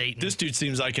that was Ayton. This dude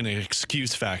seems like an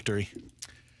excuse factory.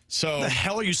 So the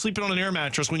hell are you sleeping on an air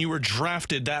mattress when you were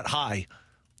drafted that high?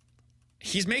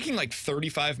 He's making like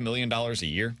 $35 million a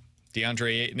year.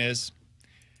 DeAndre Ayton is.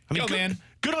 I mean, man,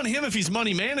 good on him if he's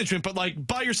money management, but like,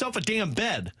 buy yourself a damn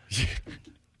bed.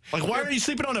 Like, why are you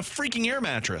sleeping on a freaking air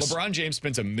mattress? LeBron James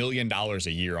spends $1 million a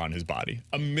year on his body.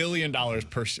 $1 million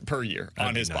per year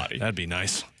on his body. That'd be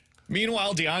nice.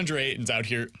 Meanwhile, DeAndre Ayton's out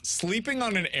here sleeping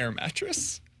on an air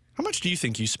mattress. How much do you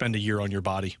think you spend a year on your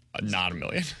body? Not $1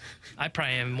 million. I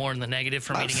probably am more in the negative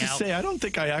from eating out. I don't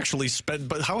think I actually spend,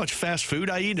 but how much fast food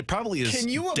I eat, it probably is. Can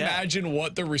you imagine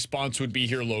what the response would be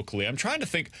here locally? I'm trying to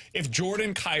think if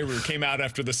Jordan Kyrou came out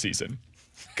after the season.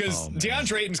 Because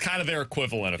DeAndre Ayton's kind of their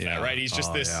equivalent of that, right? He's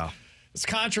just this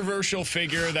controversial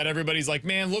figure that everybody's like,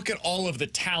 man, look at all of the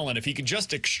talent. If he could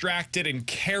just extract it and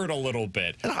cared a little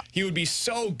bit, he would be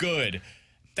so good.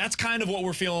 That's kind of what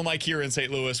we're feeling like here in St.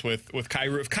 Louis with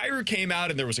Kyrou. If Kyrou came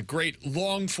out and there was a great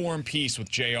long-form piece with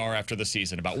JR after the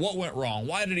season about what went wrong,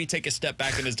 why did he take a step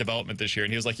back in his development this year?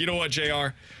 And he was like, you know what, JR?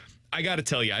 I got to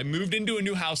tell you, I moved into a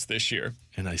new house this year.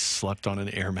 And I slept on an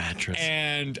air mattress.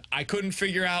 And I couldn't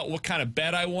figure out what kind of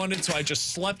bed I wanted, so I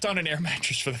just slept on an air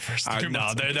mattress for the first 3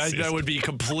 months. No, that would be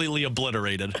completely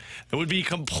obliterated. It would be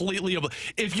completely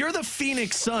if you're the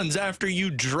Phoenix Suns after you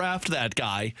draft that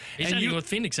guy. He's not even with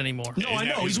Phoenix anymore. No, I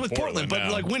know. He's with Portland. But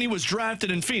like when he was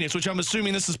drafted in Phoenix, which I'm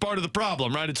assuming this is part of the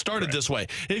problem, right? It started this way.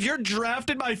 If you're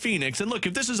drafted by Phoenix, and look,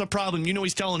 if this is a problem, you know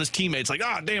he's telling his teammates, like,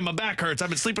 damn, my back hurts. I've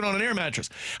been sleeping on an air mattress.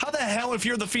 How the hell, if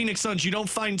you're the Phoenix Suns, you don't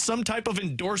find some type of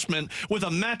endorsement with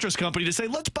a mattress company to say,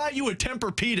 let's buy you a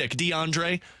Tempur-Pedic,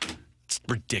 DeAndre? It's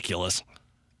ridiculous.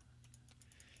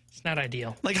 It's not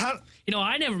ideal. Like how? You know,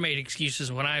 I never made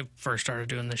excuses when I first started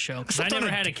doing this show because I never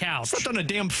had a couch. I slept on a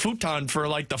damn futon for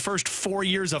like the first 4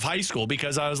 years of high school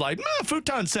because I was like,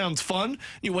 futon sounds fun.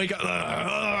 You wake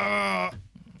up,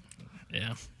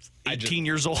 yeah, 18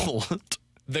 years old.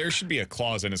 There should be a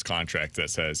clause in his contract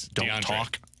that says, don't DeAndre,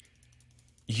 talk.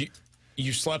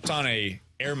 You slept on a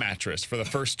air mattress for the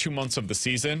first 2 months of the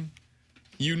season.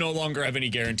 You no longer have any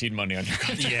guaranteed money on your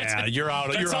contract. Yeah, you're out.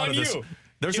 That's you're out on of this. you.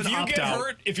 There's if an you opt get out.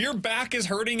 hurt, if your back is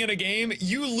hurting in a game,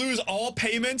 you lose all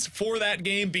payments for that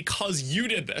game because you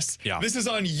did this. Yeah. This is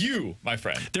on you, my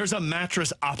friend. There's a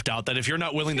mattress opt out that if you're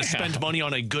not willing to spend money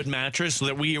on a good mattress,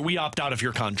 that we opt out of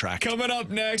your contract. Coming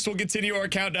up next, we'll continue our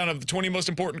countdown of the 20 most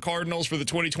important Cardinals for the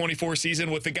 2024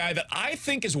 season with the guy that I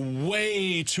think is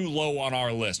way too low on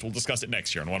our list. We'll discuss it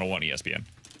next year on 101 ESPN.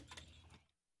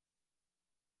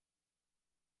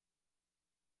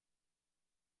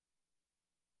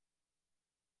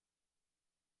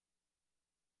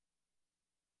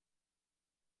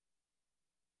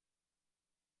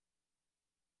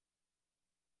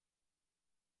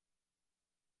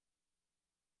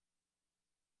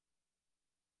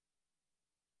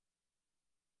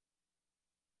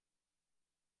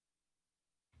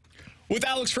 With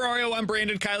Alex Ferrario, I'm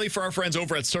Brandon Kiley for our friends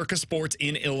over at Circa Sports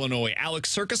in Illinois. Alex,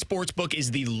 Circa Sportsbook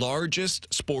is the largest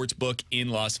sportsbook in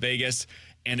Las Vegas,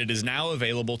 and it is now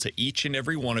available to each and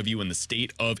every one of you in the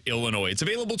state of Illinois. It's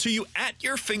available to you at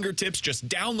your fingertips. Just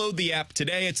download the app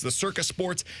today. It's the Circa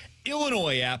Sports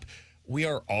Illinois app. We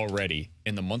are already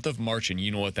in the month of March, and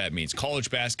you know what that means. College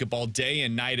basketball day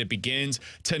and night. It begins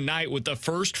tonight with the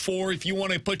first four. If you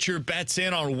want to put your bets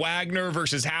in on Wagner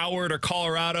versus Howard or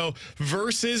Colorado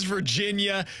versus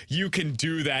Virginia, you can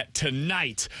do that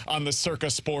tonight on the Circa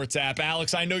Sports app.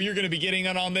 Alex, I know you're going to be getting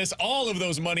in on this. All of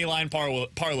those money line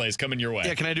parlays coming your way.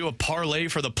 Yeah, can I do a parlay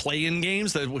for the play-in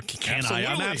games? Absolutely.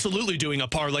 I'm absolutely doing a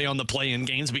parlay on the play-in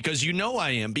games because you know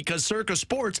I am. Because Circa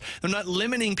Sports, they're not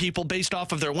limiting people based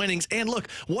off of their winnings. And look,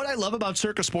 what I love about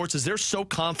Circa Sports is they're so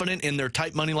confident in their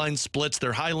tight money line splits,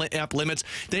 their high app limits.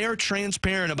 They are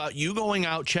transparent about you going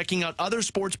out, checking out other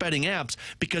sports betting apps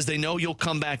because they know you'll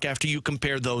come back after you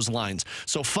compare those lines.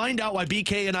 So find out why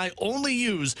BK and I only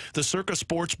use the Circa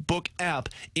Sports Book app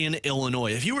in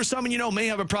Illinois. If you or someone you know may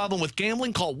have a problem with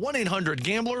gambling, call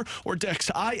 1-800-GAMBLER or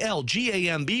text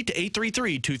ILGAMB to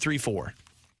 833-234.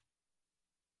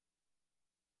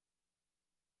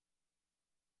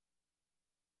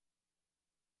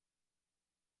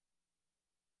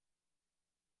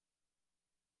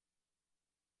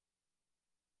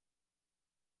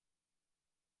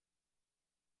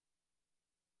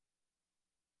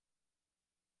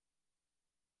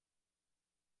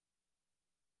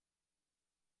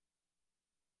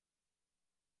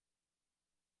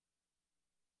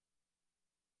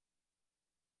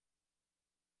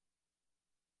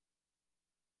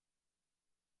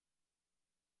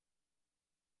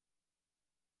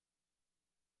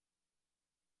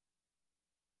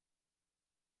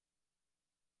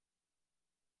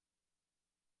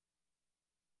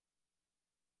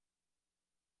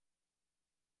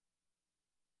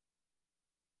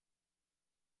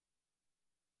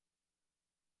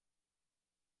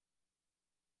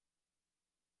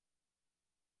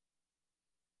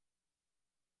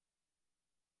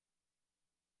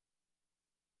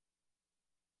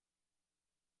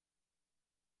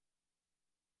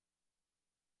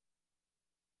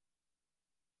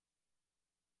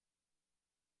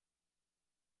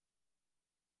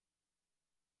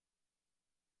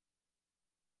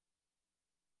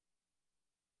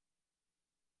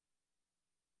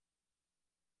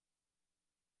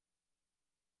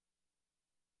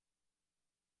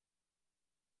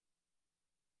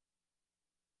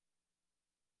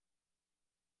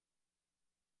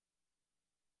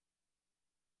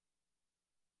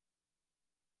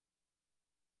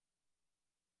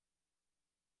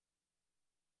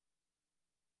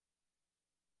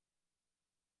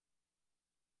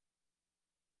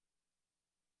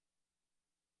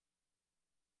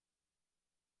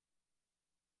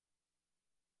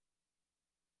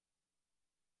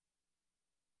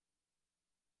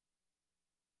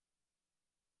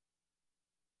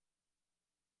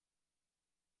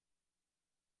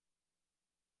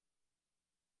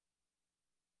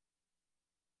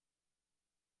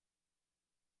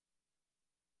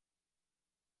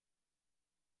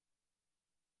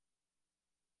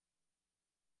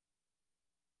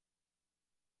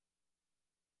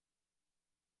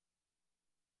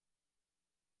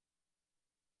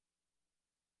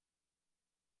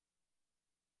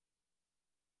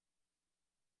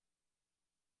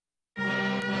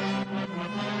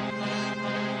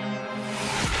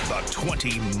 The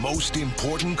 20 most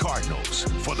important Cardinals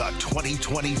for the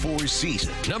 2024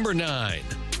 season. Number 9,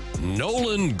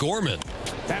 Nolan Gorman.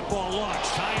 That ball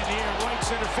launched high in the air, right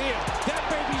center field. That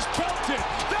baby's belted.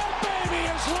 That baby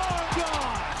is long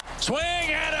gone.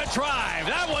 Swing and a drive.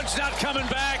 That one's not coming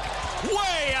back.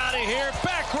 Way out of here.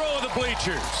 Back row of the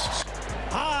bleachers.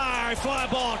 High fly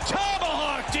ball.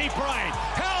 Tomahawk deep right.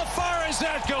 How far is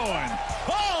that going?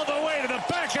 All the way to the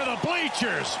back of the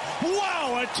bleachers.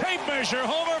 Wow, a tape measure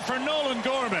homer for Nolan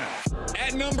Gorman.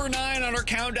 At number 9 on our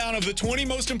countdown of the 20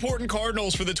 most important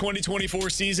Cardinals for the 2024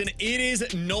 season, it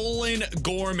is Nolan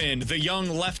Gorman, the young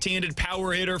left-handed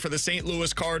power hitter for the St.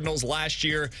 Louis Cardinals last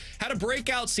year. Had a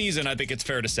breakout season, I think it's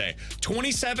fair to say.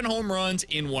 27 home runs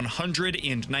in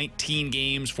 119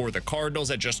 games for the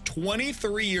Cardinals at just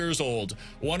 23 years old.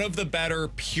 One of the better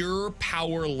pure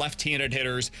power left-handed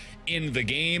hitters in the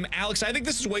game. Alex, I think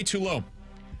this is way too low.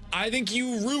 I think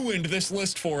you ruined this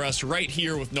list for us right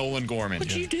here with Nolan Gorman.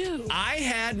 What'd you do? I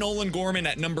had Nolan Gorman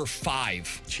at number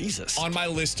 5. Jesus. On my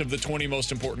list of the 20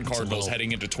 most important Cardinals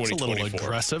heading into 2024. It's a little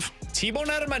aggressive. T-Bone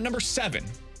had him at number 7.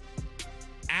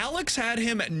 Alex had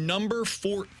him at number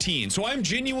 14. So I'm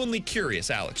genuinely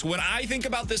curious, Alex. When I think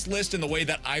about this list and the way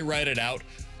that I write it out,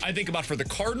 I think about for the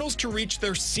Cardinals to reach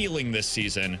their ceiling this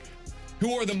season,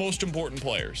 who are the most important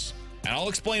players? And I'll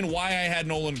explain why I had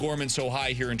Nolan Gorman so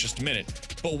high here in just a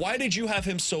minute. But why did you have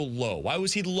him so low? Why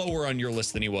was he lower on your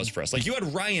list than he was for us? Like, you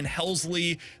had Ryan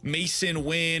Helsley, Mason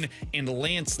Wynn, and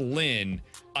Lance Lynn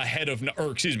ahead of,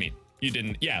 or excuse me, You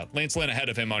didn't. Yeah, Lance Lynn ahead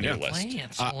of him on your list.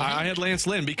 I had Lance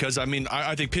Lynn because, I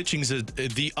think pitching's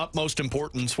the utmost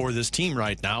importance for this team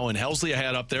right now. And Helsley I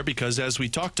had up there because, as we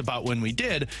talked about when we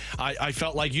did, I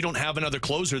felt like you don't have another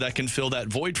closer that can fill that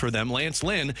void for them. Lance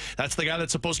Lynn, that's the guy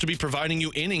that's supposed to be providing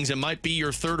you innings and might be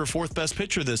your third or fourth best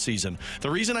pitcher this season. The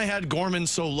reason I had Gorman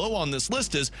so low on this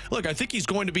list is, look, I think he's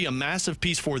going to be a massive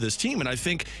piece for this team, and I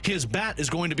think his bat is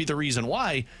going to be the reason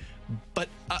why. But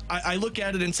I look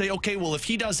at it and say, okay, well, if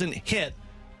he doesn't hit,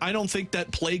 I don't think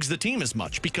that plagues the team as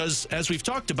much because, as we've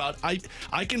talked about,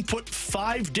 I can put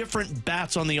 5 different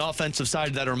bats on the offensive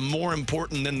side that are more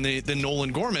important than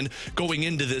Nolan Gorman going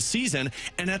into this season.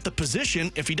 And at the position,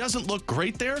 if he doesn't look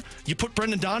great there, you put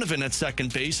Brendan Donovan at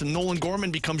second base and Nolan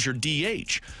Gorman becomes your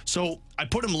DH. So I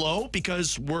put him low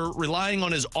because we're relying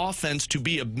on his offense to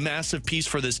be a massive piece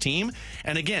for this team.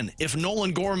 And again, if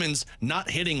Nolan Gorman's not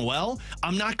hitting well,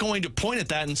 I'm not going to point at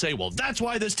that and say, well, that's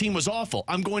why this team was awful.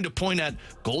 I'm going to point at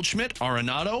Goldschmidt,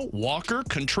 Arenado, Walker,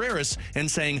 Contreras,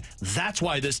 and saying that's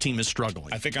why this team is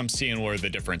struggling. I think I'm seeing where the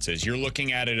difference is. You're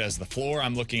looking at it as the floor.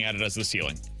 I'm looking at it as the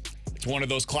ceiling. It's one of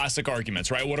those classic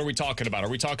arguments, right? What are we talking about? Are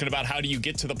we talking about how do you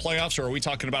get to the playoffs, or are we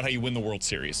talking about how you win the World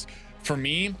Series? For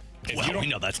me, we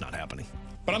know that's not happening.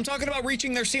 But I'm talking about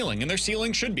reaching their ceiling, and their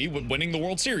ceiling should be winning the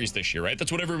World Series this year, right?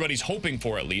 That's what everybody's hoping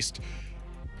for, at least.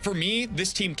 For me,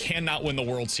 this team cannot win the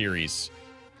World Series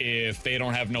if they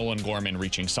don't have Nolan Gorman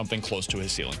reaching something close to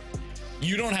his ceiling.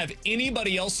 You don't have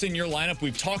anybody else in your lineup.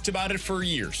 We've talked about it for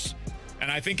years. And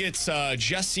I think it's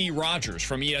Jesse Rogers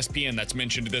from ESPN that's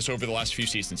mentioned this over the last few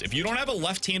seasons. If you don't have a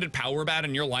left-handed power bat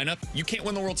in your lineup, you can't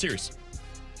win the World Series.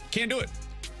 Can't do it.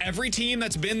 Every team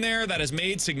that's been there that has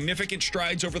made significant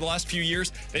strides over the last few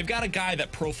years, they've got a guy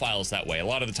that profiles that way. A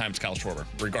lot of the times, Kyle Schwarber,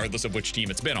 regardless of which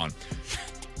team it's been on.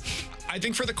 I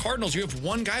think for the Cardinals, you have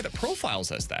one guy that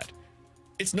profiles as that.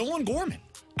 It's Nolan Gorman.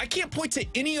 I can't point to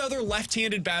any other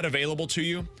left-handed bat available to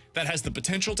you that has the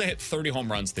potential to hit 30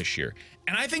 home runs this year.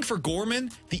 And I think for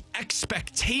Gorman, the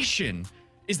expectation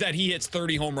is that he hits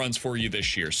 30 home runs for you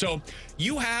this year. So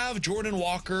you have Jordan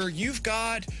Walker, you've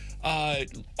got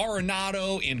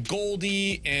Arenado and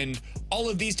Goldie and all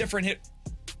of these different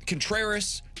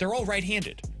Contreras, they're all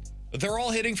right-handed. They're all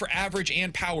hitting for average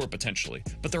and power potentially,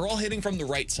 but they're all hitting from the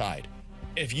right side.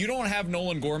 If you don't have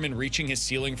Nolan Gorman reaching his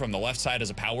ceiling from the left side as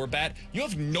a power bat, you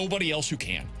have nobody else who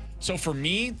can. So for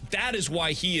me, that is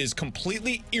why he is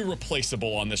completely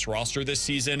irreplaceable on this roster this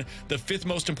season. The 5th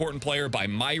most important player by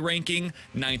my ranking,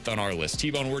 9th on our list.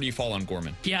 T-Bone, where do you fall on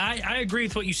Gorman? Yeah, I agree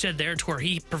with what you said there, to where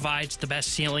he provides the best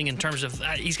ceiling in terms of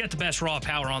he's got the best raw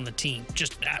power on the team,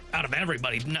 just out of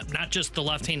everybody, not just the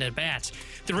left-handed bats.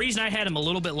 The reason I had him a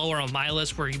little bit lower on my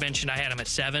list, where you mentioned I had him at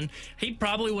 7, he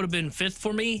probably would have been 5th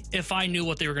for me if I knew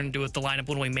what they were going to do with the lineup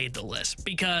when we made the list,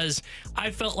 because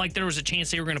I felt like there was a chance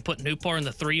they were going to put Newpar in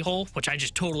the 3 hole, which I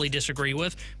just totally disagree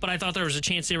with, but I thought there was a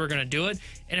chance they were going to do it.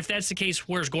 And if that's the case,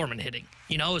 where's Gorman hitting?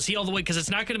 You know, is he all the way? Because it's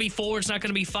not going to be 4, it's not going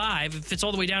to be 5. If it's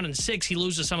all the way down in 6, he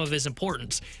loses some of his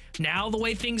importance. Now, the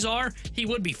way things are, he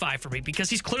would be 5 for me because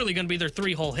he's clearly going to be their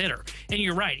 3-hole hitter. And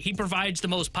you're right, he provides the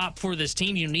most pop for this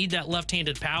team. You need that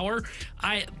left-handed power.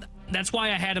 That's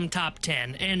why I had him top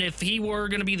 10. And if he were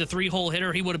going to be the 3-hole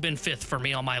hitter, he would have been 5th for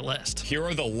me on my list. Here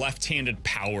are the left-handed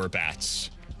power bats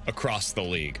across the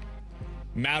league.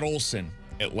 Matt Olson,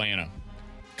 Atlanta.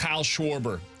 Kyle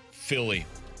Schwarber, Philly.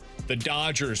 The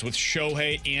Dodgers with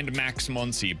Shohei and Max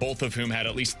Muncy, both of whom had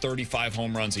at least 35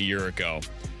 home runs a year ago.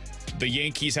 The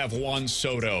Yankees have Juan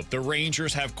Soto. The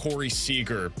Rangers have Corey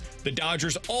Seager. The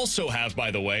Dodgers also have,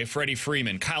 by the way, Freddie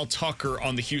Freeman, Kyle Tucker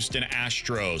on the Houston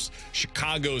Astros.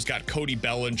 Chicago's got Cody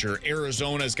Bellinger.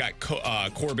 Arizona's got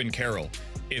Corbin Carroll.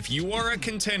 If you are a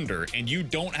contender and you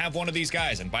don't have one of these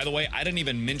guys, and by the way, I didn't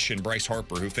even mention Bryce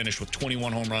Harper, who finished with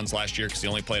 21 home runs last year because he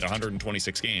only played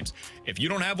 126 games. If you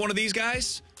don't have one of these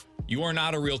guys, you are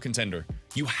not a real contender.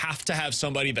 You have to have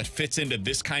somebody that fits into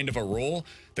this kind of a role.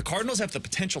 The Cardinals have the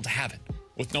potential to have it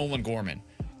with Nolan Gorman.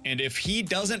 And if he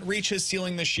doesn't reach his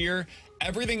ceiling this year,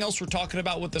 everything else we're talking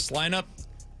about with this lineup,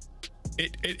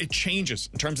 it changes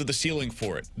in terms of the ceiling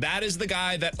for it. That is the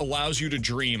guy that allows you to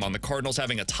dream on the Cardinals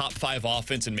having a top 5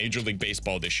 offense in Major League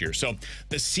Baseball this year. So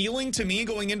the ceiling to me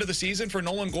going into the season for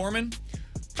Nolan Gorman,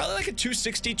 probably like a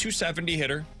 260, 270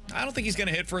 hitter. I don't think he's going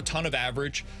to hit for a ton of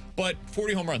average, but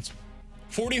 40 home runs.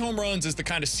 40 home runs is the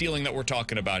kind of ceiling that we're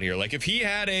talking about here. Like if he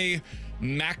had a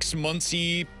Max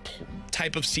Muncy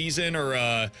type of season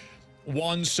or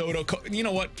Juan Soto. You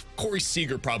know what? Corey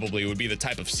Seager probably would be the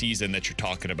type of season that you're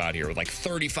talking about here, with like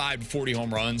 35 to 40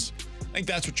 home runs. I think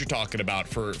that's what you're talking about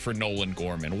for Nolan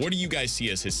Gorman. What do you guys see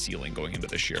as his ceiling going into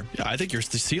this year? Yeah, I think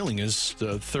the ceiling is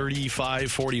the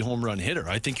 35, 40 home run hitter.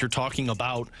 I think you're talking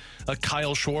about a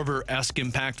Kyle Schwarber-esque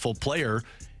impactful player,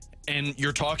 and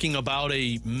you're talking about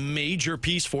a major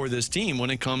piece for this team when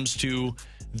it comes to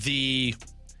the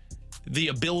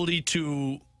ability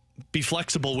to be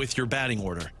flexible with your batting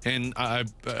order. And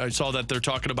I saw that they're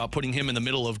talking about putting him in the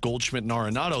middle of Goldschmidt and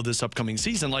Arenado this upcoming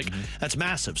season. That's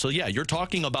massive. So, yeah, you're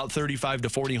talking about 35 to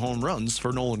 40 home runs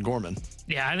for Nolan Gorman.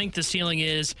 Yeah, I think the ceiling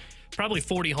is probably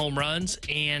 40 home runs,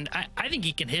 and I think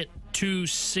he can hit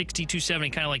 260,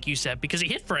 270, kind of like you said, because he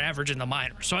hit for average in the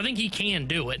minors. So I think he can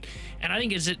do it. And I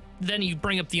think then you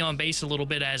bring up the on base a little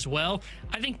bit as well.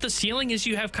 I think the ceiling is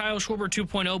you have Kyle Schwarber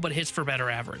 2.0, but hits for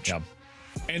better average. Yeah.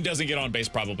 And doesn't get on base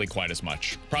probably quite as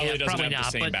much. Probably doesn't have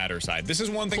the same batter side. This is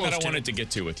one thing that I wanted to get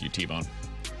to with you, T-Bone.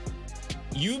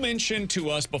 You mentioned to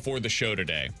us before the show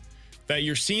today that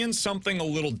you're seeing something a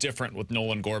little different with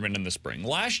Nolan Gorman in the spring.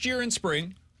 Last year in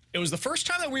spring, it was the first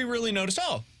time that we really noticed,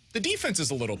 the defense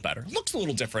is a little better. Looks a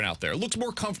little different out there. Looks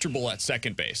more comfortable at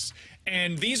second base.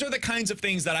 And these are the kinds of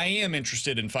things that I am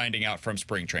interested in finding out from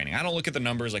spring training. I don't look at the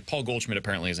numbers like Paul Goldschmidt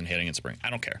apparently isn't hitting in spring. I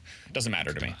don't care. It doesn't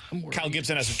matter to me. Kyle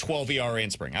Gibson has a 12 ERA in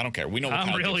spring. I don't care. We know what I'm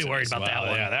Kyle really Gibson worried is. about that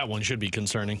one. Yeah, that one should be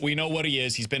concerning. We know what he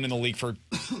is. He's been in the league for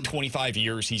 25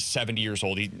 years. He's 70 years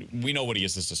old. We know what he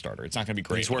is as a starter. It's not going to be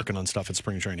great. He's working on stuff at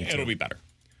spring training, too. It'll be better.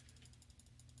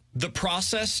 The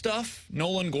process stuff,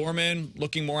 Nolan Gorman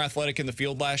looking more athletic in the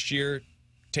field last year,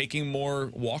 taking more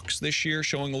walks this year,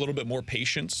 showing a little bit more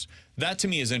patience. That to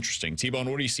me is interesting. T-Bone,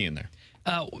 what are you seeing there?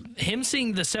 Him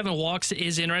seeing the 7 walks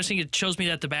is interesting. It shows me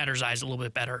that the batter's eye is a little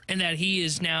bit better and that he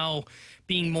is now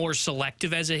being more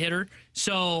selective as a hitter.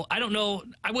 So I don't know.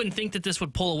 I wouldn't think that this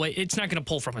would pull away. It's not going to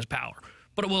pull from his power.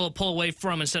 But it will pull away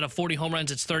from, instead of 40 home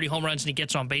runs, it's 30 home runs and he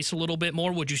gets on base a little bit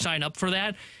more. Would you sign up for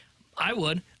that? I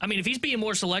would. I mean, if he's being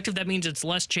more selective, that means it's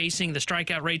less chasing. The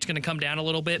strikeout rate's going to come down a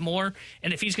little bit more.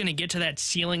 And if he's going to get to that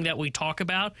ceiling that we talk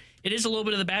about, it is a little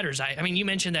bit of the batter's eye. I mean, you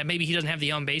mentioned that maybe he doesn't have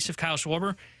the on base of Kyle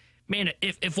Schwarber. Man,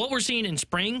 if what we're seeing in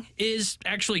spring is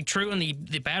actually true and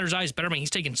the batter's eye is better, I mean,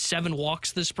 he's taken 7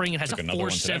 walks this spring and has a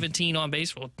 417 on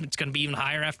base. Well, it's going to be even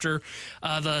higher after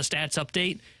the stats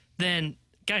update. Then,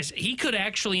 guys, he could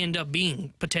actually end up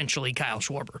being potentially Kyle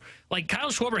Schwarber. Like, Kyle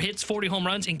Schwarber hits 40 home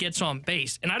runs and gets on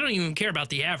base, and I don't even care about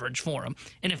the average for him.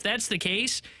 And if that's the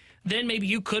case, then maybe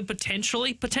you could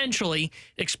potentially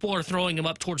explore throwing him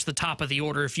up towards the top of the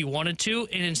order if you wanted to.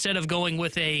 And instead of going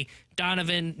with a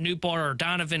Donovan Newbar or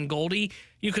Donovan Goldie,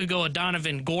 you could go a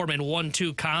Donovan Gorman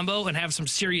 1-2 combo and have some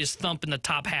serious thump in the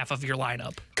top half of your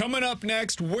lineup. Coming up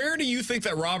next, where do you think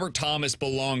that Robert Thomas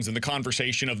belongs in the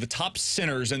conversation of the top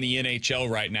centers in the NHL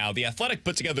right now? The Athletic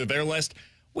put together their list.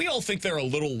 We all think they're a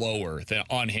little lower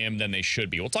on him than they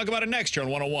should be. We'll talk about it next here on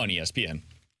 101 ESPN.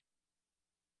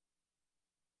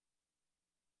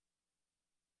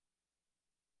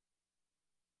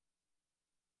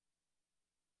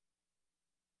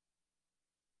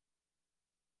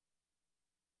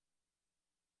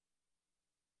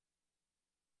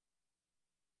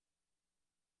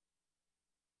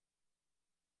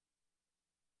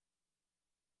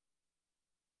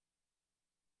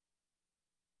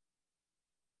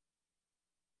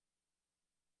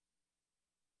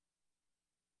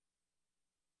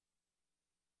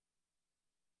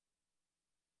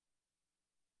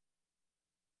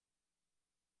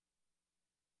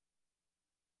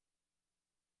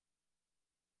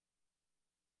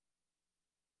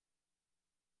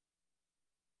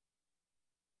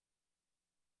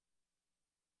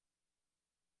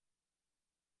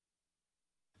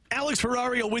 Alex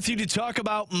Ferrario with you to talk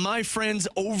about my friends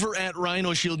over at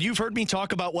Rhino Shield. You've heard me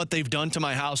talk about what they've done to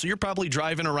my house. So you're probably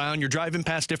driving around, you're driving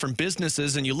past different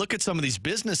businesses, and you look at some of these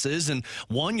businesses, and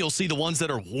one, you'll see the ones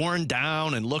that are worn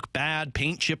down and look bad,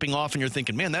 paint chipping off, and you're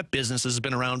thinking, man, that business has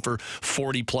been around for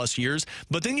 40-plus years.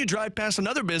 But then you drive past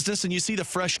another business, and you see the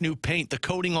fresh new paint, the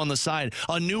coating on the side,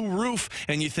 a new roof,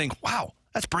 and you think, wow,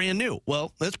 that's brand new.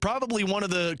 Well, that's probably one of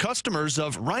the customers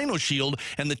of Rhino Shield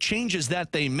and the changes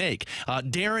that they make.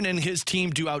 Darren and his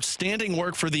team do outstanding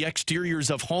work for the exteriors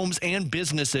of homes and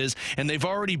businesses, and they've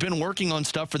already been working on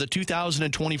stuff for the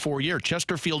 2024 year.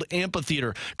 Chesterfield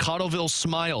Amphitheater, Cottleville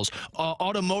Smiles,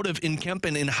 Automotive in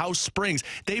Kempen in House Springs.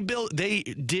 They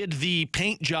did the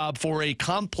paint job for a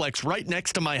complex right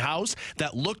next to my house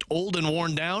that looked old and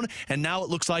worn down, and now it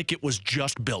looks like it was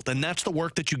just built. And that's the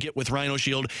work that you get with Rhino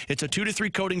Shield. It's a 2 to 3 3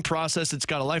 coating process. It's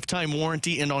got a lifetime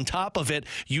warranty, and on top of it,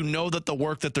 you know that the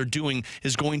work that they're doing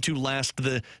is going to last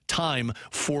the time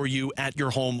for you at your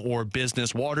home or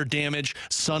business. Water damage,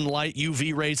 sunlight,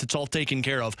 UV rays, it's all taken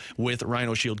care of with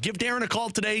Rhino Shield. Give Darren a call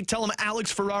today. Tell him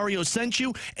Alex Ferrario sent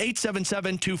you.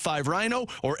 877-25-RHINO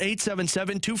or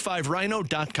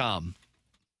 877-25rhino.com.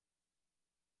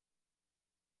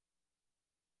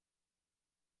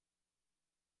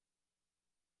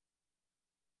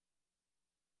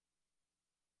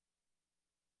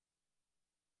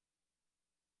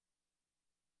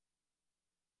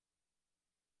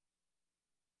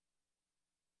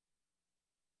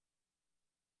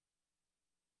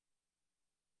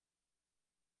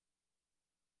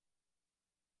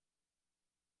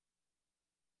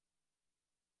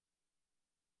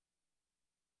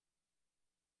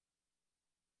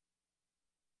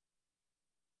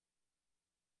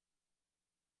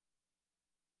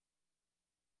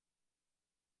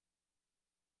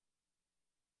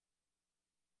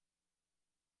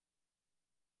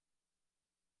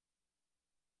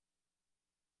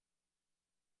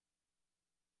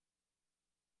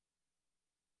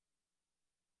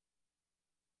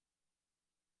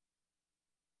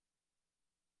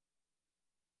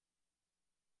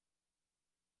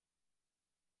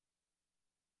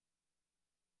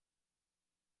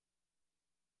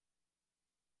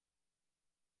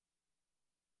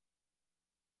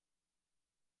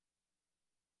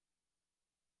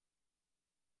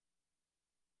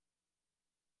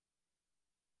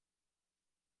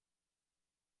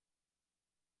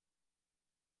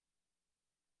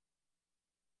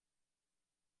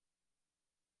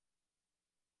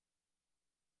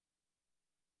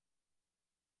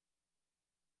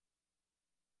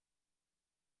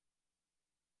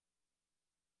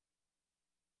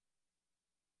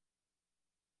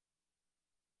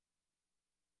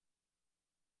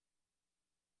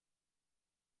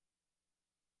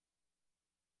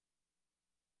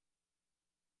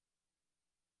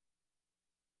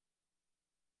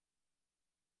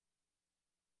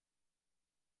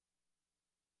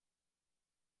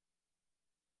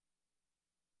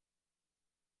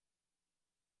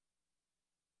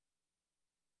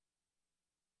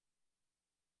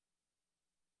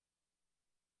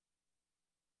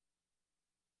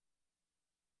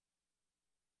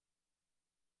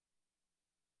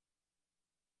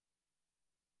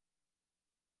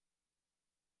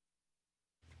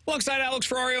 Alongside Alex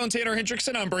Ferrario and Tanner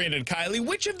Hendrickson, I'm Brandon Kiley.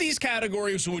 Which of these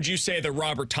categories would you say that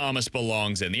Robert Thomas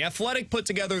belongs in? The Athletic put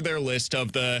together their list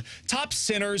of the top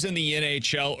centers in the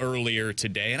NHL earlier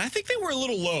today, and I think they were a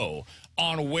little low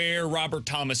on where Robert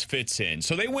Thomas fits in.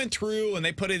 So they went through and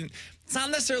they put in, it's not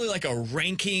necessarily like a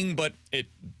ranking, but it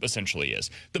essentially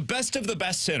is. The best of the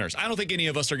best centers. I don't think any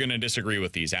of us are going to disagree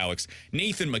with these, Alex.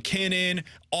 Nathan McKinnon,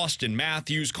 Austin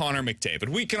Matthews, Connor McDavid.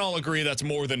 We can all agree that's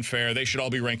more than fair. They should all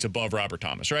be ranked above Robert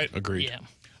Thomas, right? Agreed. Yeah.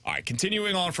 All right,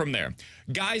 continuing on from there.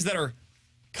 Guys that are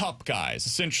cup guys.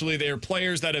 Essentially, they're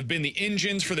players that have been the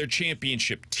engines for their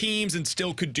championship teams and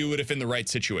still could do it if in the right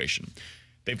situation.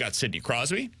 They've got Sidney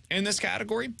Crosby in this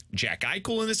category, Jack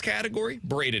Eichel in this category,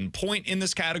 Braden Point in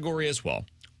this category as well.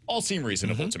 All seem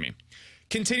reasonable to me.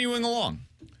 Continuing along,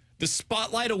 the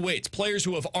spotlight awaits players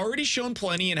who have already shown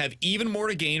plenty and have even more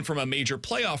to gain from a major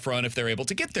playoff run if they're able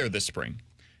to get there this spring.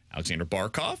 Alexander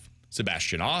Barkov,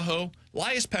 Sebastian Aho,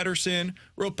 Elias Pettersson,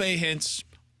 Rope Hintz,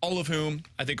 all of whom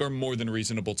I think are more than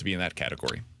reasonable to be in that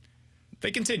category. They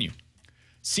continue.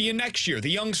 See you next year, the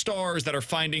young stars that are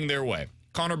finding their way.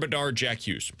 Connor Bedard, Jack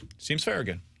Hughes. Seems fair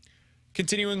again.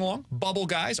 Continuing along, bubble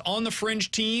guys on the fringe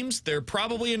teams. They're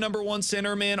probably a number 1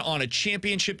 centerman. On a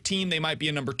championship team, they might be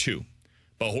a number 2.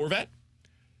 Bo Horvat,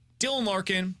 Dylan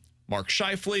Larkin, Mark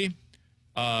Scheifele,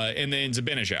 and then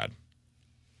Zibanejad.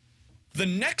 The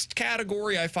next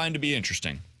category I find to be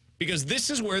interesting because this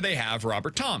is where they have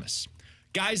Robert Thomas.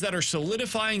 Guys that are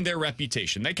solidifying their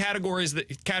reputation. They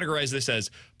categorize this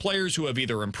as players who have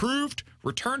either improved,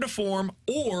 returned to form,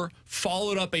 or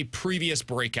followed up a previous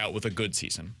breakout with a good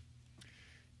season.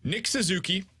 Nick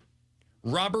Suzuki,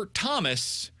 Robert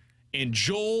Thomas, and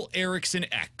Joel Eriksson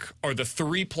Ek are the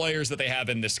 3 players that they have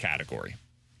in this category.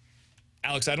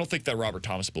 Alex, I don't think that Robert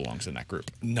Thomas belongs in that group.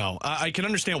 No, I can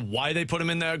understand why they put him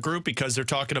in that group because they're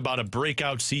talking about a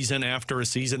breakout season after a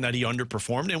season that he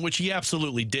underperformed, in which he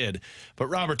absolutely did. But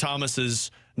Robert Thomas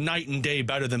is night and day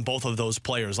better than both of those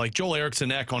players. Like Joel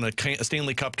Eriksson Ek on a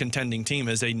Stanley Cup contending team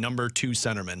is a number 2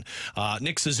 centerman.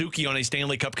 Nick Suzuki on a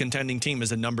Stanley Cup contending team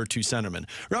is a number 2 centerman.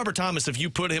 Robert Thomas, if you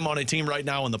put him on a team right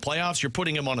now in the playoffs, you're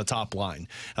putting him on a top line.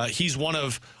 He's one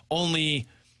of only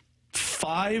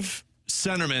 5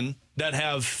 centermen that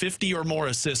have 50 or more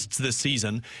assists this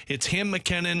season. It's him,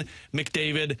 McKinnon,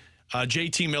 McDavid,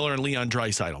 JT Miller and Leon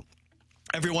Draisaitl.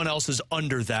 Everyone else is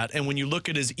under that. And when you look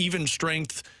at his even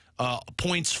strength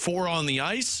points for on the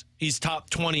ice, he's top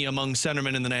 20 among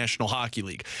centermen in the National Hockey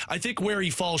League. I think where he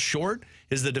falls short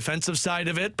is the defensive side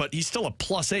of it, but he's still a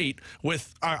 +8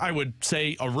 with, I would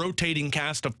say, a rotating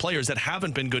cast of players that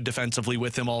haven't been good defensively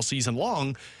with him all season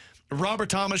long. Robert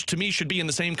Thomas, to me, should be in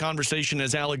the same conversation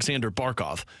as Alexander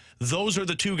Barkov. Those are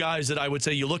the two guys that I would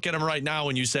say you look at them right now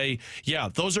and you say, yeah,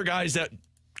 those are guys that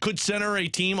could center a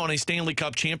team on a Stanley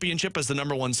Cup championship as the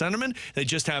 #1 centerman. They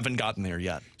just haven't gotten there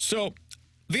yet. So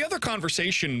the other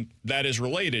conversation that is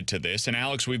related to this, and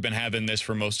Alex, we've been having this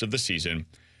for most of the season,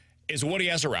 is what he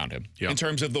has around him in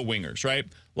terms of the wingers, right?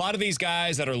 A lot of these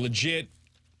guys that are legit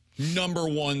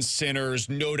 #1 centers,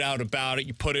 no doubt about it.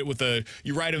 You put it with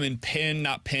you write them in pen,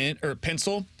 not pen or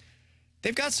pencil.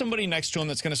 They've got somebody next to them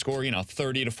that's going to score,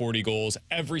 30 to 40 goals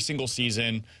every single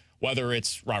season, whether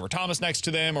it's Robert Thomas next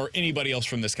to them or anybody else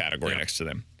from this category next to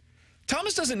them.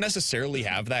 Thomas doesn't necessarily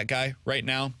have that guy right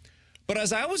now. But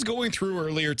as I was going through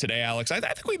earlier today, Alex, I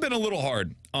think we've been a little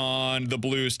hard on the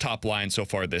Blues top line so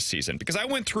far this season because I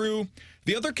went through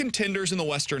the other contenders in the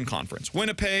Western Conference: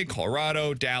 Winnipeg,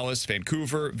 Colorado, Dallas,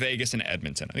 Vancouver, Vegas, and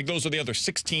Edmonton. I think those are the other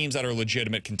 6 teams that are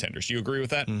legitimate contenders. Do you agree with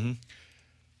that? Mm-hmm.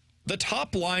 The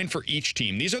top line for each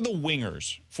team, these are the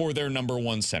wingers for their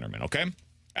 #1 centerman, okay?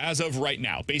 As of right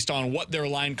now, based on what their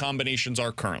line combinations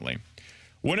are currently.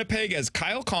 Winnipeg has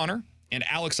Kyle Connor and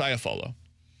Alex Iafallo.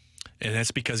 And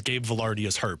that's because Gabe Vilardi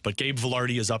is hurt. But Gabe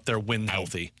Vilardi is up there when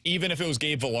healthy. Even if it was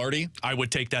Gabe Vilardi? I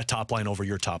would take that top line over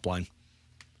your top line.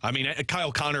 I mean,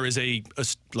 Kyle Connor is a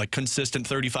consistent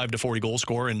 35 to 40 goal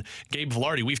scorer, and Gabe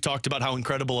Vilardi, we've talked about how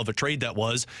incredible of a trade that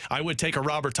was. I would take a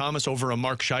Robert Thomas over a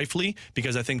Mark Scheifele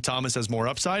because I think Thomas has more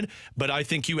upside, but I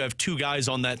think you have 2 guys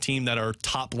on that team that are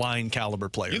top line caliber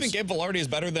players. You think Gabe Vilardi is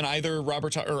better than either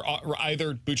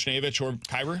either Buchnevich or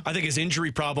Kyrou? I think his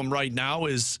injury problem right now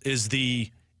is the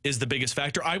biggest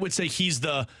factor. I would say he's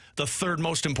the 3rd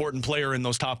most important player in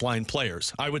those top line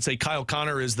players. I would say Kyle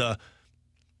Connor is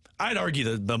I'd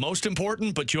argue the most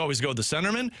important, but you always go the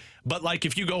centerman. But like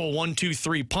if you go a 1, 2,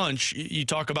 3 punch, you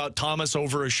talk about Thomas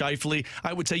over a Scheifele.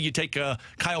 I would say you take a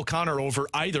Kyle Connor over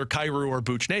either Kyrou or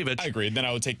Buchnevich. I agree. Then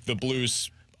I would take the Blues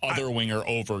other winger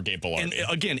over Gabe Vilardi. And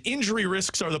again, injury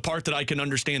risks are the part that I can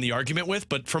understand the argument with,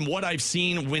 but from what I've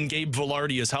seen when Gabe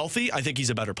Vilardi is healthy, I think he's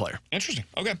a better player. Interesting.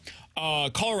 Okay.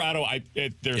 Colorado,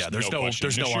 there's no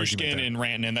argument and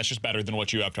Rantanen, that's just better than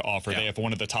what you have to offer. Yeah. They have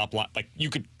one of the top line. Like, you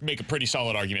could make a pretty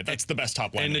solid argument. That's the best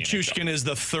top line. And Nichushkin is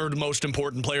the 3rd most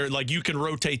important player. Like, you can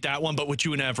rotate that one, but what you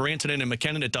would have Rantanen and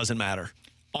McKinnon, it doesn't matter.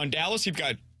 On Dallas, you've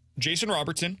got Jason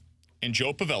Robertson and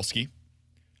Joe Pavelski.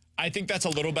 I think that's a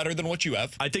little better than what you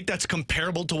have. I think that's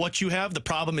comparable to what you have. The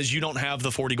problem is you don't have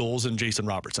the 40 goals in Jason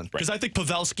Robertson. Because I think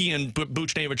Pavelski and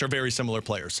Buchnevich are very similar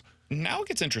players. Now it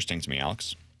gets interesting to me,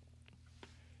 Alex.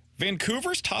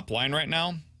 Vancouver's top line right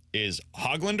now is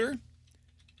Höglander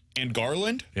and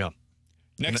Garland. Yeah.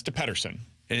 Next to Pettersson.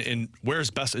 And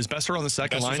where's Besser? Is Besser on the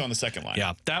second line? Besser's on the second line.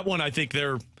 Yeah. That one, I think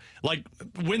they're, like,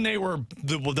 when they were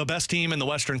the best team in the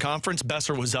Western Conference,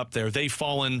 Besser was up there. They've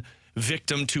fallen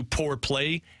victim to poor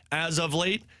play as of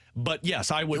late. But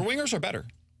yes, I would. Your wingers are better.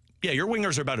 Yeah, your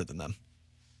wingers are better than them.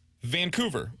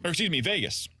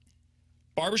 Vegas.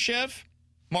 Barbashev,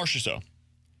 Marchessault.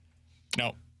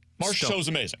 No, Marchessault's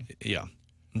amazing. Yeah.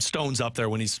 And Stone's up there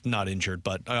when he's not injured,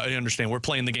 but I understand. We're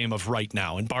playing the game of right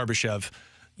now. And Barbashev,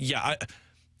 yeah,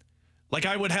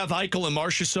 I would have Eichel and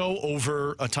Marchessault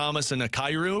over a Thomas and a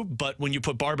Kyrou, but when you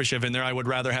put Barbashev in there, I would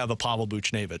rather have a Pavel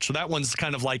Buchnevich. So that one's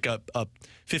kind of like a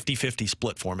 50-50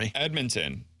 split for me.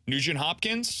 Edmonton,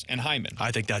 Nugent-Hopkins, and Hyman.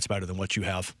 I think that's better than what you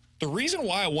have. The reason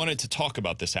why I wanted to talk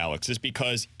about this, Alex, is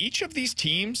because each of these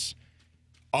teams,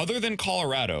 other than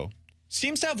Colorado,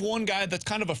 seems to have one guy that's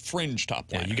kind of a fringe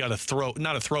top liner. Yeah, you got to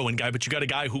not a throw-in guy, but you got a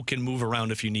guy who can move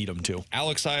around if you need him to.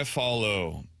 Alex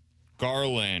Iafallo,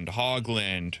 Garland,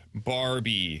 Höglander,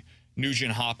 Barbie,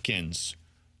 Nugent-Hopkins.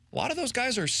 A lot of those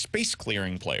guys are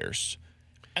space-clearing players.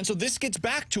 And so this gets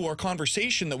back to our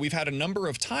conversation that we've had a number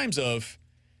of times of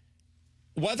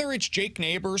whether it's Jake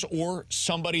Neighbors or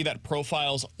somebody that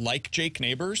profiles like Jake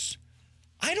Neighbors,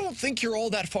 I don't think you're all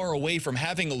that far away from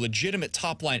having a legitimate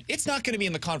top line. It's not going to be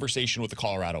in the conversation with the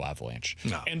Colorado Avalanche.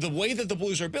 No. And the way that the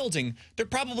Blues are building, they're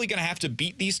probably going to have to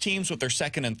beat these teams with their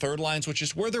second and third lines, which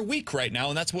is where they're weak right now,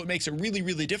 and that's what makes it really,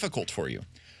 really difficult for you.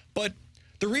 But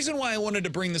the reason why I wanted to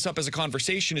bring this up as a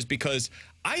conversation is because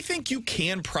I think you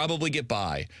can probably get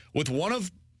by with one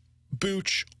of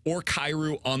Buch or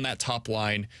Kyrou on that top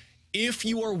line if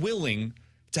you are willing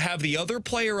to have the other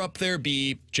player up there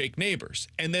be Jake Neighbors.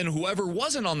 And then whoever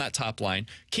wasn't on that top line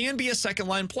can be a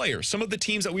second-line player. Some of the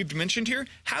teams that we've mentioned here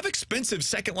have expensive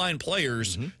second-line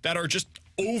players that are just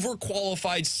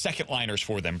overqualified second-liners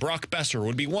for them. Brock Besser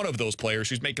would be one of those players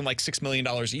who's making like $6 million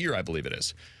a year, I believe it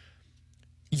is.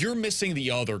 You're missing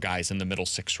the other guys in the middle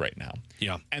six right now.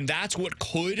 Yeah. And that's what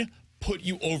could put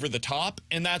you over the top,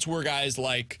 and that's where guys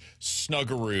like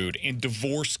Snuggerud and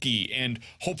Dvorsky and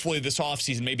hopefully this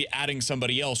offseason maybe adding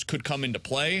somebody else could come into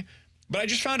play. But I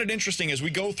just found it interesting as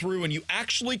we go through and you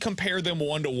actually compare them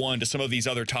one-to-one to some of these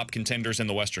other top contenders in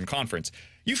the Western Conference.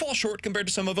 You fall short compared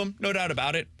to some of them, no doubt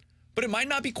about it. But it might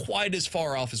not be quite as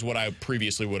far off as what I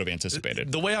previously would have anticipated.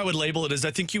 The way I would label it is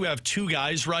I think you have two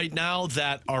guys right now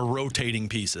that are rotating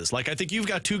pieces. Like, I think you've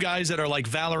got two guys that are like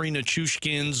Valerie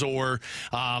Nichushkins or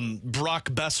Brock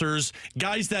Bessers,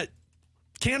 guys that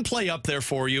can play up there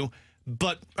for you,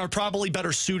 but are probably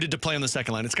better suited to play on the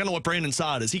second line. It's kind of what Brandon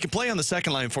Saad is. He can play on the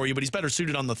second line for you, but he's better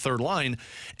suited on the third line.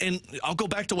 And I'll go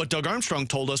back to what Doug Armstrong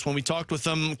told us when we talked with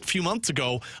him a few months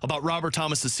ago about Robert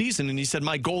Thomas's season. And he said,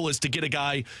 my goal is to get a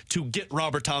guy to get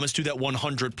Robert Thomas to that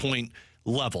 100-point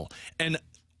level. And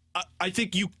I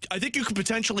think you could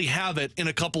potentially have it in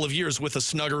a couple of years with a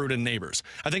Snuggerud and Neighbors.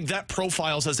 I think that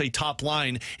profiles as a top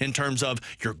line in terms of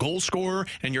your goal scorer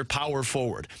and your power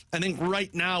forward. I think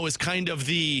right now is kind of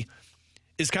the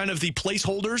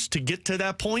placeholders to get to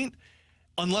that point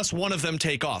unless one of them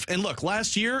take off. And look,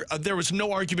 last year, there was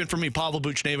no argument for me. Pavel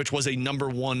Buchnevich was a number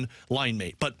one line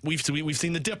mate, but we've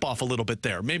seen the dip off a little bit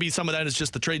there. Maybe some of that is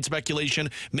just the trade speculation.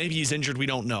 Maybe he's injured. We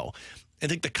don't know. I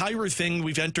think the Kyrou thing,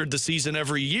 we've entered the season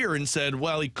every year and said,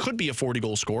 well, he could be a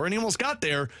 40-goal scorer, and he almost got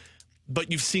there,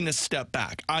 but you've seen a step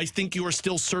back. I think you are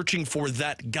still searching for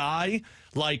that guy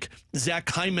like Zach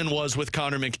Hyman was with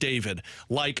Connor McDavid,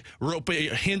 like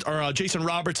Jason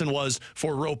Robertson was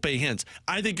for Rope Hintz.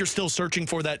 I think you're still searching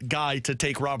for that guy to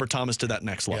take Robert Thomas to that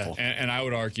next level. Yeah, and I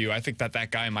would argue, I think that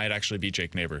guy might actually be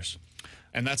Jake Neighbors.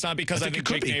 And that's not because I think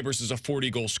Jake Neighbors is a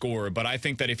 40-goal scorer, but I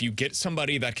think that if you get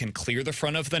somebody that can clear the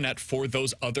front of the net for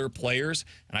those other players,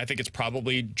 and I think it's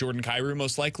probably Jordan Kyrou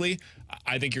most likely,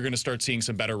 I think you're going to start seeing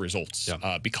some better results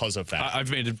because of that. I've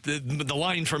made it. The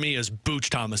line for me is Booch,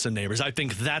 Thomas, and Neighbors. I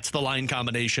think that's the line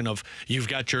combination of you've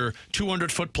got your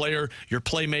 200-foot player, your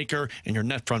playmaker, and your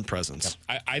net front presence.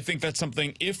 I think that's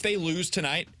something, if they lose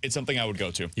tonight, it's something I would go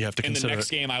to. You have to consider in the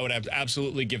next game, I would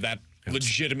absolutely give that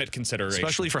legitimate consideration.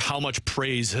 Especially for how much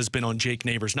praise has been on Jake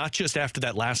Neighbors, not just after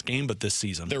that last game, but this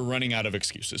season. They're running out of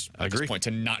excuses at this point to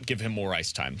not give him more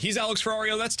ice time. He's Alex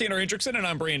Ferrario, that's Tanner Hendrickson, and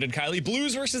I'm Brandon Kiley.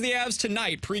 Blues versus the Avs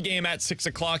tonight, pregame at 6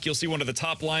 o'clock. You'll see one of the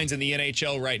top lines in the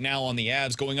NHL right now on the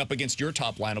Avs going up against your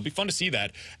top line. It'll be fun to see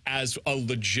that as a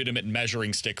legitimate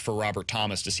measuring stick for Robert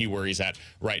Thomas to see where he's at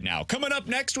right now. Coming up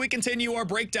next, we continue our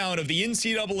breakdown of the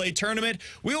NCAA tournament.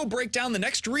 We'll break down the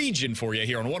next region for you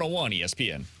here on 101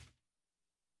 ESPN.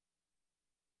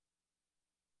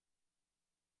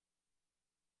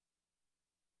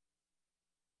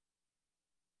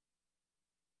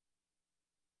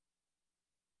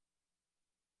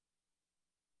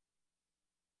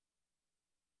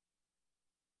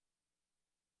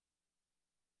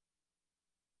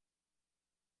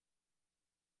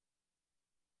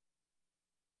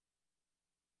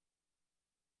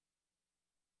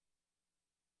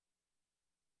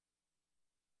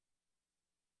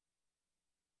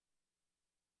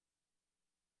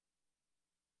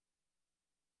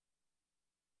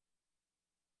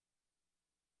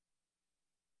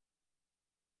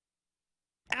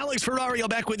 Alex Ferrario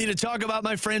back with you to talk about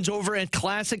my friends over at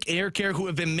Classic Air Care who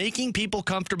have been making people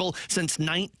comfortable since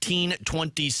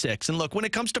 1926. And look, when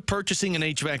it comes to purchasing an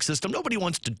HVAC system, nobody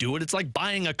wants to do it. It's like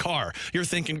buying a car. You're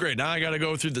thinking, great, now I got to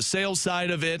go through the sales side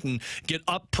of it and get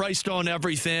up priced on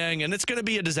everything, and it's going to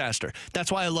be a disaster.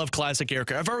 That's why I love Classic Air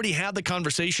Care. I've already had the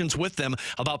conversations with them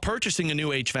about purchasing a new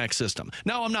HVAC system.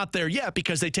 Now, I'm not there yet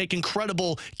because they take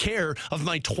incredible care of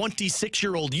my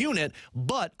 26-year-old unit,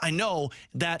 but I know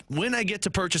that when I get to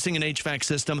purchasing an HVAC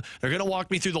system, they're going to walk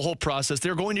me through the whole process.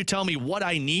 They're going to tell me what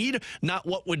I need, not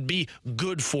what would be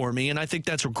good for me. And I think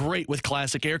that's great with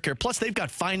Classic Air Care. Plus, they've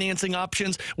got financing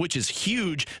options, which is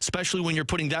huge, especially when you're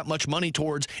putting that much money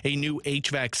towards a new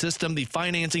HVAC system. The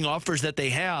financing offers that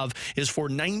they have is for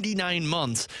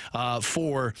 $99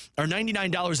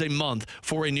 a month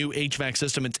for a new HVAC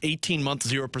system. It's 18-month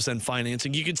 0%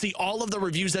 financing. You can see all of the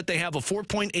reviews that they have, a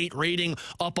 4.8 rating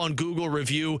up on Google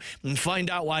Review, and find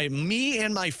out why me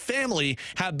and my family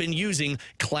have been using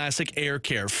Classic Air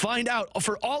Care. Find out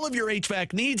for all of your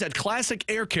HVAC needs at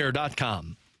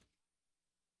classicaircare.com.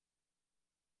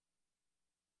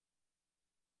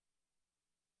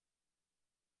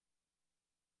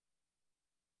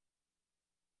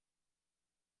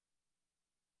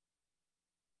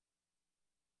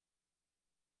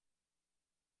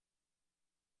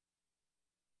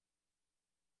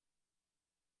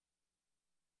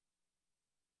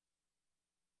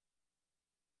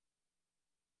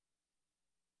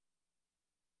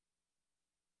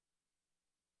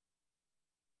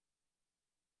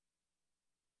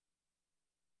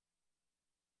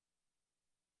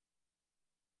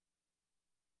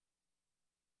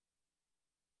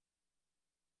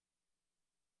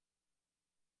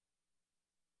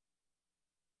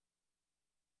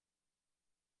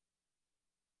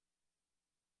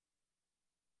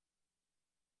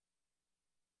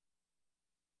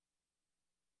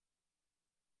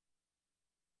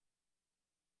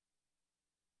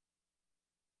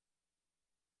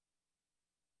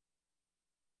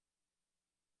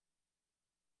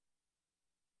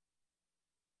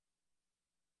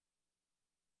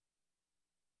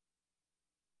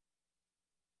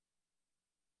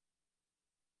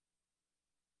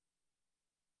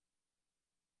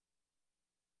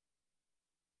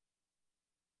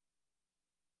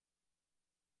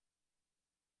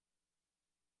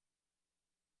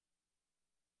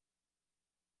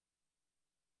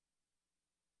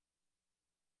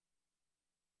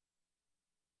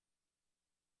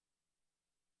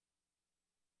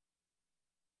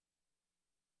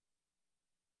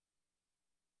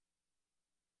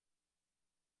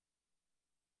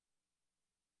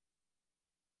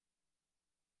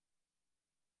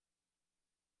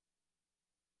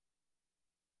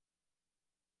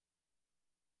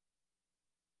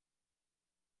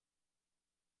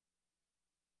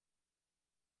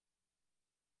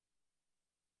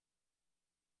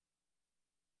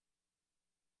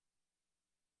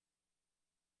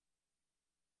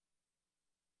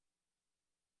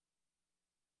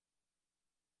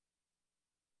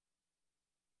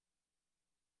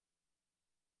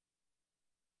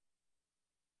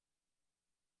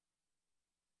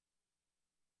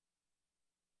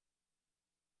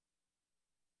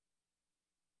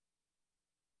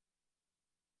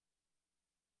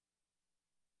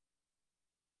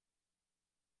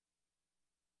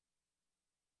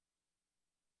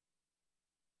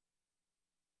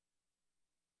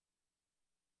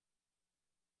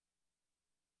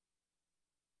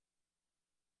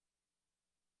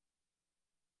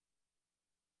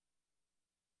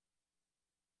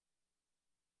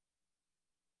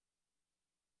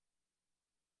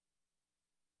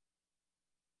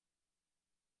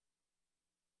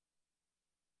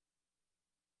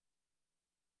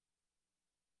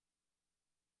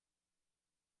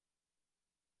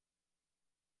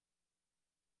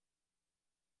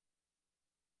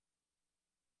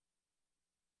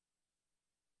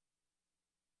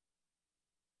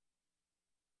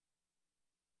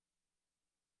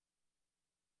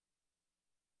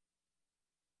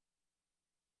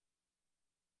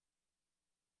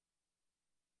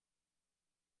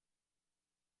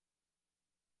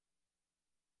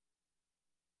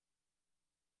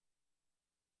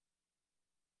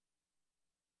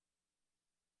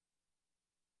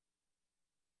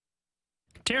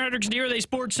 Terra Hendricks Deer Day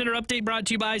Sports Center update brought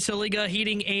to you by Saliga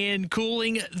Heating and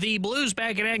Cooling. The Blues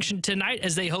back in action tonight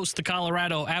as they host the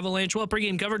Colorado Avalanche. Well,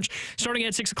 pregame coverage starting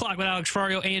at 6 o'clock with Alex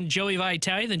Ferrario and Joey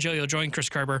Vitale. Then Joey will join Chris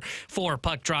Kerber for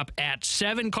puck drop at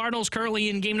 7. Cardinals currently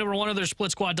in game number 1 of their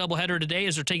split squad doubleheader today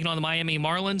as they're taking on the Miami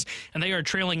Marlins, and they are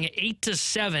trailing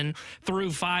 8-7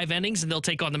 through 5 innings, and they'll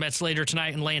take on the Mets later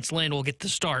tonight, and Lance Lynn will get the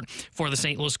start for the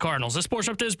St. Louis Cardinals. This sports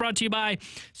update is brought to you by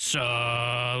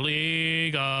Saliga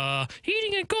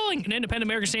Heating and Cooling, an independent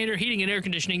American Standard heating and air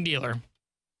conditioning dealer.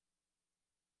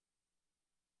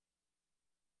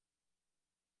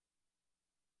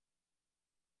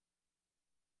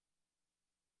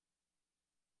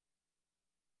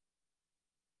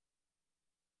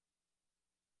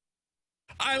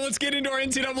 All right, let's get into our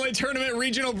NCAA tournament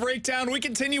regional breakdown. We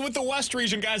continue with the West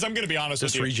region, guys. I'm going to be honest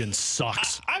with you. This region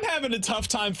sucks. I'm having a tough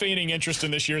time feigning interest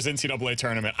in this year's NCAA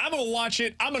tournament. I'm going to watch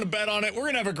it. I'm going to bet on it. We're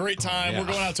going to have a great time. We're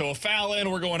going out to O'Fallon.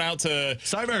 We're going out to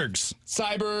Cybergs.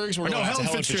 We're going out to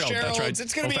Helen Fitzgerald. That's right.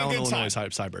 It's going to be a good time.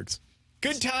 Cybergs.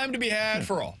 Good time to be had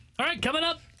for all. All right, coming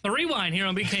up, a rewind here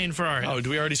on BK and Ferrari. Oh, do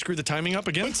we already screw the timing up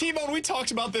again? But T-Bone, we talked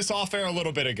about this off air a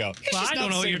little bit ago. Well, I don't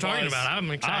know what you're talking about.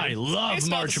 I'm excited. I love It's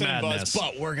March Madness.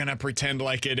 but we're going to pretend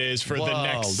like it is for the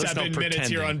next 7 minutes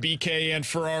here on BK and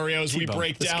Ferrario as we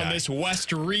break down this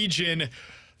West region.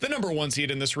 The number 1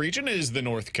 seed in this region is the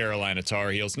North Carolina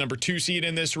Tar Heels. Number 2 seed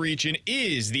in this region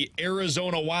is the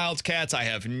Arizona Wildcats. I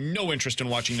have no interest in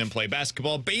watching them play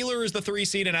basketball. Baylor is the 3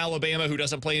 seed, and Alabama, who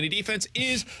doesn't play any defense,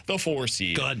 is the 4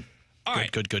 seed. Good. All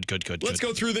right. Good. Let's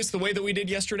go through this the way that we did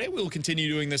yesterday. We will continue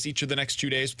doing this each of the next 2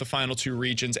 days with the final 2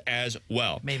 regions as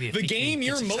well. Maybe the game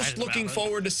you're most looking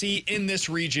forward to see in this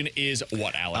region is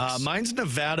what, Alex? Mine's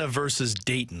Nevada versus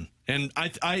Dayton. And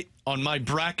I on my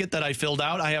bracket that I filled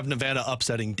out, I have Nevada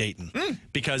upsetting Dayton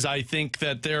because I think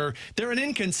that they're an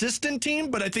inconsistent team,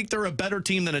 but I think they're a better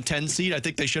team than a 10 seed. I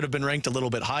think they should have been ranked a little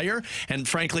bit higher. And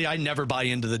frankly, I never buy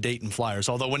into the Dayton Flyers.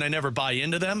 Although when I never buy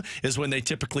into them is when they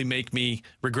typically make me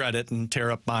regret it and tear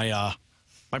up my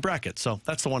my bracket. So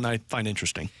that's the one I find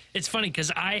interesting. It's funny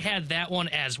because I had that one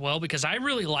as well because I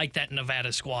really like that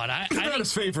Nevada squad.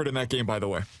 Nevada's favorite in that game, by the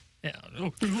way. Yeah.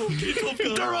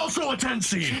 They're also a 10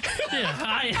 seed.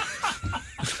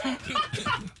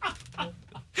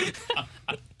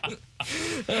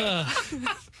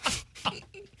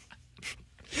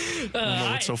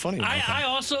 Yeah, what's so funny about that? I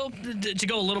also, to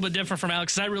go a little bit different from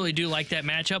Alex, I really do like that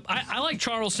matchup. I like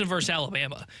Charleston versus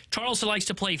Alabama. Charleston likes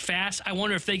to play fast. I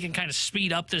wonder if they can kind of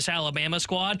speed up this Alabama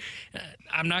squad.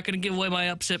 I'm not going to give away my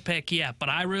upset pick yet, but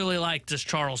I really like this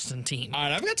Charleston team. All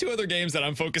right, I've got 2 other games that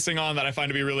I'm focusing on that I find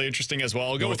to be really interesting as well.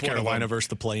 I'll go with Carolina versus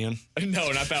the play-in.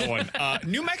 No, not that one.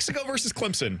 New Mexico versus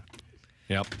Clemson.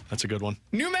 Yep, that's a good one.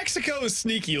 New Mexico is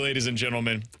sneaky, ladies and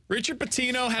gentlemen. Richard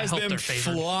Pitino has them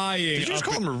flying. Did you just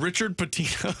call him Richard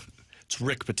Pitino? It's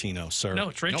Rick Pitino, sir. No,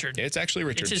 it's Richard. Nope, it's actually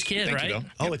Richard. It's his kid, right?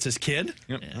 Oh, it's his kid?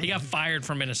 Yep. Yeah, he got fired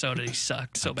from Minnesota. He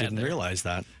sucked so bad. Didn't realize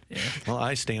that. Yeah. Well,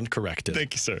 I stand corrected.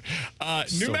 Thank you, sir.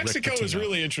 New Mexico is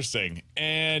really interesting,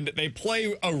 and they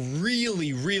play a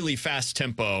really, really fast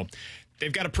tempo.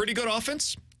 They've got a pretty good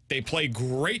offense. They play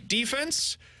great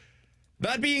defense.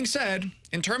 That being said,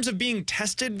 in terms of being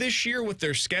tested this year with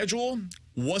their schedule,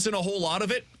 wasn't a whole lot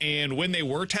of it. And when they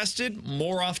were tested,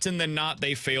 more often than not,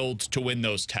 they failed to win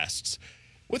those tests.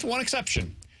 With one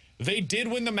exception. They did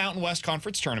win the Mountain West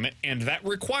Conference tournament, and that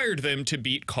required them to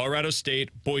beat Colorado State,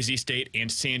 Boise State,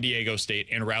 and San Diego State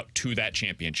en route to that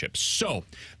championship. So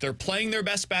they're playing their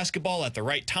best basketball at the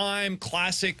right time,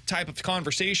 classic type of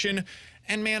conversation.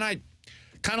 And man, I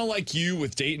kind of like you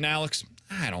with Dayton, Alex.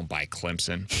 I don't buy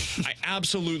Clemson. I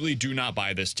absolutely do not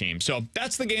buy this team. So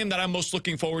that's the game that I'm most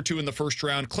looking forward to in the first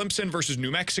round. Clemson versus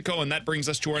New Mexico, and that brings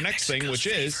us to our next thing, which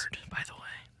is, by the way,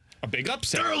 a big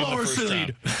upset. They're in the lower first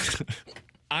seed. round.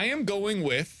 I am going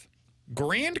with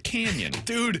Grand Canyon,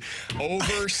 dude,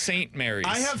 over St. Mary's.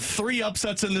 I have 3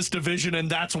 upsets in this division, and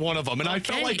that's one of them. And I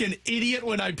felt like an idiot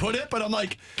when I put it, but I'm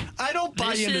like, I don't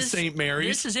buy into St.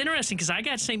 Mary's. This is interesting because I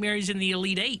got St. Mary's in the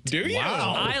Elite 8. Do you?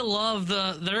 Wow. I love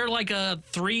they're like a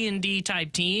 3-and-D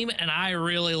type team, and I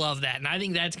really love that. And I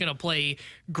think that's going to play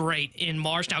great in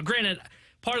March. Now, granted,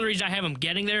 part of the reason I have them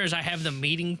getting there is I have them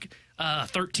meeting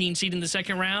 13 seed in the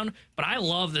second round, but I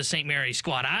love the St. Mary's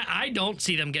squad. I don't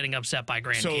see them getting upset by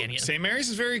Grand Canyon. St. Mary's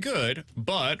is very good,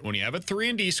 but when you have a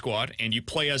 3-and-D squad and you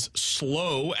play as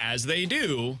slow as they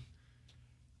do,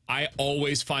 I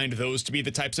always find those to be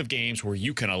the types of games where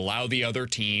you can allow the other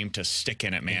team to stick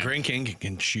in it, man. Grand Canyon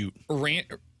can shoot.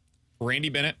 Randy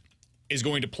Bennett is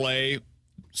going to play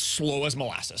slow as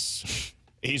molasses.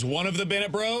 He's one of the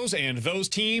Bennett Bros, and those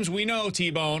teams we know,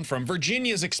 T-Bone, from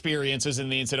Virginia's experiences in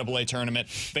the NCAA tournament,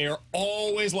 they are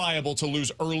always liable to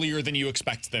lose earlier than you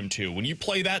expect them to. When you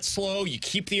play that slow, you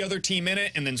keep the other team in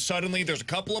it, and then suddenly there's a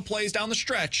couple of plays down the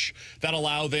stretch that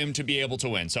allow them to be able to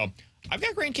win. So I've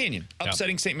got Grand Canyon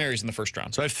upsetting St. Mary's in the first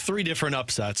round. So I have 3 different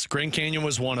upsets. Grand Canyon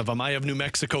was one of them. I have New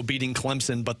Mexico beating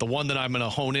Clemson, but the one that I'm going to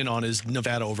hone in on is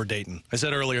Nevada over Dayton. I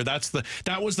said earlier, that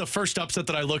was the first upset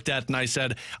that I looked at, and I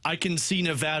said, I can see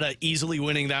Nevada easily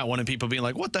winning that one, and people being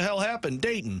like, what the hell happened?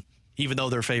 Dayton, even though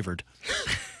they're favored.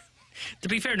 To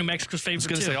be fair, New Mexico's favored, I was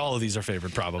going to say all of these are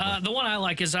favored, probably. The one I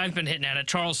like is I've been hitting at it,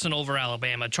 Charleston over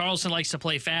Alabama. Charleston likes to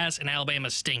play fast, and Alabama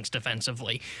stinks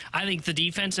defensively. I think the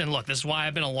defense, and look, this is why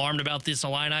I've been alarmed about this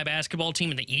Illini basketball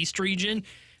team in the East region.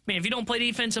 Man, if you don't play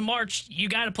defense in March, you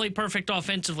got to play perfect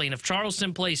offensively. And if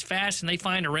Charleston plays fast and they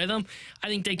find a rhythm, I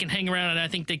think they can hang around, and I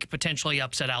think they could potentially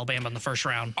upset Alabama in the first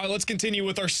round. All right, let's continue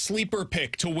with our sleeper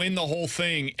pick to win the whole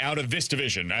thing out of this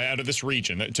division, out of this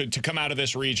region, to come out of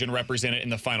this region, represent it in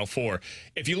the Final Four.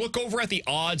 If you look over at the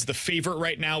odds, the favorite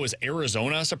right now is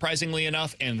Arizona, surprisingly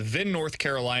enough, and then North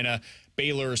Carolina.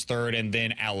 Baylor's third, and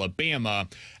then Alabama.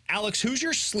 Alex, who's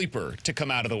your sleeper to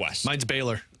come out of the West? Mine's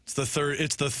Baylor.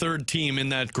 It's the third team in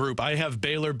that group. I have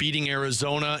Baylor beating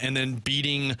Arizona and then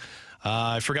beating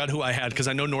I forgot who I had because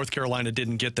I know North Carolina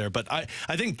didn't get there, but I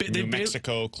think New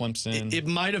Mexico, Clemson. It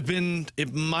might have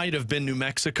been New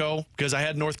Mexico because I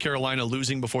had North Carolina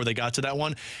losing before they got to that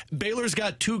one. Baylor's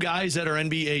got 2 guys that are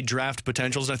NBA draft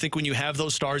potentials. And I think when you have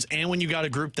those stars and when you got a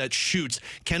group that shoots,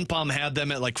 Ken Pom had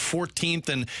them at like 14th,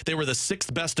 and they were the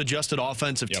 6th best adjusted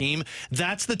offensive team.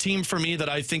 That's the team for me that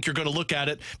I think you're going to look at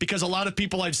it, because a lot of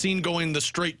people I've seen going the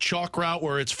straight chalk route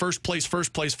where it's first place.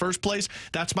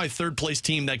 That's my third place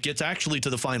team that gets actually to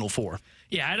the Final Four.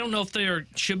 Yeah, I don't know if they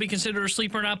should be considered a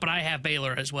sleeper or not, but I have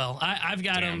Baylor as well. I've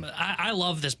got them. I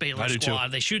love this Baylor squad.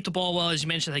 Too. They shoot the ball well, as you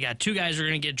mentioned. They got 2 guys who are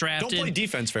going to get drafted. Don't play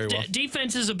defense very well.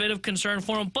 Defense is a bit of concern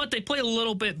for them, but they play a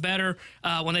little bit better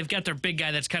when they've got their big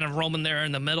guy that's kind of roaming there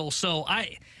in the middle. So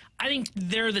I think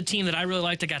they're the team that I really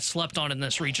like that got slept on in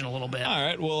this region a little bit. All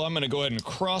right, well, I'm going to go ahead and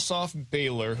cross off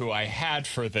Baylor, who I had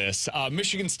for this.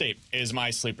 Michigan State is my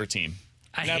sleeper team.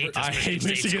 I hate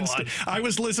Michigan State. I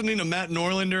was listening to Matt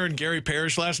Norlander and Gary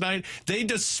Parrish last night. They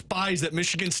despise that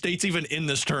Michigan State's even in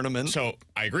this tournament. So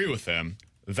I agree with them.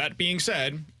 That being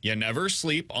said, you never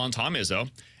sleep on Tom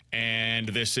Izzo, and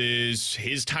this is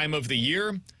his time of the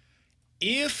year.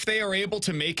 If they are able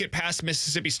to make it past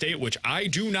Mississippi State, which I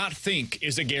do not think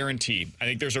is a guarantee, I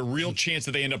think there's a real chance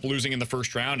that they end up losing in the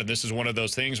first round, and this is one of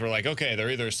those things where, like, okay, they're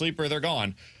either asleep or they're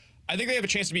gone. I think they have a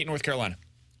chance to beat North Carolina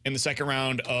in the second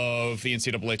round of the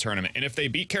NCAA tournament. And if they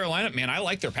beat Carolina, man, I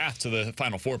like their path to the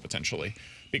Final Four potentially,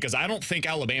 because I don't think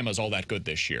Alabama's all that good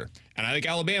this year. And I think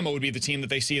Alabama would be the team that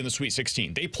they see in the Sweet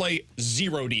 16. They play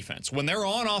 0 defense. When they're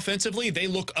on offensively, they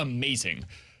look amazing,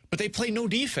 but they play no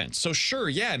defense. So sure,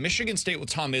 yeah, Michigan State with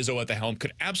Tom Izzo at the helm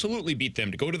could absolutely beat them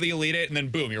to go to the Elite Eight, and then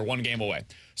boom, you're 1 game away.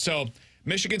 So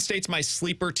Michigan State's my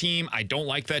sleeper team. I don't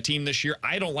like that team this year.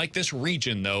 I don't like this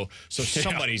region, though, so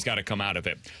somebody's got to come out of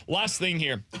it. Last thing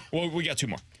here. Well, we got 2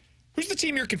 more. Who's the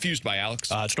team you're confused by, Alex?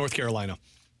 It's North Carolina,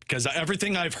 because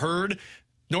everything I've heard,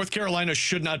 North Carolina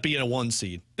should not be in a 1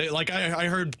 seed. I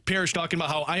heard Parrish talking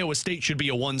about how Iowa State should be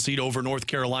a 1 seed over North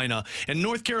Carolina, and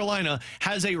North Carolina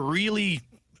has a really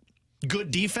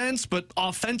good defense, but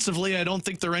offensively, I don't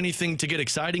think they're anything to get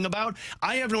exciting about.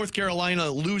 I have North Carolina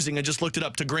losing. I just looked it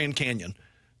up to Grand Canyon.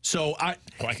 So I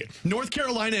like it. North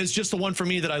Carolina is just the one for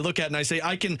me that I look at and I say,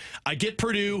 I get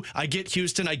Purdue, I get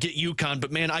Houston, I get UConn,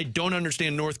 but man, I don't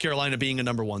understand North Carolina being a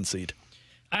number 1 seed.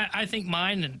 I think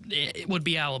mine it would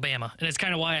be Alabama, and it's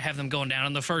kind of why I have them going down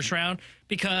in the first round,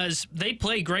 because they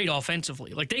play great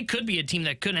offensively. Like, they could be a team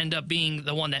that could end up being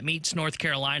the one that meets North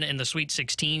Carolina in the Sweet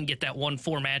 16, get that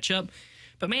 1-4 matchup.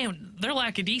 But, man, their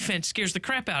lack of defense scares the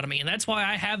crap out of me, and that's why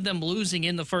I have them losing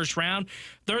in the first round.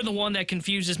 They're the one that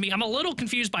confuses me. I'm a little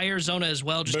confused by Arizona as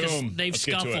well, just because they've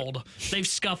scuffled. They've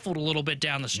scuffled a little bit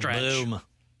down the stretch. Boom.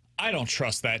 I don't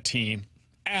trust that team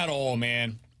at all,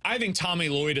 man. I think Tommy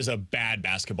Lloyd is a bad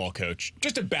basketball coach,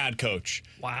 just a bad coach.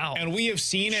 Wow. And we have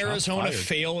seen Arizona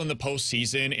fail in the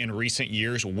postseason in recent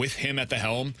years with him at the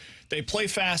helm. They play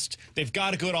fast. They've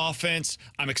got a good offense.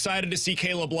 I'm excited to see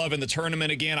Caleb Love in the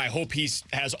tournament again. I hope he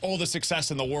has all the success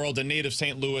in the world. A native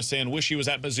St. Louis in. Wish he was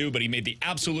at Mizzou, but he made the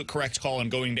absolute correct call in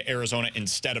going to Arizona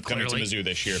instead of coming to Mizzou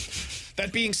this year.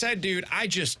 That being said, dude, I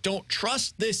just don't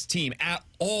trust this team at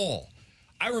all.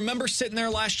 I remember sitting there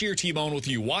last year, T-Bone, with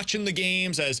you, watching the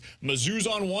games as Mizzou's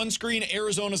on one screen,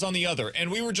 Arizona's on the other,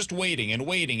 and we were just waiting and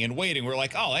waiting and waiting. We're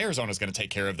like, oh, Arizona's going to take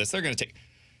care of this. They're going to take...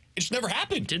 It just never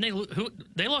happened. Didn't they?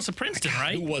 They lost to Princeton,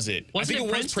 right? Who was it? Wasn't I think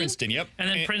it it was Princeton. Yep. And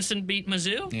then Princeton beat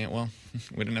Mizzou. Yeah, well,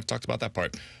 we didn't have to talk about that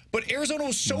part. But Arizona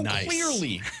was so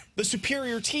clearly the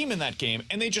superior team in that game,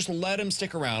 and they just let him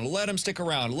stick around, let him stick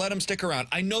around, let him stick around.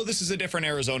 I know this is a different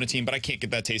Arizona team, but I can't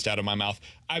get that taste out of my mouth.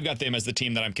 I've got them as the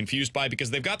team that I'm confused by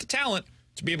because they've got the talent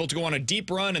to be able to go on a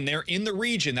deep run, and they're in the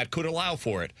region that could allow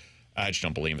for it. I just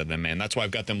don't believe in them, man. That's why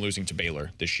I've got them losing to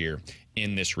Baylor this year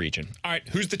in this region. All right,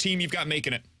 who's the team you've got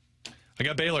making it? I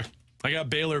got Baylor. I got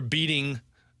Baylor beating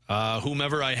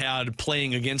whomever I had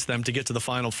playing against them to get to the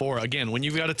Final Four. Again, when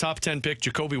you've got a top 10 pick,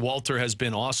 Jacoby Walter has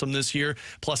been awesome this year.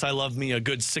 Plus, I love me a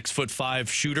good 6'5"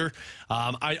 shooter.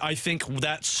 I think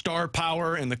that star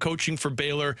power and the coaching for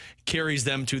Baylor carries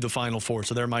them to the Final Four.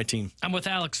 So they're my team. I'm with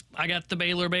Alex. I got the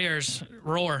Baylor Bears.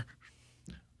 Roar.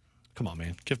 Come on,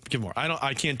 man. Give more.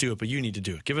 I can't do it, but you need to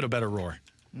do it. Give it a better roar.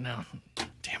 No.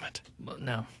 Damn it.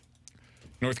 No.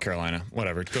 North Carolina.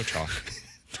 Whatever. Go chalk.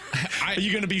 Are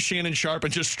you going to be Shannon Sharp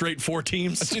and just straight 4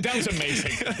 teams? Dude, that was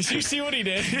amazing. Did you see what he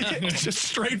did? Just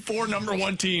straight 4 number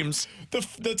 1 teams.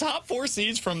 The top 4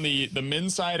 seeds from the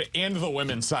men's side and the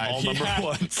women's side. All number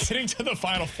 1s. Getting to the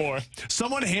Final Four.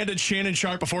 Someone handed Shannon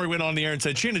Sharp before he went on the air and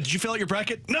said, Shannon, did you fill out your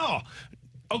bracket? No.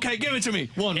 Okay, give it to me.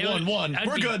 One.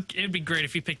 We're good. It'd be great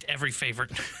if you picked every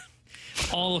favorite.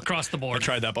 All across the board. I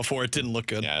tried that before. It didn't look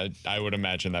good. Yeah, I would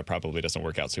imagine that probably doesn't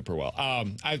work out super well.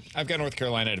 I've got North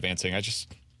Carolina advancing.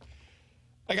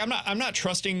 I'm not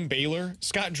trusting Baylor.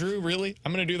 Scott Drew, really?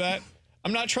 I'm going to do that.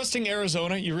 I'm not trusting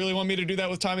Arizona. You really want me to do that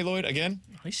with Tommy Lloyd again?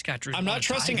 At least Scott Drew. I'm not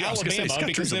trusting Alabama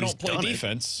because they don't play done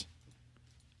defense.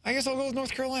 I guess I'll go with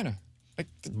North Carolina.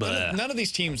 None of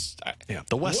these teams.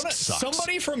 The West sucks.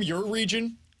 Somebody from your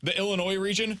region, the Illinois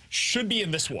region, should be in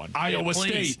this one. Iowa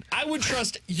State. I would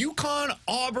trust UConn,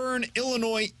 Auburn,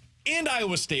 Illinois, and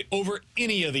Iowa State over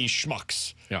any of these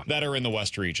schmucks that are in the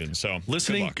West region. So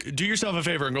listening, do yourself a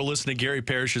favor and go listen to Gary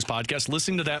Parrish's podcast.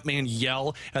 Listening to that man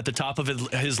yell at the top of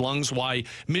his lungs why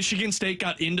Michigan State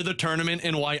got into the tournament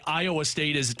and why Iowa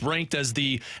State is ranked as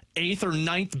the 8th or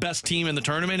 9th best team in the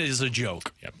tournament is a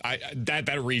joke.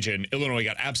 That region, Illinois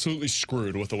got absolutely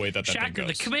screwed with the way that thing goes.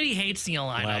 The committee hates the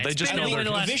Illini. Well, they just know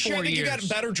the last this year, 4 I think years. you got a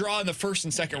better draw in the first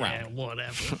and second round.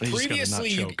 Whatever.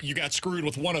 Previously, you got screwed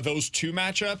with one of those 2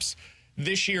 matchups.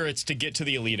 This year, it's to get to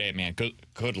the Elite Eight, man.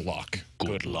 Good luck.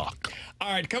 Good luck.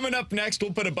 All right, coming up next,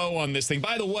 we'll put a bow on this thing.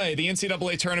 By the way, the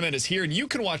NCAA tournament is here, and you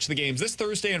can watch the games this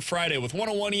Thursday and Friday with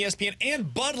 101 ESPN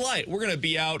and Bud Light. We're going to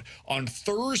be out on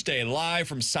Thursday live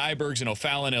from Cybergs in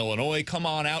O'Fallon, Illinois. Come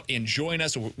on out and join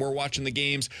us. We're watching the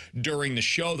games during the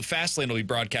show. The Fastlane will be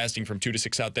broadcasting from 2 to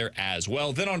 6 out there as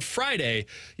well. Then on Friday,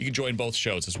 you can join both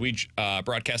shows as we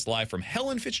broadcast live from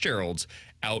Helen Fitzgerald's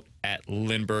out at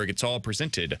Lindbergh. It's all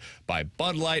presented by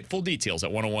Bud Light. Full details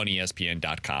at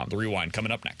 101ESPN.com. The Rewind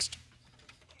coming up next.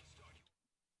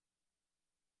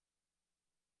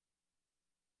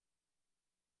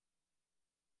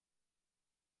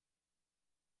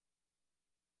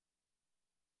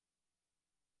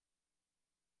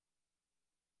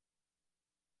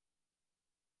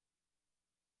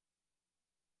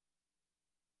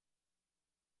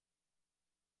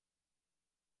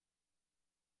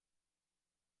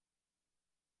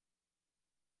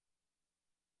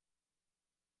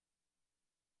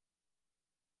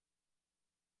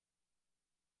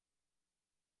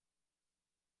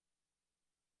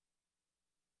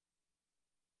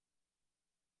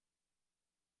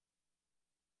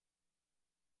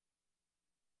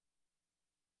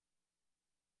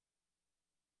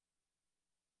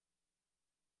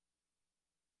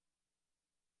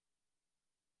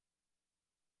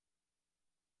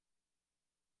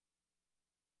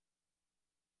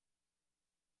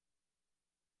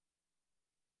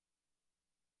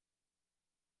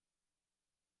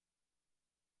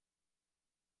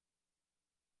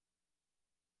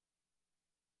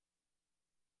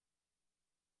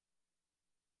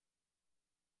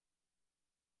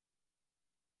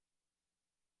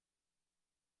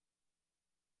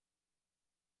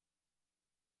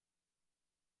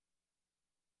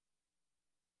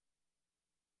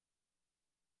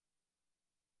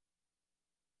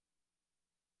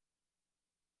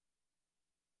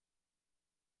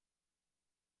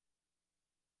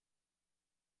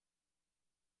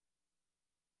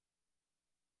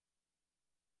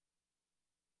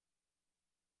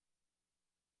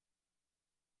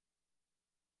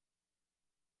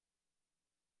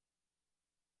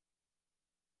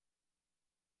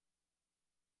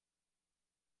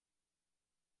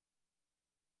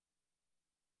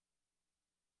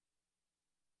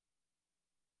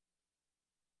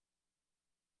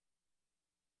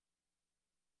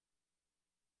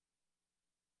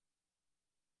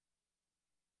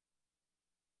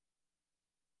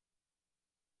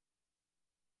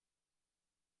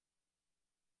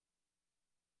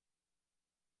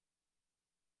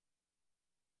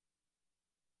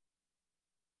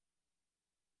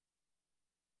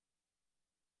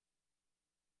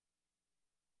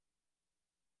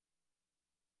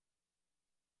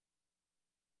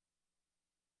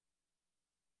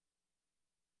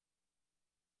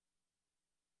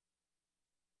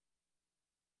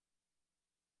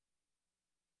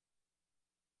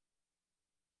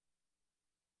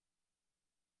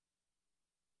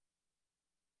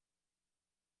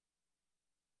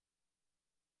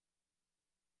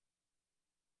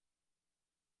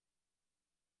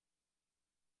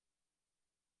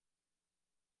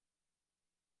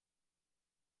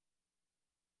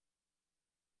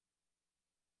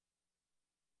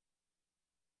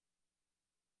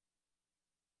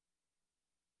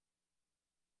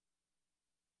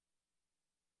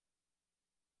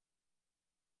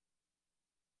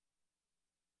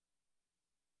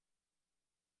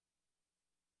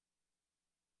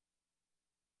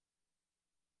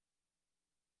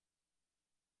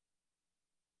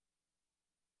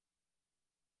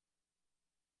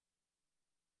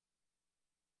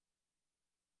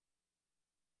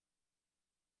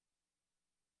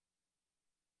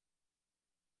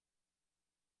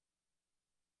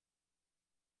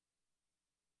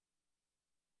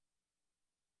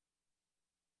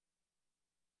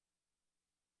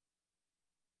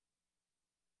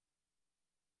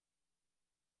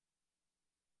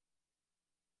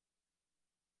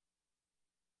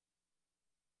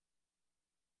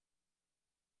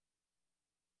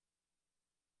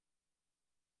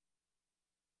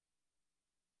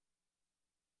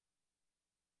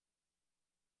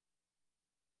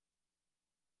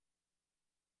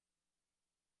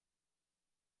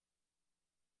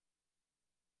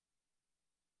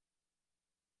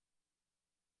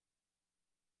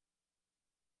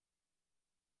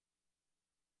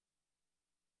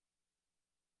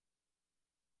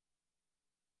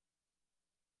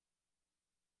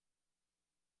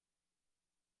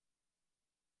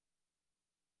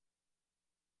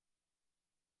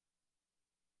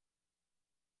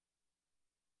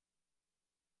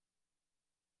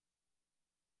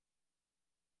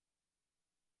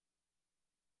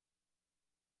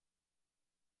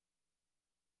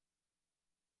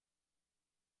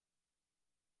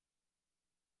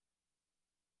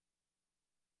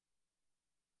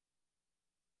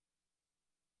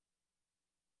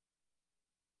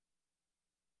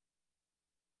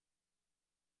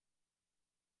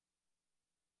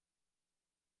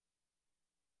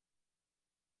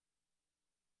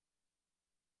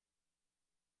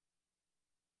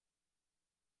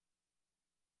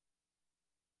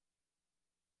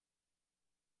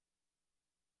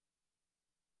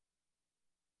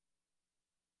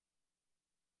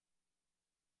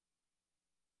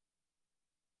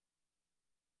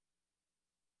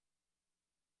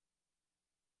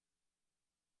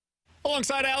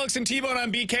 Alongside Alex and T-Bone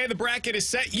on BK, the bracket is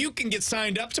set. You can get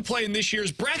signed up to play in this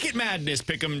year's Bracket Madness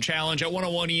Pick'em Challenge at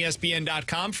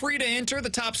 101ESPN.com. Free to enter.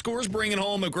 The top scores bringing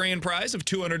home a grand prize of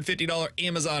 $250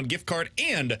 Amazon gift card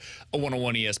and a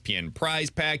 101 ESPN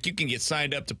prize pack. You can get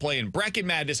signed up to play in Bracket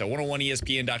Madness at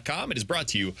 101ESPN.com. It is brought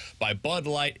to you by Bud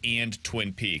Light and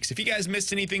Twin Peaks. If you guys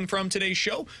missed anything from today's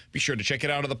show, be sure to check it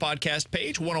out on the podcast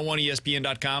page,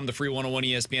 101ESPN.com, the free 101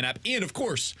 ESPN app, and, of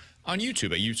course, on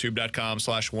YouTube at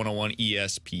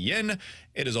youtube.com/101ESPN.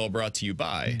 It is all brought to you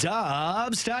by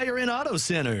Dobbs Tire and Auto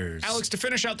Centers. Alex, to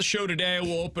finish out the show today,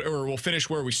 we'll finish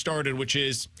where we started, which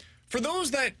is for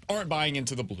those that aren't buying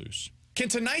into the Blues. Can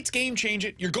tonight's game change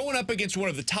it? You're going up against one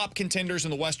of the top contenders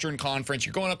in the Western Conference.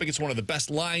 You're going up against one of the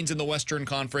best lines in the Western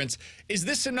Conference. Is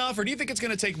this enough, or do you think it's going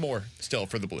to take more still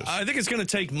for the Blues? I think it's going to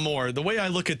take more. The way I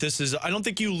look at this is I don't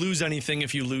think you lose anything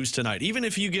if you lose tonight. Even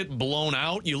if you get blown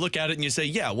out, you look at it and you say,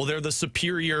 yeah, well, they're the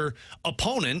superior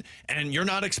opponent, and you're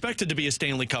not expected to be a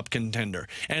Stanley Cup contender.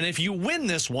 And if you win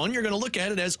this one, you're going to look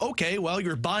at it as, okay, well,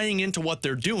 you're buying into what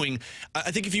they're doing.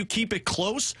 I think if you keep it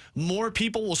close, more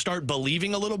people will start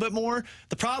believing a little bit more.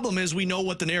 The problem is we know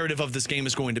what the narrative of this game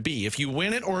is going to be. If you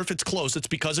win it or if it's close, it's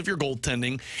because of your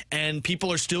goaltending, and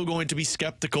people are still going to be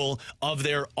skeptical of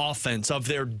their offense, of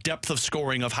their depth of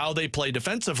scoring, of how they play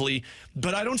defensively.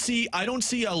 But I don't see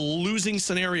a losing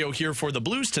scenario here for the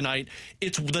Blues tonight.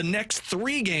 It's the next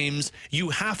 3 games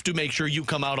you have to make sure you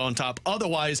come out on top.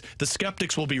 Otherwise, the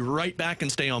skeptics will be right back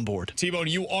and stay on board. T-Bone,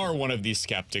 you are one of these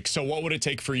skeptics. So what would it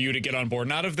take for you to get on board?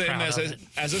 Not of them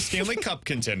as a Stanley Cup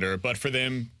contender, but for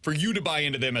you to buy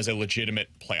into them as a legitimate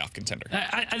playoff contender.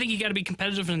 I think you got to be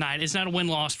competitive tonight. It's not a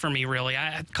win-loss for me, really.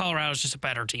 Colorado's just a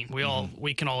better team.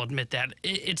 We can all admit that.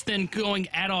 It's then going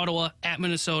at Ottawa, at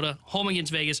Minnesota, home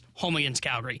against Vegas, home against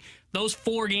Calgary. Those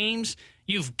 4 games,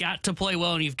 you've got to play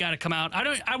well and you've got to come out.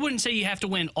 I wouldn't say you have to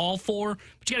win all 4,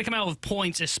 but you got to come out with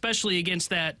points, especially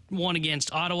against that one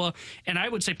against Ottawa. And I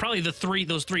would say probably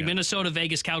those three, Minnesota,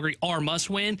 Vegas, Calgary, are must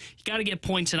win. You got to get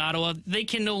points in Ottawa. They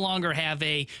can no longer have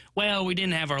we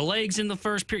didn't have our legs in the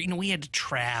first period. We had to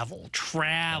travel.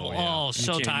 Oh,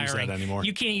 so tiring. Use that anymore.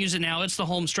 You can't use it now. It's the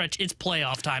home stretch. It's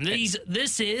playoff time.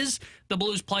 This is the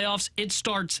Blues playoffs. It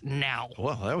starts now.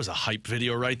 Well, that was a hype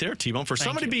video right there, T-Bone. For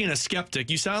somebody being a skeptic,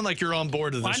 you sound like you're on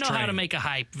board with this train. I know how to make a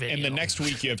hype video. And the next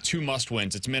week you have 2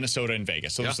 must-wins. It's Minnesota and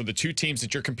Vegas. So those are the 2 teams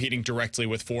that you're competing directly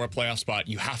with for a playoff spot.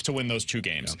 You have to win those 2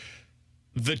 games.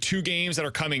 Yeah. The 2 games that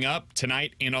are coming up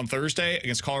tonight and on Thursday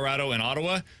against Colorado and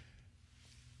Ottawa,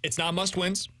 it's not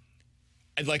must-wins.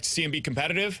 I'd like to see them be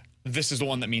competitive. This is the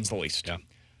one that means the least. Yeah.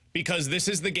 Because this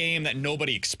is the game that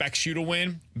nobody expects you to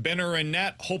win. Benner in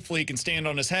net, hopefully he can stand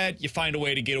on his head. You find a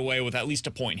way to get away with at least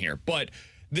a point here. But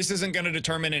this isn't going to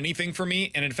determine anything for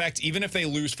me. And in fact, even if they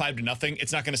lose 5-0,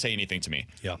 it's not going to say anything to me.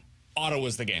 Yeah.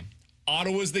 Ottawa's the game.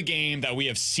 Ottawa's the game that we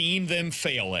have seen them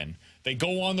fail in. They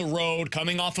go on the road,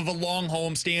 coming off of a long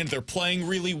homestand. They're playing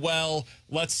really well.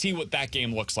 Let's see what that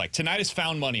game looks like. Tonight is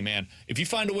found money, man. If you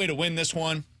find a way to win this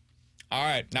one, all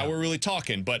right, now we're really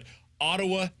talking. But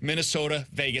Ottawa, Minnesota,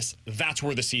 Vegas, that's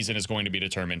where the season is going to be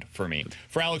determined for me.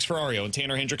 For Alex Ferrario and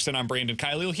Tanner Hendrickson, I'm Brandon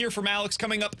Kiley. You'll hear from Alex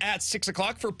coming up at 6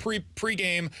 o'clock for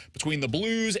pregame between the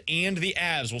Blues and the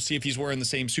Avs. We'll see if he's wearing the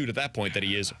same suit at that point that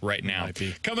he is right now. Might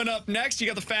be. Coming up next, you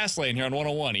got the Fast Lane here on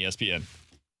 101 ESPN.